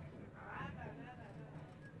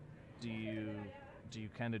do you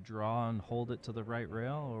kind of draw and hold it to the right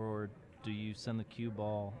rail, or do you send the cue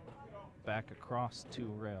ball back across 2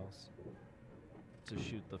 rails to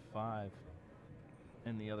shoot the 5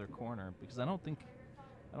 in the other corner? Because I don't think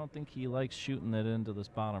he likes shooting it into this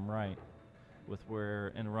bottom right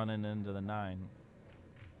and running into the 9.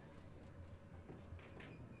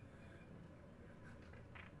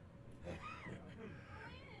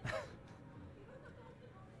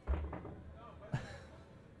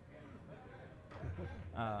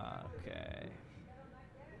 Okay.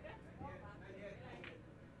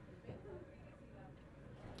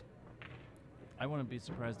 I wouldn't be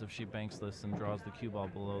surprised if she banks this and draws the cue ball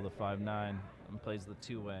below the 5-9 and plays the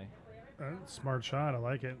 2-way. Smart shot. I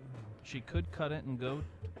like it. She could cut it and go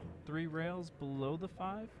 3 rails below the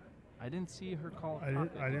 5. I didn't see her call.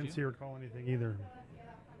 I didn't see her call anything either.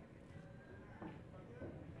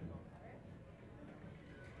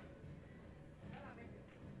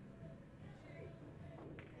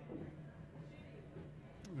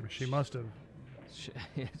 She must have.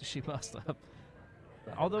 She must have.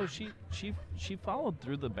 Although she followed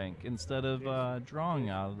through the bank instead of drawing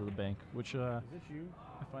out of the bank, which I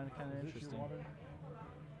find kind of interesting.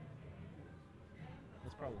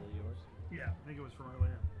 That's probably yours. Yeah, I think it was from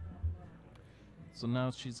earlier. So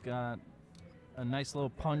now she's got a nice little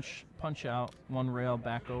punch out, 1 rail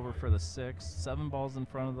back over for the 6, 7 balls in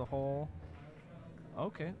front of the hole.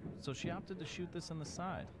 Okay, so she opted to shoot this in the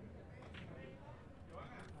side.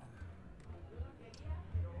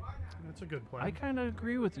 That's a good play. I kind of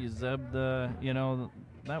agree with you, Zeb. That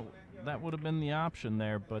would have been the option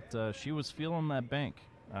there, but she was feeling that bank.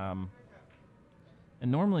 And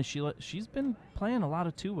normally she's been playing a lot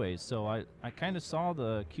of 2-ways, so I kind of saw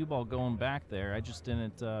the cue ball going back there. I just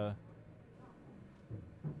didn't. Oh,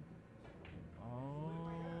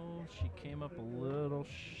 she came up a little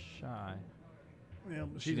shy. Yeah,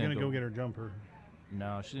 she's gonna go get her jumper.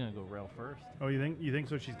 No, she's gonna go rail first. Oh, you think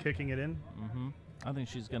so? She's kicking it in? Mm-hmm. I think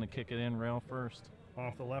she's gonna kick it in rail first.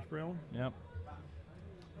 Off the left rail? Yep.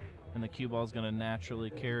 And the cue ball's gonna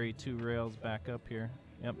naturally carry 2 rails back up here.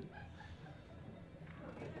 Yep.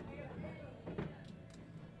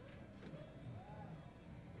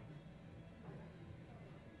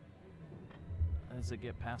 Does it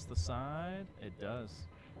get past the side? It does.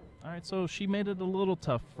 All right, so she made it a little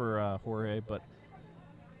tough for Jorge, but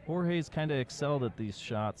Jorge's kind of excelled at these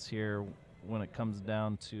shots here when it comes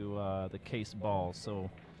down to the case balls. So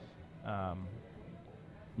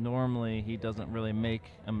normally he doesn't really make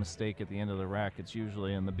a mistake at the end of the rack. It's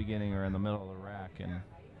usually in the beginning or in the middle of the rack, and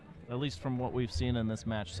at least from what we've seen in this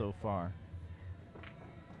match so far.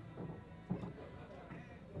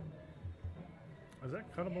 Is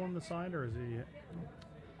that cuttable on the side, or is he? It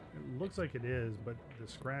looks like it is, but the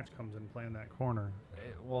scratch comes in play in that corner.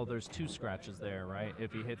 Well, there's two scratches there, right?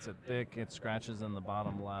 If he hits it thick, it scratches in the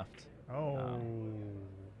bottom left. Oh.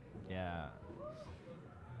 Yeah.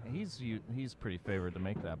 He's pretty favored to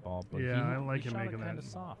make that ball, but yeah, I like him making that. Kind of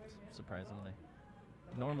soft, surprisingly.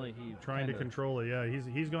 Normally he trying to control it. Yeah,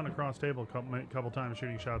 he's gone across table a couple times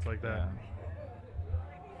shooting shots like that. Yeah.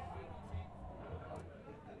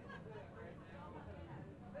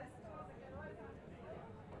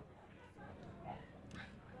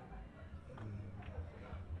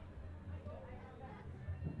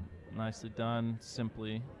 Nicely done,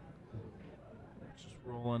 simply just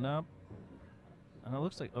rolling up. And it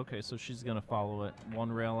looks like, okay, so she's going to follow it.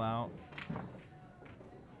 One rail out.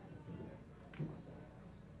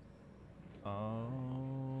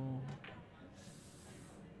 Oh.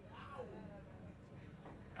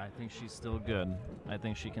 I think she's still good. I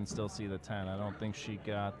think she can still see the 10. I don't think she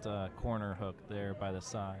got corner hook there by the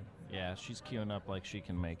side. Yeah, she's queuing up like she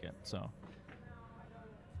can make it, so.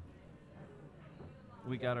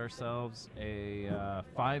 We got ourselves a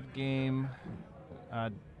 5-game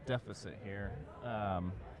deficit here,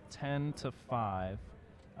 10-5,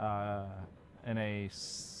 in a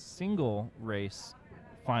single race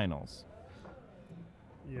finals.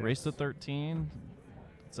 Yes. Race to 13.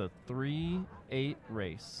 It's a 3-8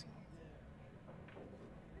 race.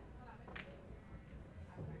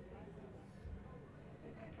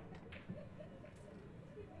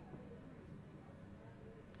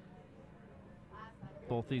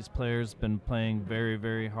 Both these players been playing very,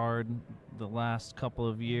 very hard the last couple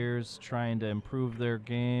of years, trying to improve their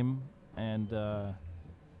game, and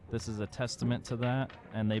this is a testament to that,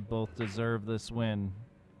 and they both deserve this win.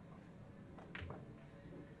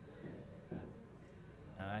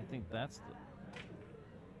 And I think that's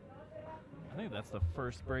the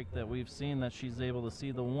first break that we've seen that she's able to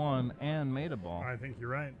see the 1 and made a ball. I think you're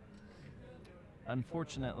right.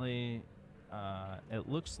 Unfortunately, it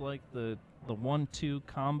looks like the 1-2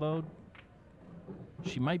 combo,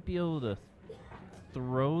 she might be able to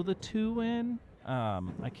throw the 2 in.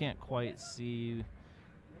 I can't quite see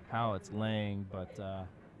how it's laying, but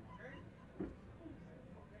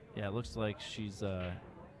yeah, it looks like she's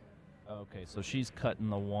okay, so she's cutting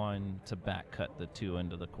the 1 to back cut the 2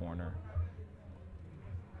 into the corner.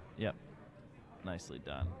 Yep, nicely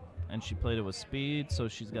done. And she played it with speed, so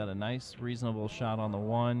she's got a nice, reasonable shot on the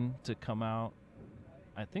 1 to come out,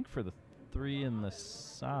 I think, for the 3 in the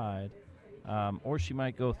side. Or she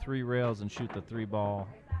might go 3 rails and shoot the 3 ball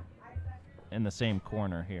in the same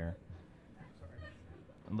corner here.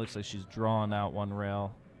 It looks like she's drawing out 1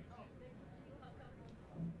 rail.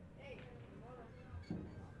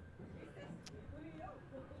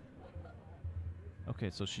 Okay,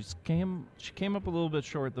 so she came up a little bit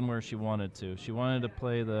short than where she wanted to. She wanted to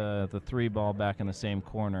play the 3 ball back in the same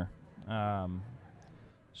corner.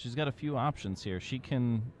 She's got a few options here. She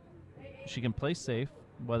can play safe,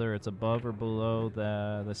 whether it's above or below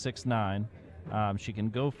the 6-9. She can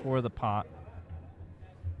go for the pot.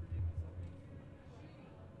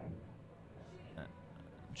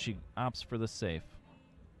 She opts for the safe.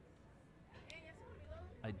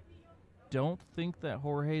 I don't think that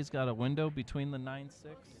Jorge's got a window between the 9-6.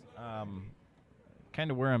 Kind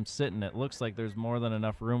of where I'm sitting, it looks like there's more than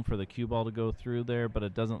enough room for the cue ball to go through there, but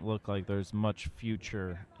it doesn't look like there's much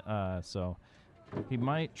future. So he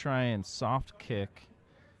might try and soft kick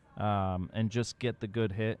and just get the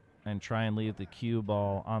good hit and try and leave the cue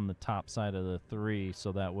ball on the top side of the 3,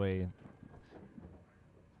 so that way.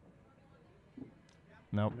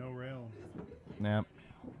 Nope. No rail. Yep.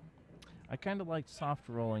 I kind of like soft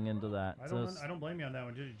rolling into that. I don't blame you on that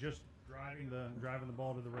one. Just driving the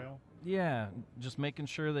ball to the rail. Yeah, just making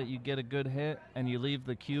sure that you get a good hit and you leave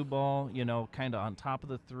the cue ball, kind of on top of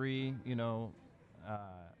the 3,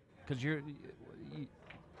 because you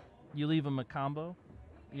leave them a combo,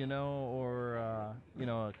 or a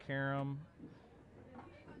carom.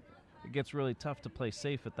 It gets really tough to play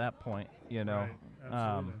safe at that point, Right,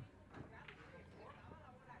 absolutely.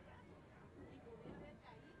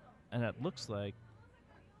 And it looks like,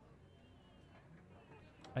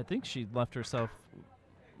 I think she left herself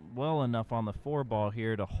well enough on the 4 ball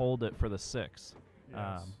here to hold it for the 6.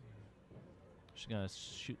 Yes. She's going to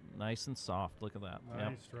shoot nice and soft. Look at that.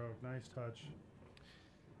 Nice stroke, nice touch.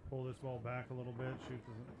 Pull this ball back a little bit. Shoot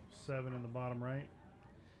the 7 in the bottom right.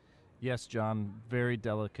 Yes, John. Very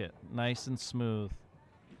delicate. Nice and smooth.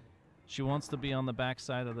 She wants to be on the back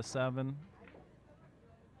side of the 7.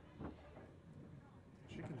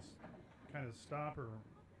 She can kind of stop or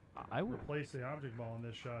I would replace the object ball in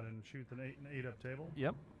this shot and shoot the 8 up table.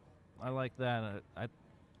 Yep. I like that.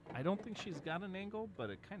 I don't think she's got an angle, but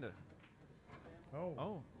it kind of. Oh.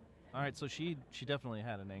 All right, so she definitely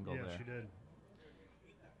had an angle Yeah, there. she did.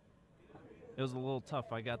 It was a little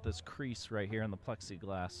tough. I got this crease right here in the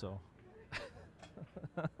plexiglass, so.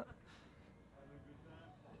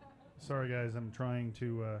 Sorry, guys. I'm trying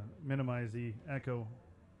to minimize the echo.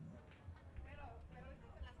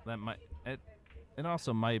 That might it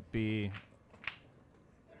also might be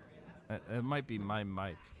it might be my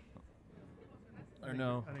mic. Or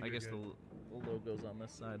no, I think I you're guess good. the logo's on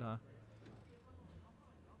this side, huh?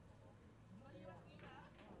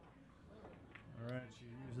 All right, she's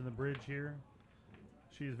using the bridge here.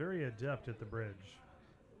 She's very adept at the bridge.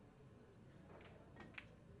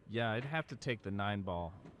 Yeah, I'd have to take the 9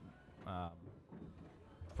 ball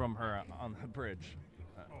from her on the bridge.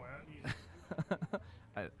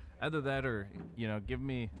 Either that or, give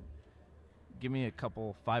me a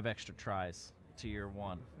couple 5 extra tries to your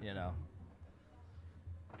 1,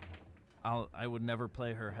 I would never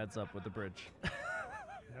play her heads up with the bridge.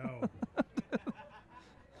 No.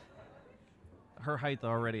 Her height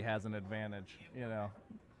already has an advantage,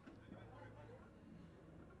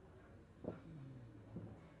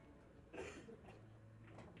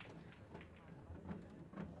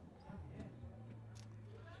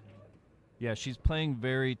 Yeah, she's playing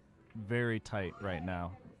very, very tight right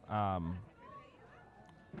now.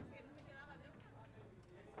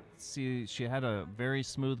 See, she had a very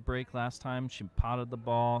smooth break last time. She potted the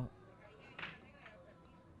ball.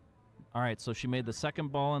 All right, so she made the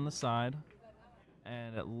second ball in the side,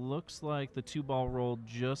 and it looks like the 2 ball rolled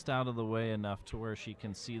just out of the way enough to where she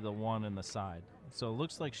can see the 1 in the side. So it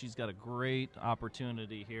looks like she's got a great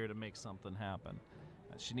opportunity here to make something happen.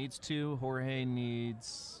 She needs 2. Jorge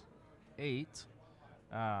needs 8,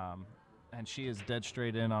 and she is dead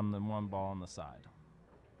straight in on the 1 ball on the side.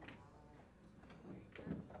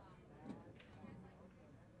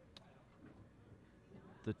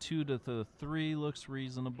 The 2 to the 3 looks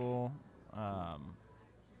reasonable.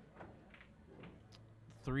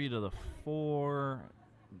 3 to the 4,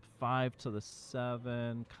 5 to the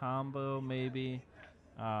 7 combo maybe.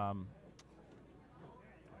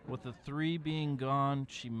 With the 3 being gone,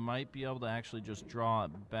 she might be able to actually just draw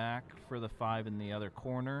it back for the 5 in the other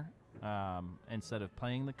corner instead of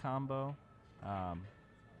playing the combo.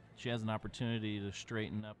 She has an opportunity to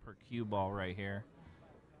straighten up her cue ball right here.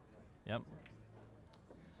 Yep.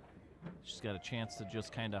 She's got a chance to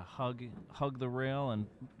just kind of hug the rail and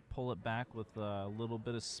pull it back with a little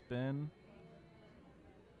bit of spin.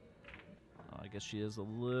 I guess she is a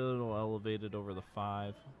little elevated over the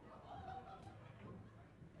 5.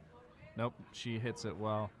 Nope, she hits it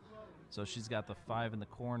well. So she's got the 5 in the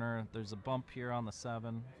corner. There's a bump here on the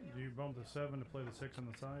 7. Do you bump the 7 to play the 6 on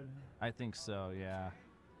the side? I think so, yeah.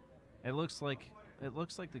 It looks like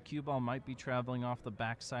the cue ball might be traveling off the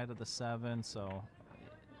back side of the 7, so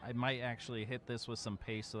I might actually hit this with some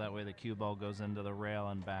pace so that way the cue ball goes into the rail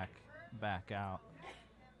and back out.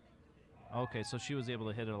 Okay, so she was able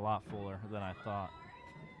to hit it a lot fuller than I thought.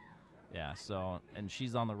 Yeah, so, and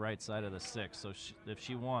she's on the right side of the 6, so if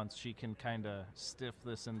she wants, she can kind of stiff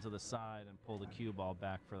this into the side and pull the cue ball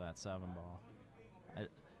back for that 7 ball.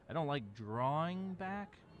 I don't like drawing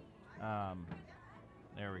back.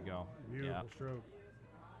 There we go. Beautiful stroke.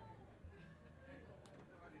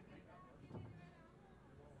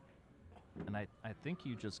 And I think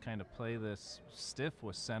you just kind of play this stiff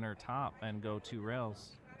with center top and go 2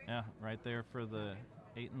 rails. Yeah, right there for the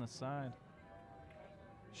 8 in the side.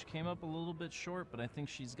 She came up a little bit short, but I think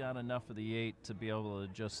she's got enough of the 8 to be able to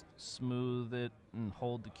just smooth it and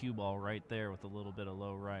hold the cue ball right there with a little bit of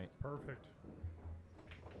low right. Perfect.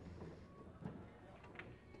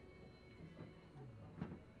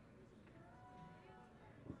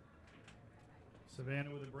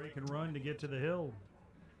 Savannah with a break and run to get to the hill.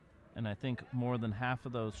 And I think more than half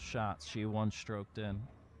of those shots she one-stroked in.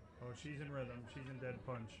 Oh, she's in rhythm. She's in dead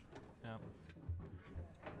punch. Yeah.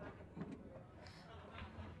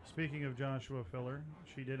 Speaking of Joshua Filler,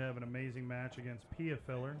 she did have an amazing match against Pia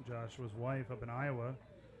Filler, Joshua's wife up in Iowa.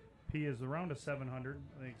 Pia is around a 700,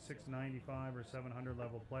 I think 695 or 700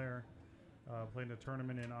 level player. Played in a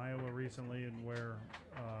tournament in Iowa recently, and where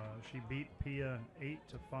she beat Pia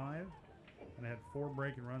 8-5, and had 4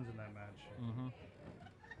 break and runs in that match. Mm-hmm.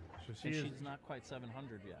 So And she's not quite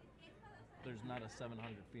 700 yet. There's not a 700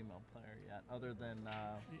 female player yet, other than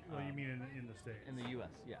well, you mean in the States? in the U.S.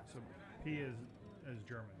 Yeah. So P is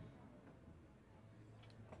German.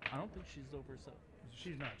 I don't think she's over. So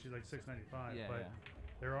She's not. She's like 695. yeah, but yeah.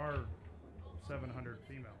 there are 700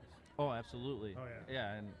 females. Oh, absolutely. Oh, yeah.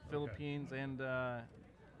 Yeah, and Philippines and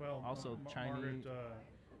Well, also Chinese. Margaret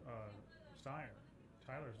Steyer,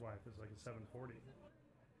 Tyler's wife, is like a 740.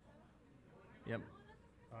 Yep.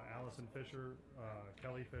 Allison Fisher,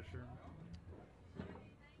 Kelly Fisher,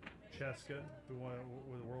 Cheska, who won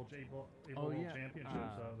the World World yeah.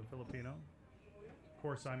 Championships, the Filipino. Of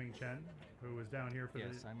course, Siming Chen, who was down here for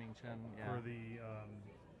Siming Chen. Yeah. for the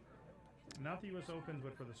not the U.S. Opens,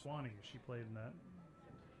 but for the Swannies. She played in that.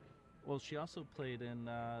 Well, she also played in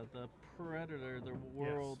the Predator, the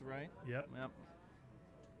World, right? Yep. Yep.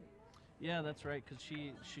 Yeah, that's right. Because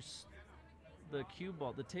she's the cue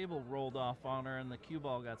ball, the table rolled off on her, and the cue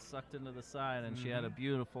ball got sucked into the side, and she had a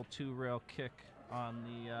beautiful 2-rail kick on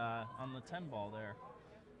the 10 ball there.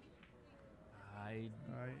 I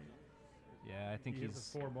think He he's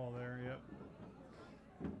hits a 4 ball there. Yep.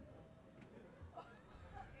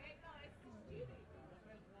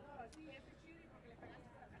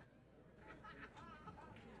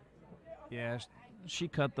 Yeah, she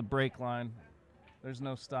cut the brake line. There's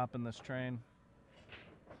no stopping this train.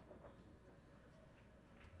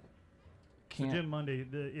 So Jim Mundy,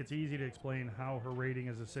 it's easy to explain how her rating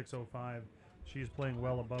is a 605. She's playing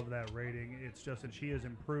well above that rating. It's just that she has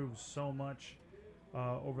improved so much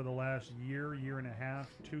over the last year and a half,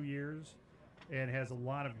 2 years, and has a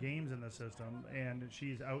lot of games in the system, and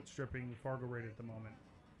she's outstripping Fargo rate at the moment.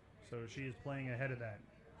 So she is playing ahead of that.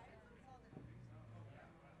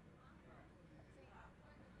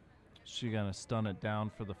 She gonna stun it down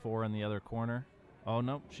for the 4 in the other corner. Oh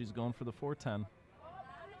no, she's going for the 410.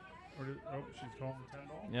 She's calling the 10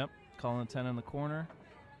 ball? Yep, calling 10 in the corner.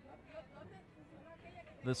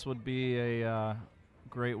 This would be a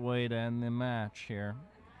great way to end the match here.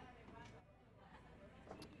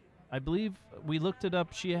 I believe we looked it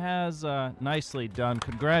up. She has nicely done.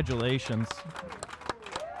 Congratulations.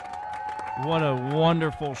 What a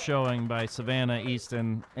wonderful showing by Savannah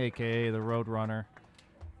Easton, a.k.a. the Roadrunner.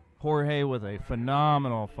 Jorge with a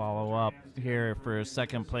phenomenal follow-up here for his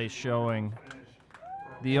second place showing.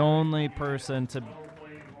 The only person to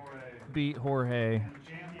beat Jorge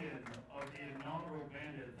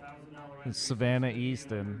is Savannah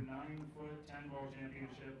Easton. 9-foot 10-ball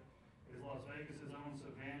championship is Las Vegas' own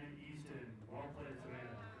Savannah Easton. Well played,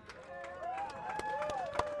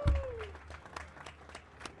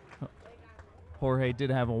 Savannah. Jorge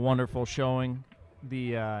did have a wonderful showing.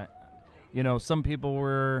 Some people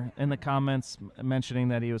were in the comments mentioning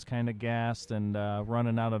that he was kind of gassed and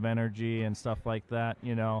running out of energy and stuff like that,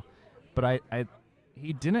 But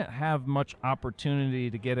he didn't have much opportunity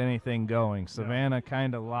to get anything going. Savannah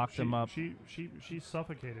kind of locked him up. She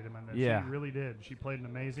suffocated him in this. Yeah. She really did. She played an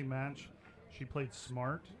amazing match. She played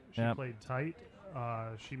smart. She Yep. played tight.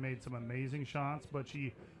 She made some amazing shots, but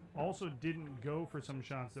she also didn't go for some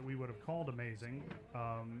shots that we would have called amazing.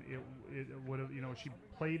 It would have, she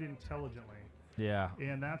played intelligently. Yeah.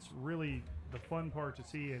 And that's really the fun part to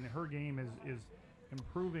see. And her game is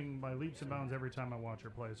improving by leaps and bounds every time I watch her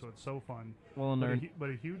play. So it's so fun. Well, But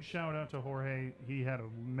a huge shout out to Jorge. He had a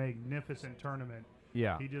magnificent tournament.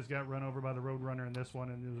 yeah. He just got run over by the Roadrunner in this one,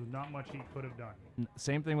 and there was not much he could have done.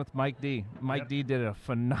 Same thing with Mike D. Mike Yep. D did a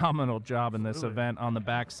phenomenal job in this Absolutely. event on the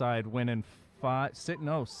backside, winning 6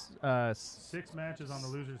 matches on the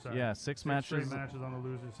loser side. Yeah, six straight matches. matches on the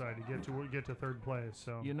loser side to get to third place.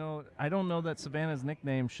 So I don't know that Savannah's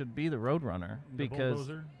nickname should be the Roadrunner the because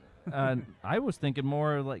bulldozer. I was thinking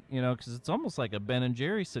more like, because it's almost like a Ben and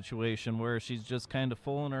Jerry situation where she's just kind of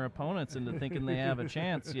fooling her opponents into thinking they have a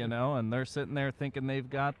chance, and they're sitting there thinking they've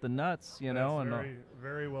got the nuts, That's and very,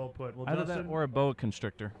 very well put. Well, either that Justin, or a boa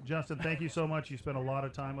constrictor. Justin, thank you so much. You spent a lot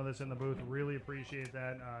of time with us in the booth. Really appreciate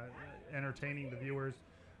that, entertaining the viewers.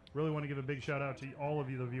 Really want to give a big shout out to all of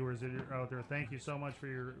you, the viewers that are out there. Thank you so much for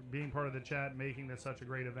your being part of the chat, making this such a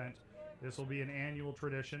great event. This will be an annual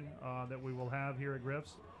tradition that we will have here at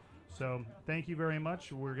Griffs. So thank you very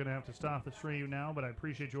much. We're going to have to stop the stream now, but I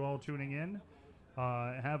appreciate you all tuning in.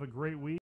 Have a great week.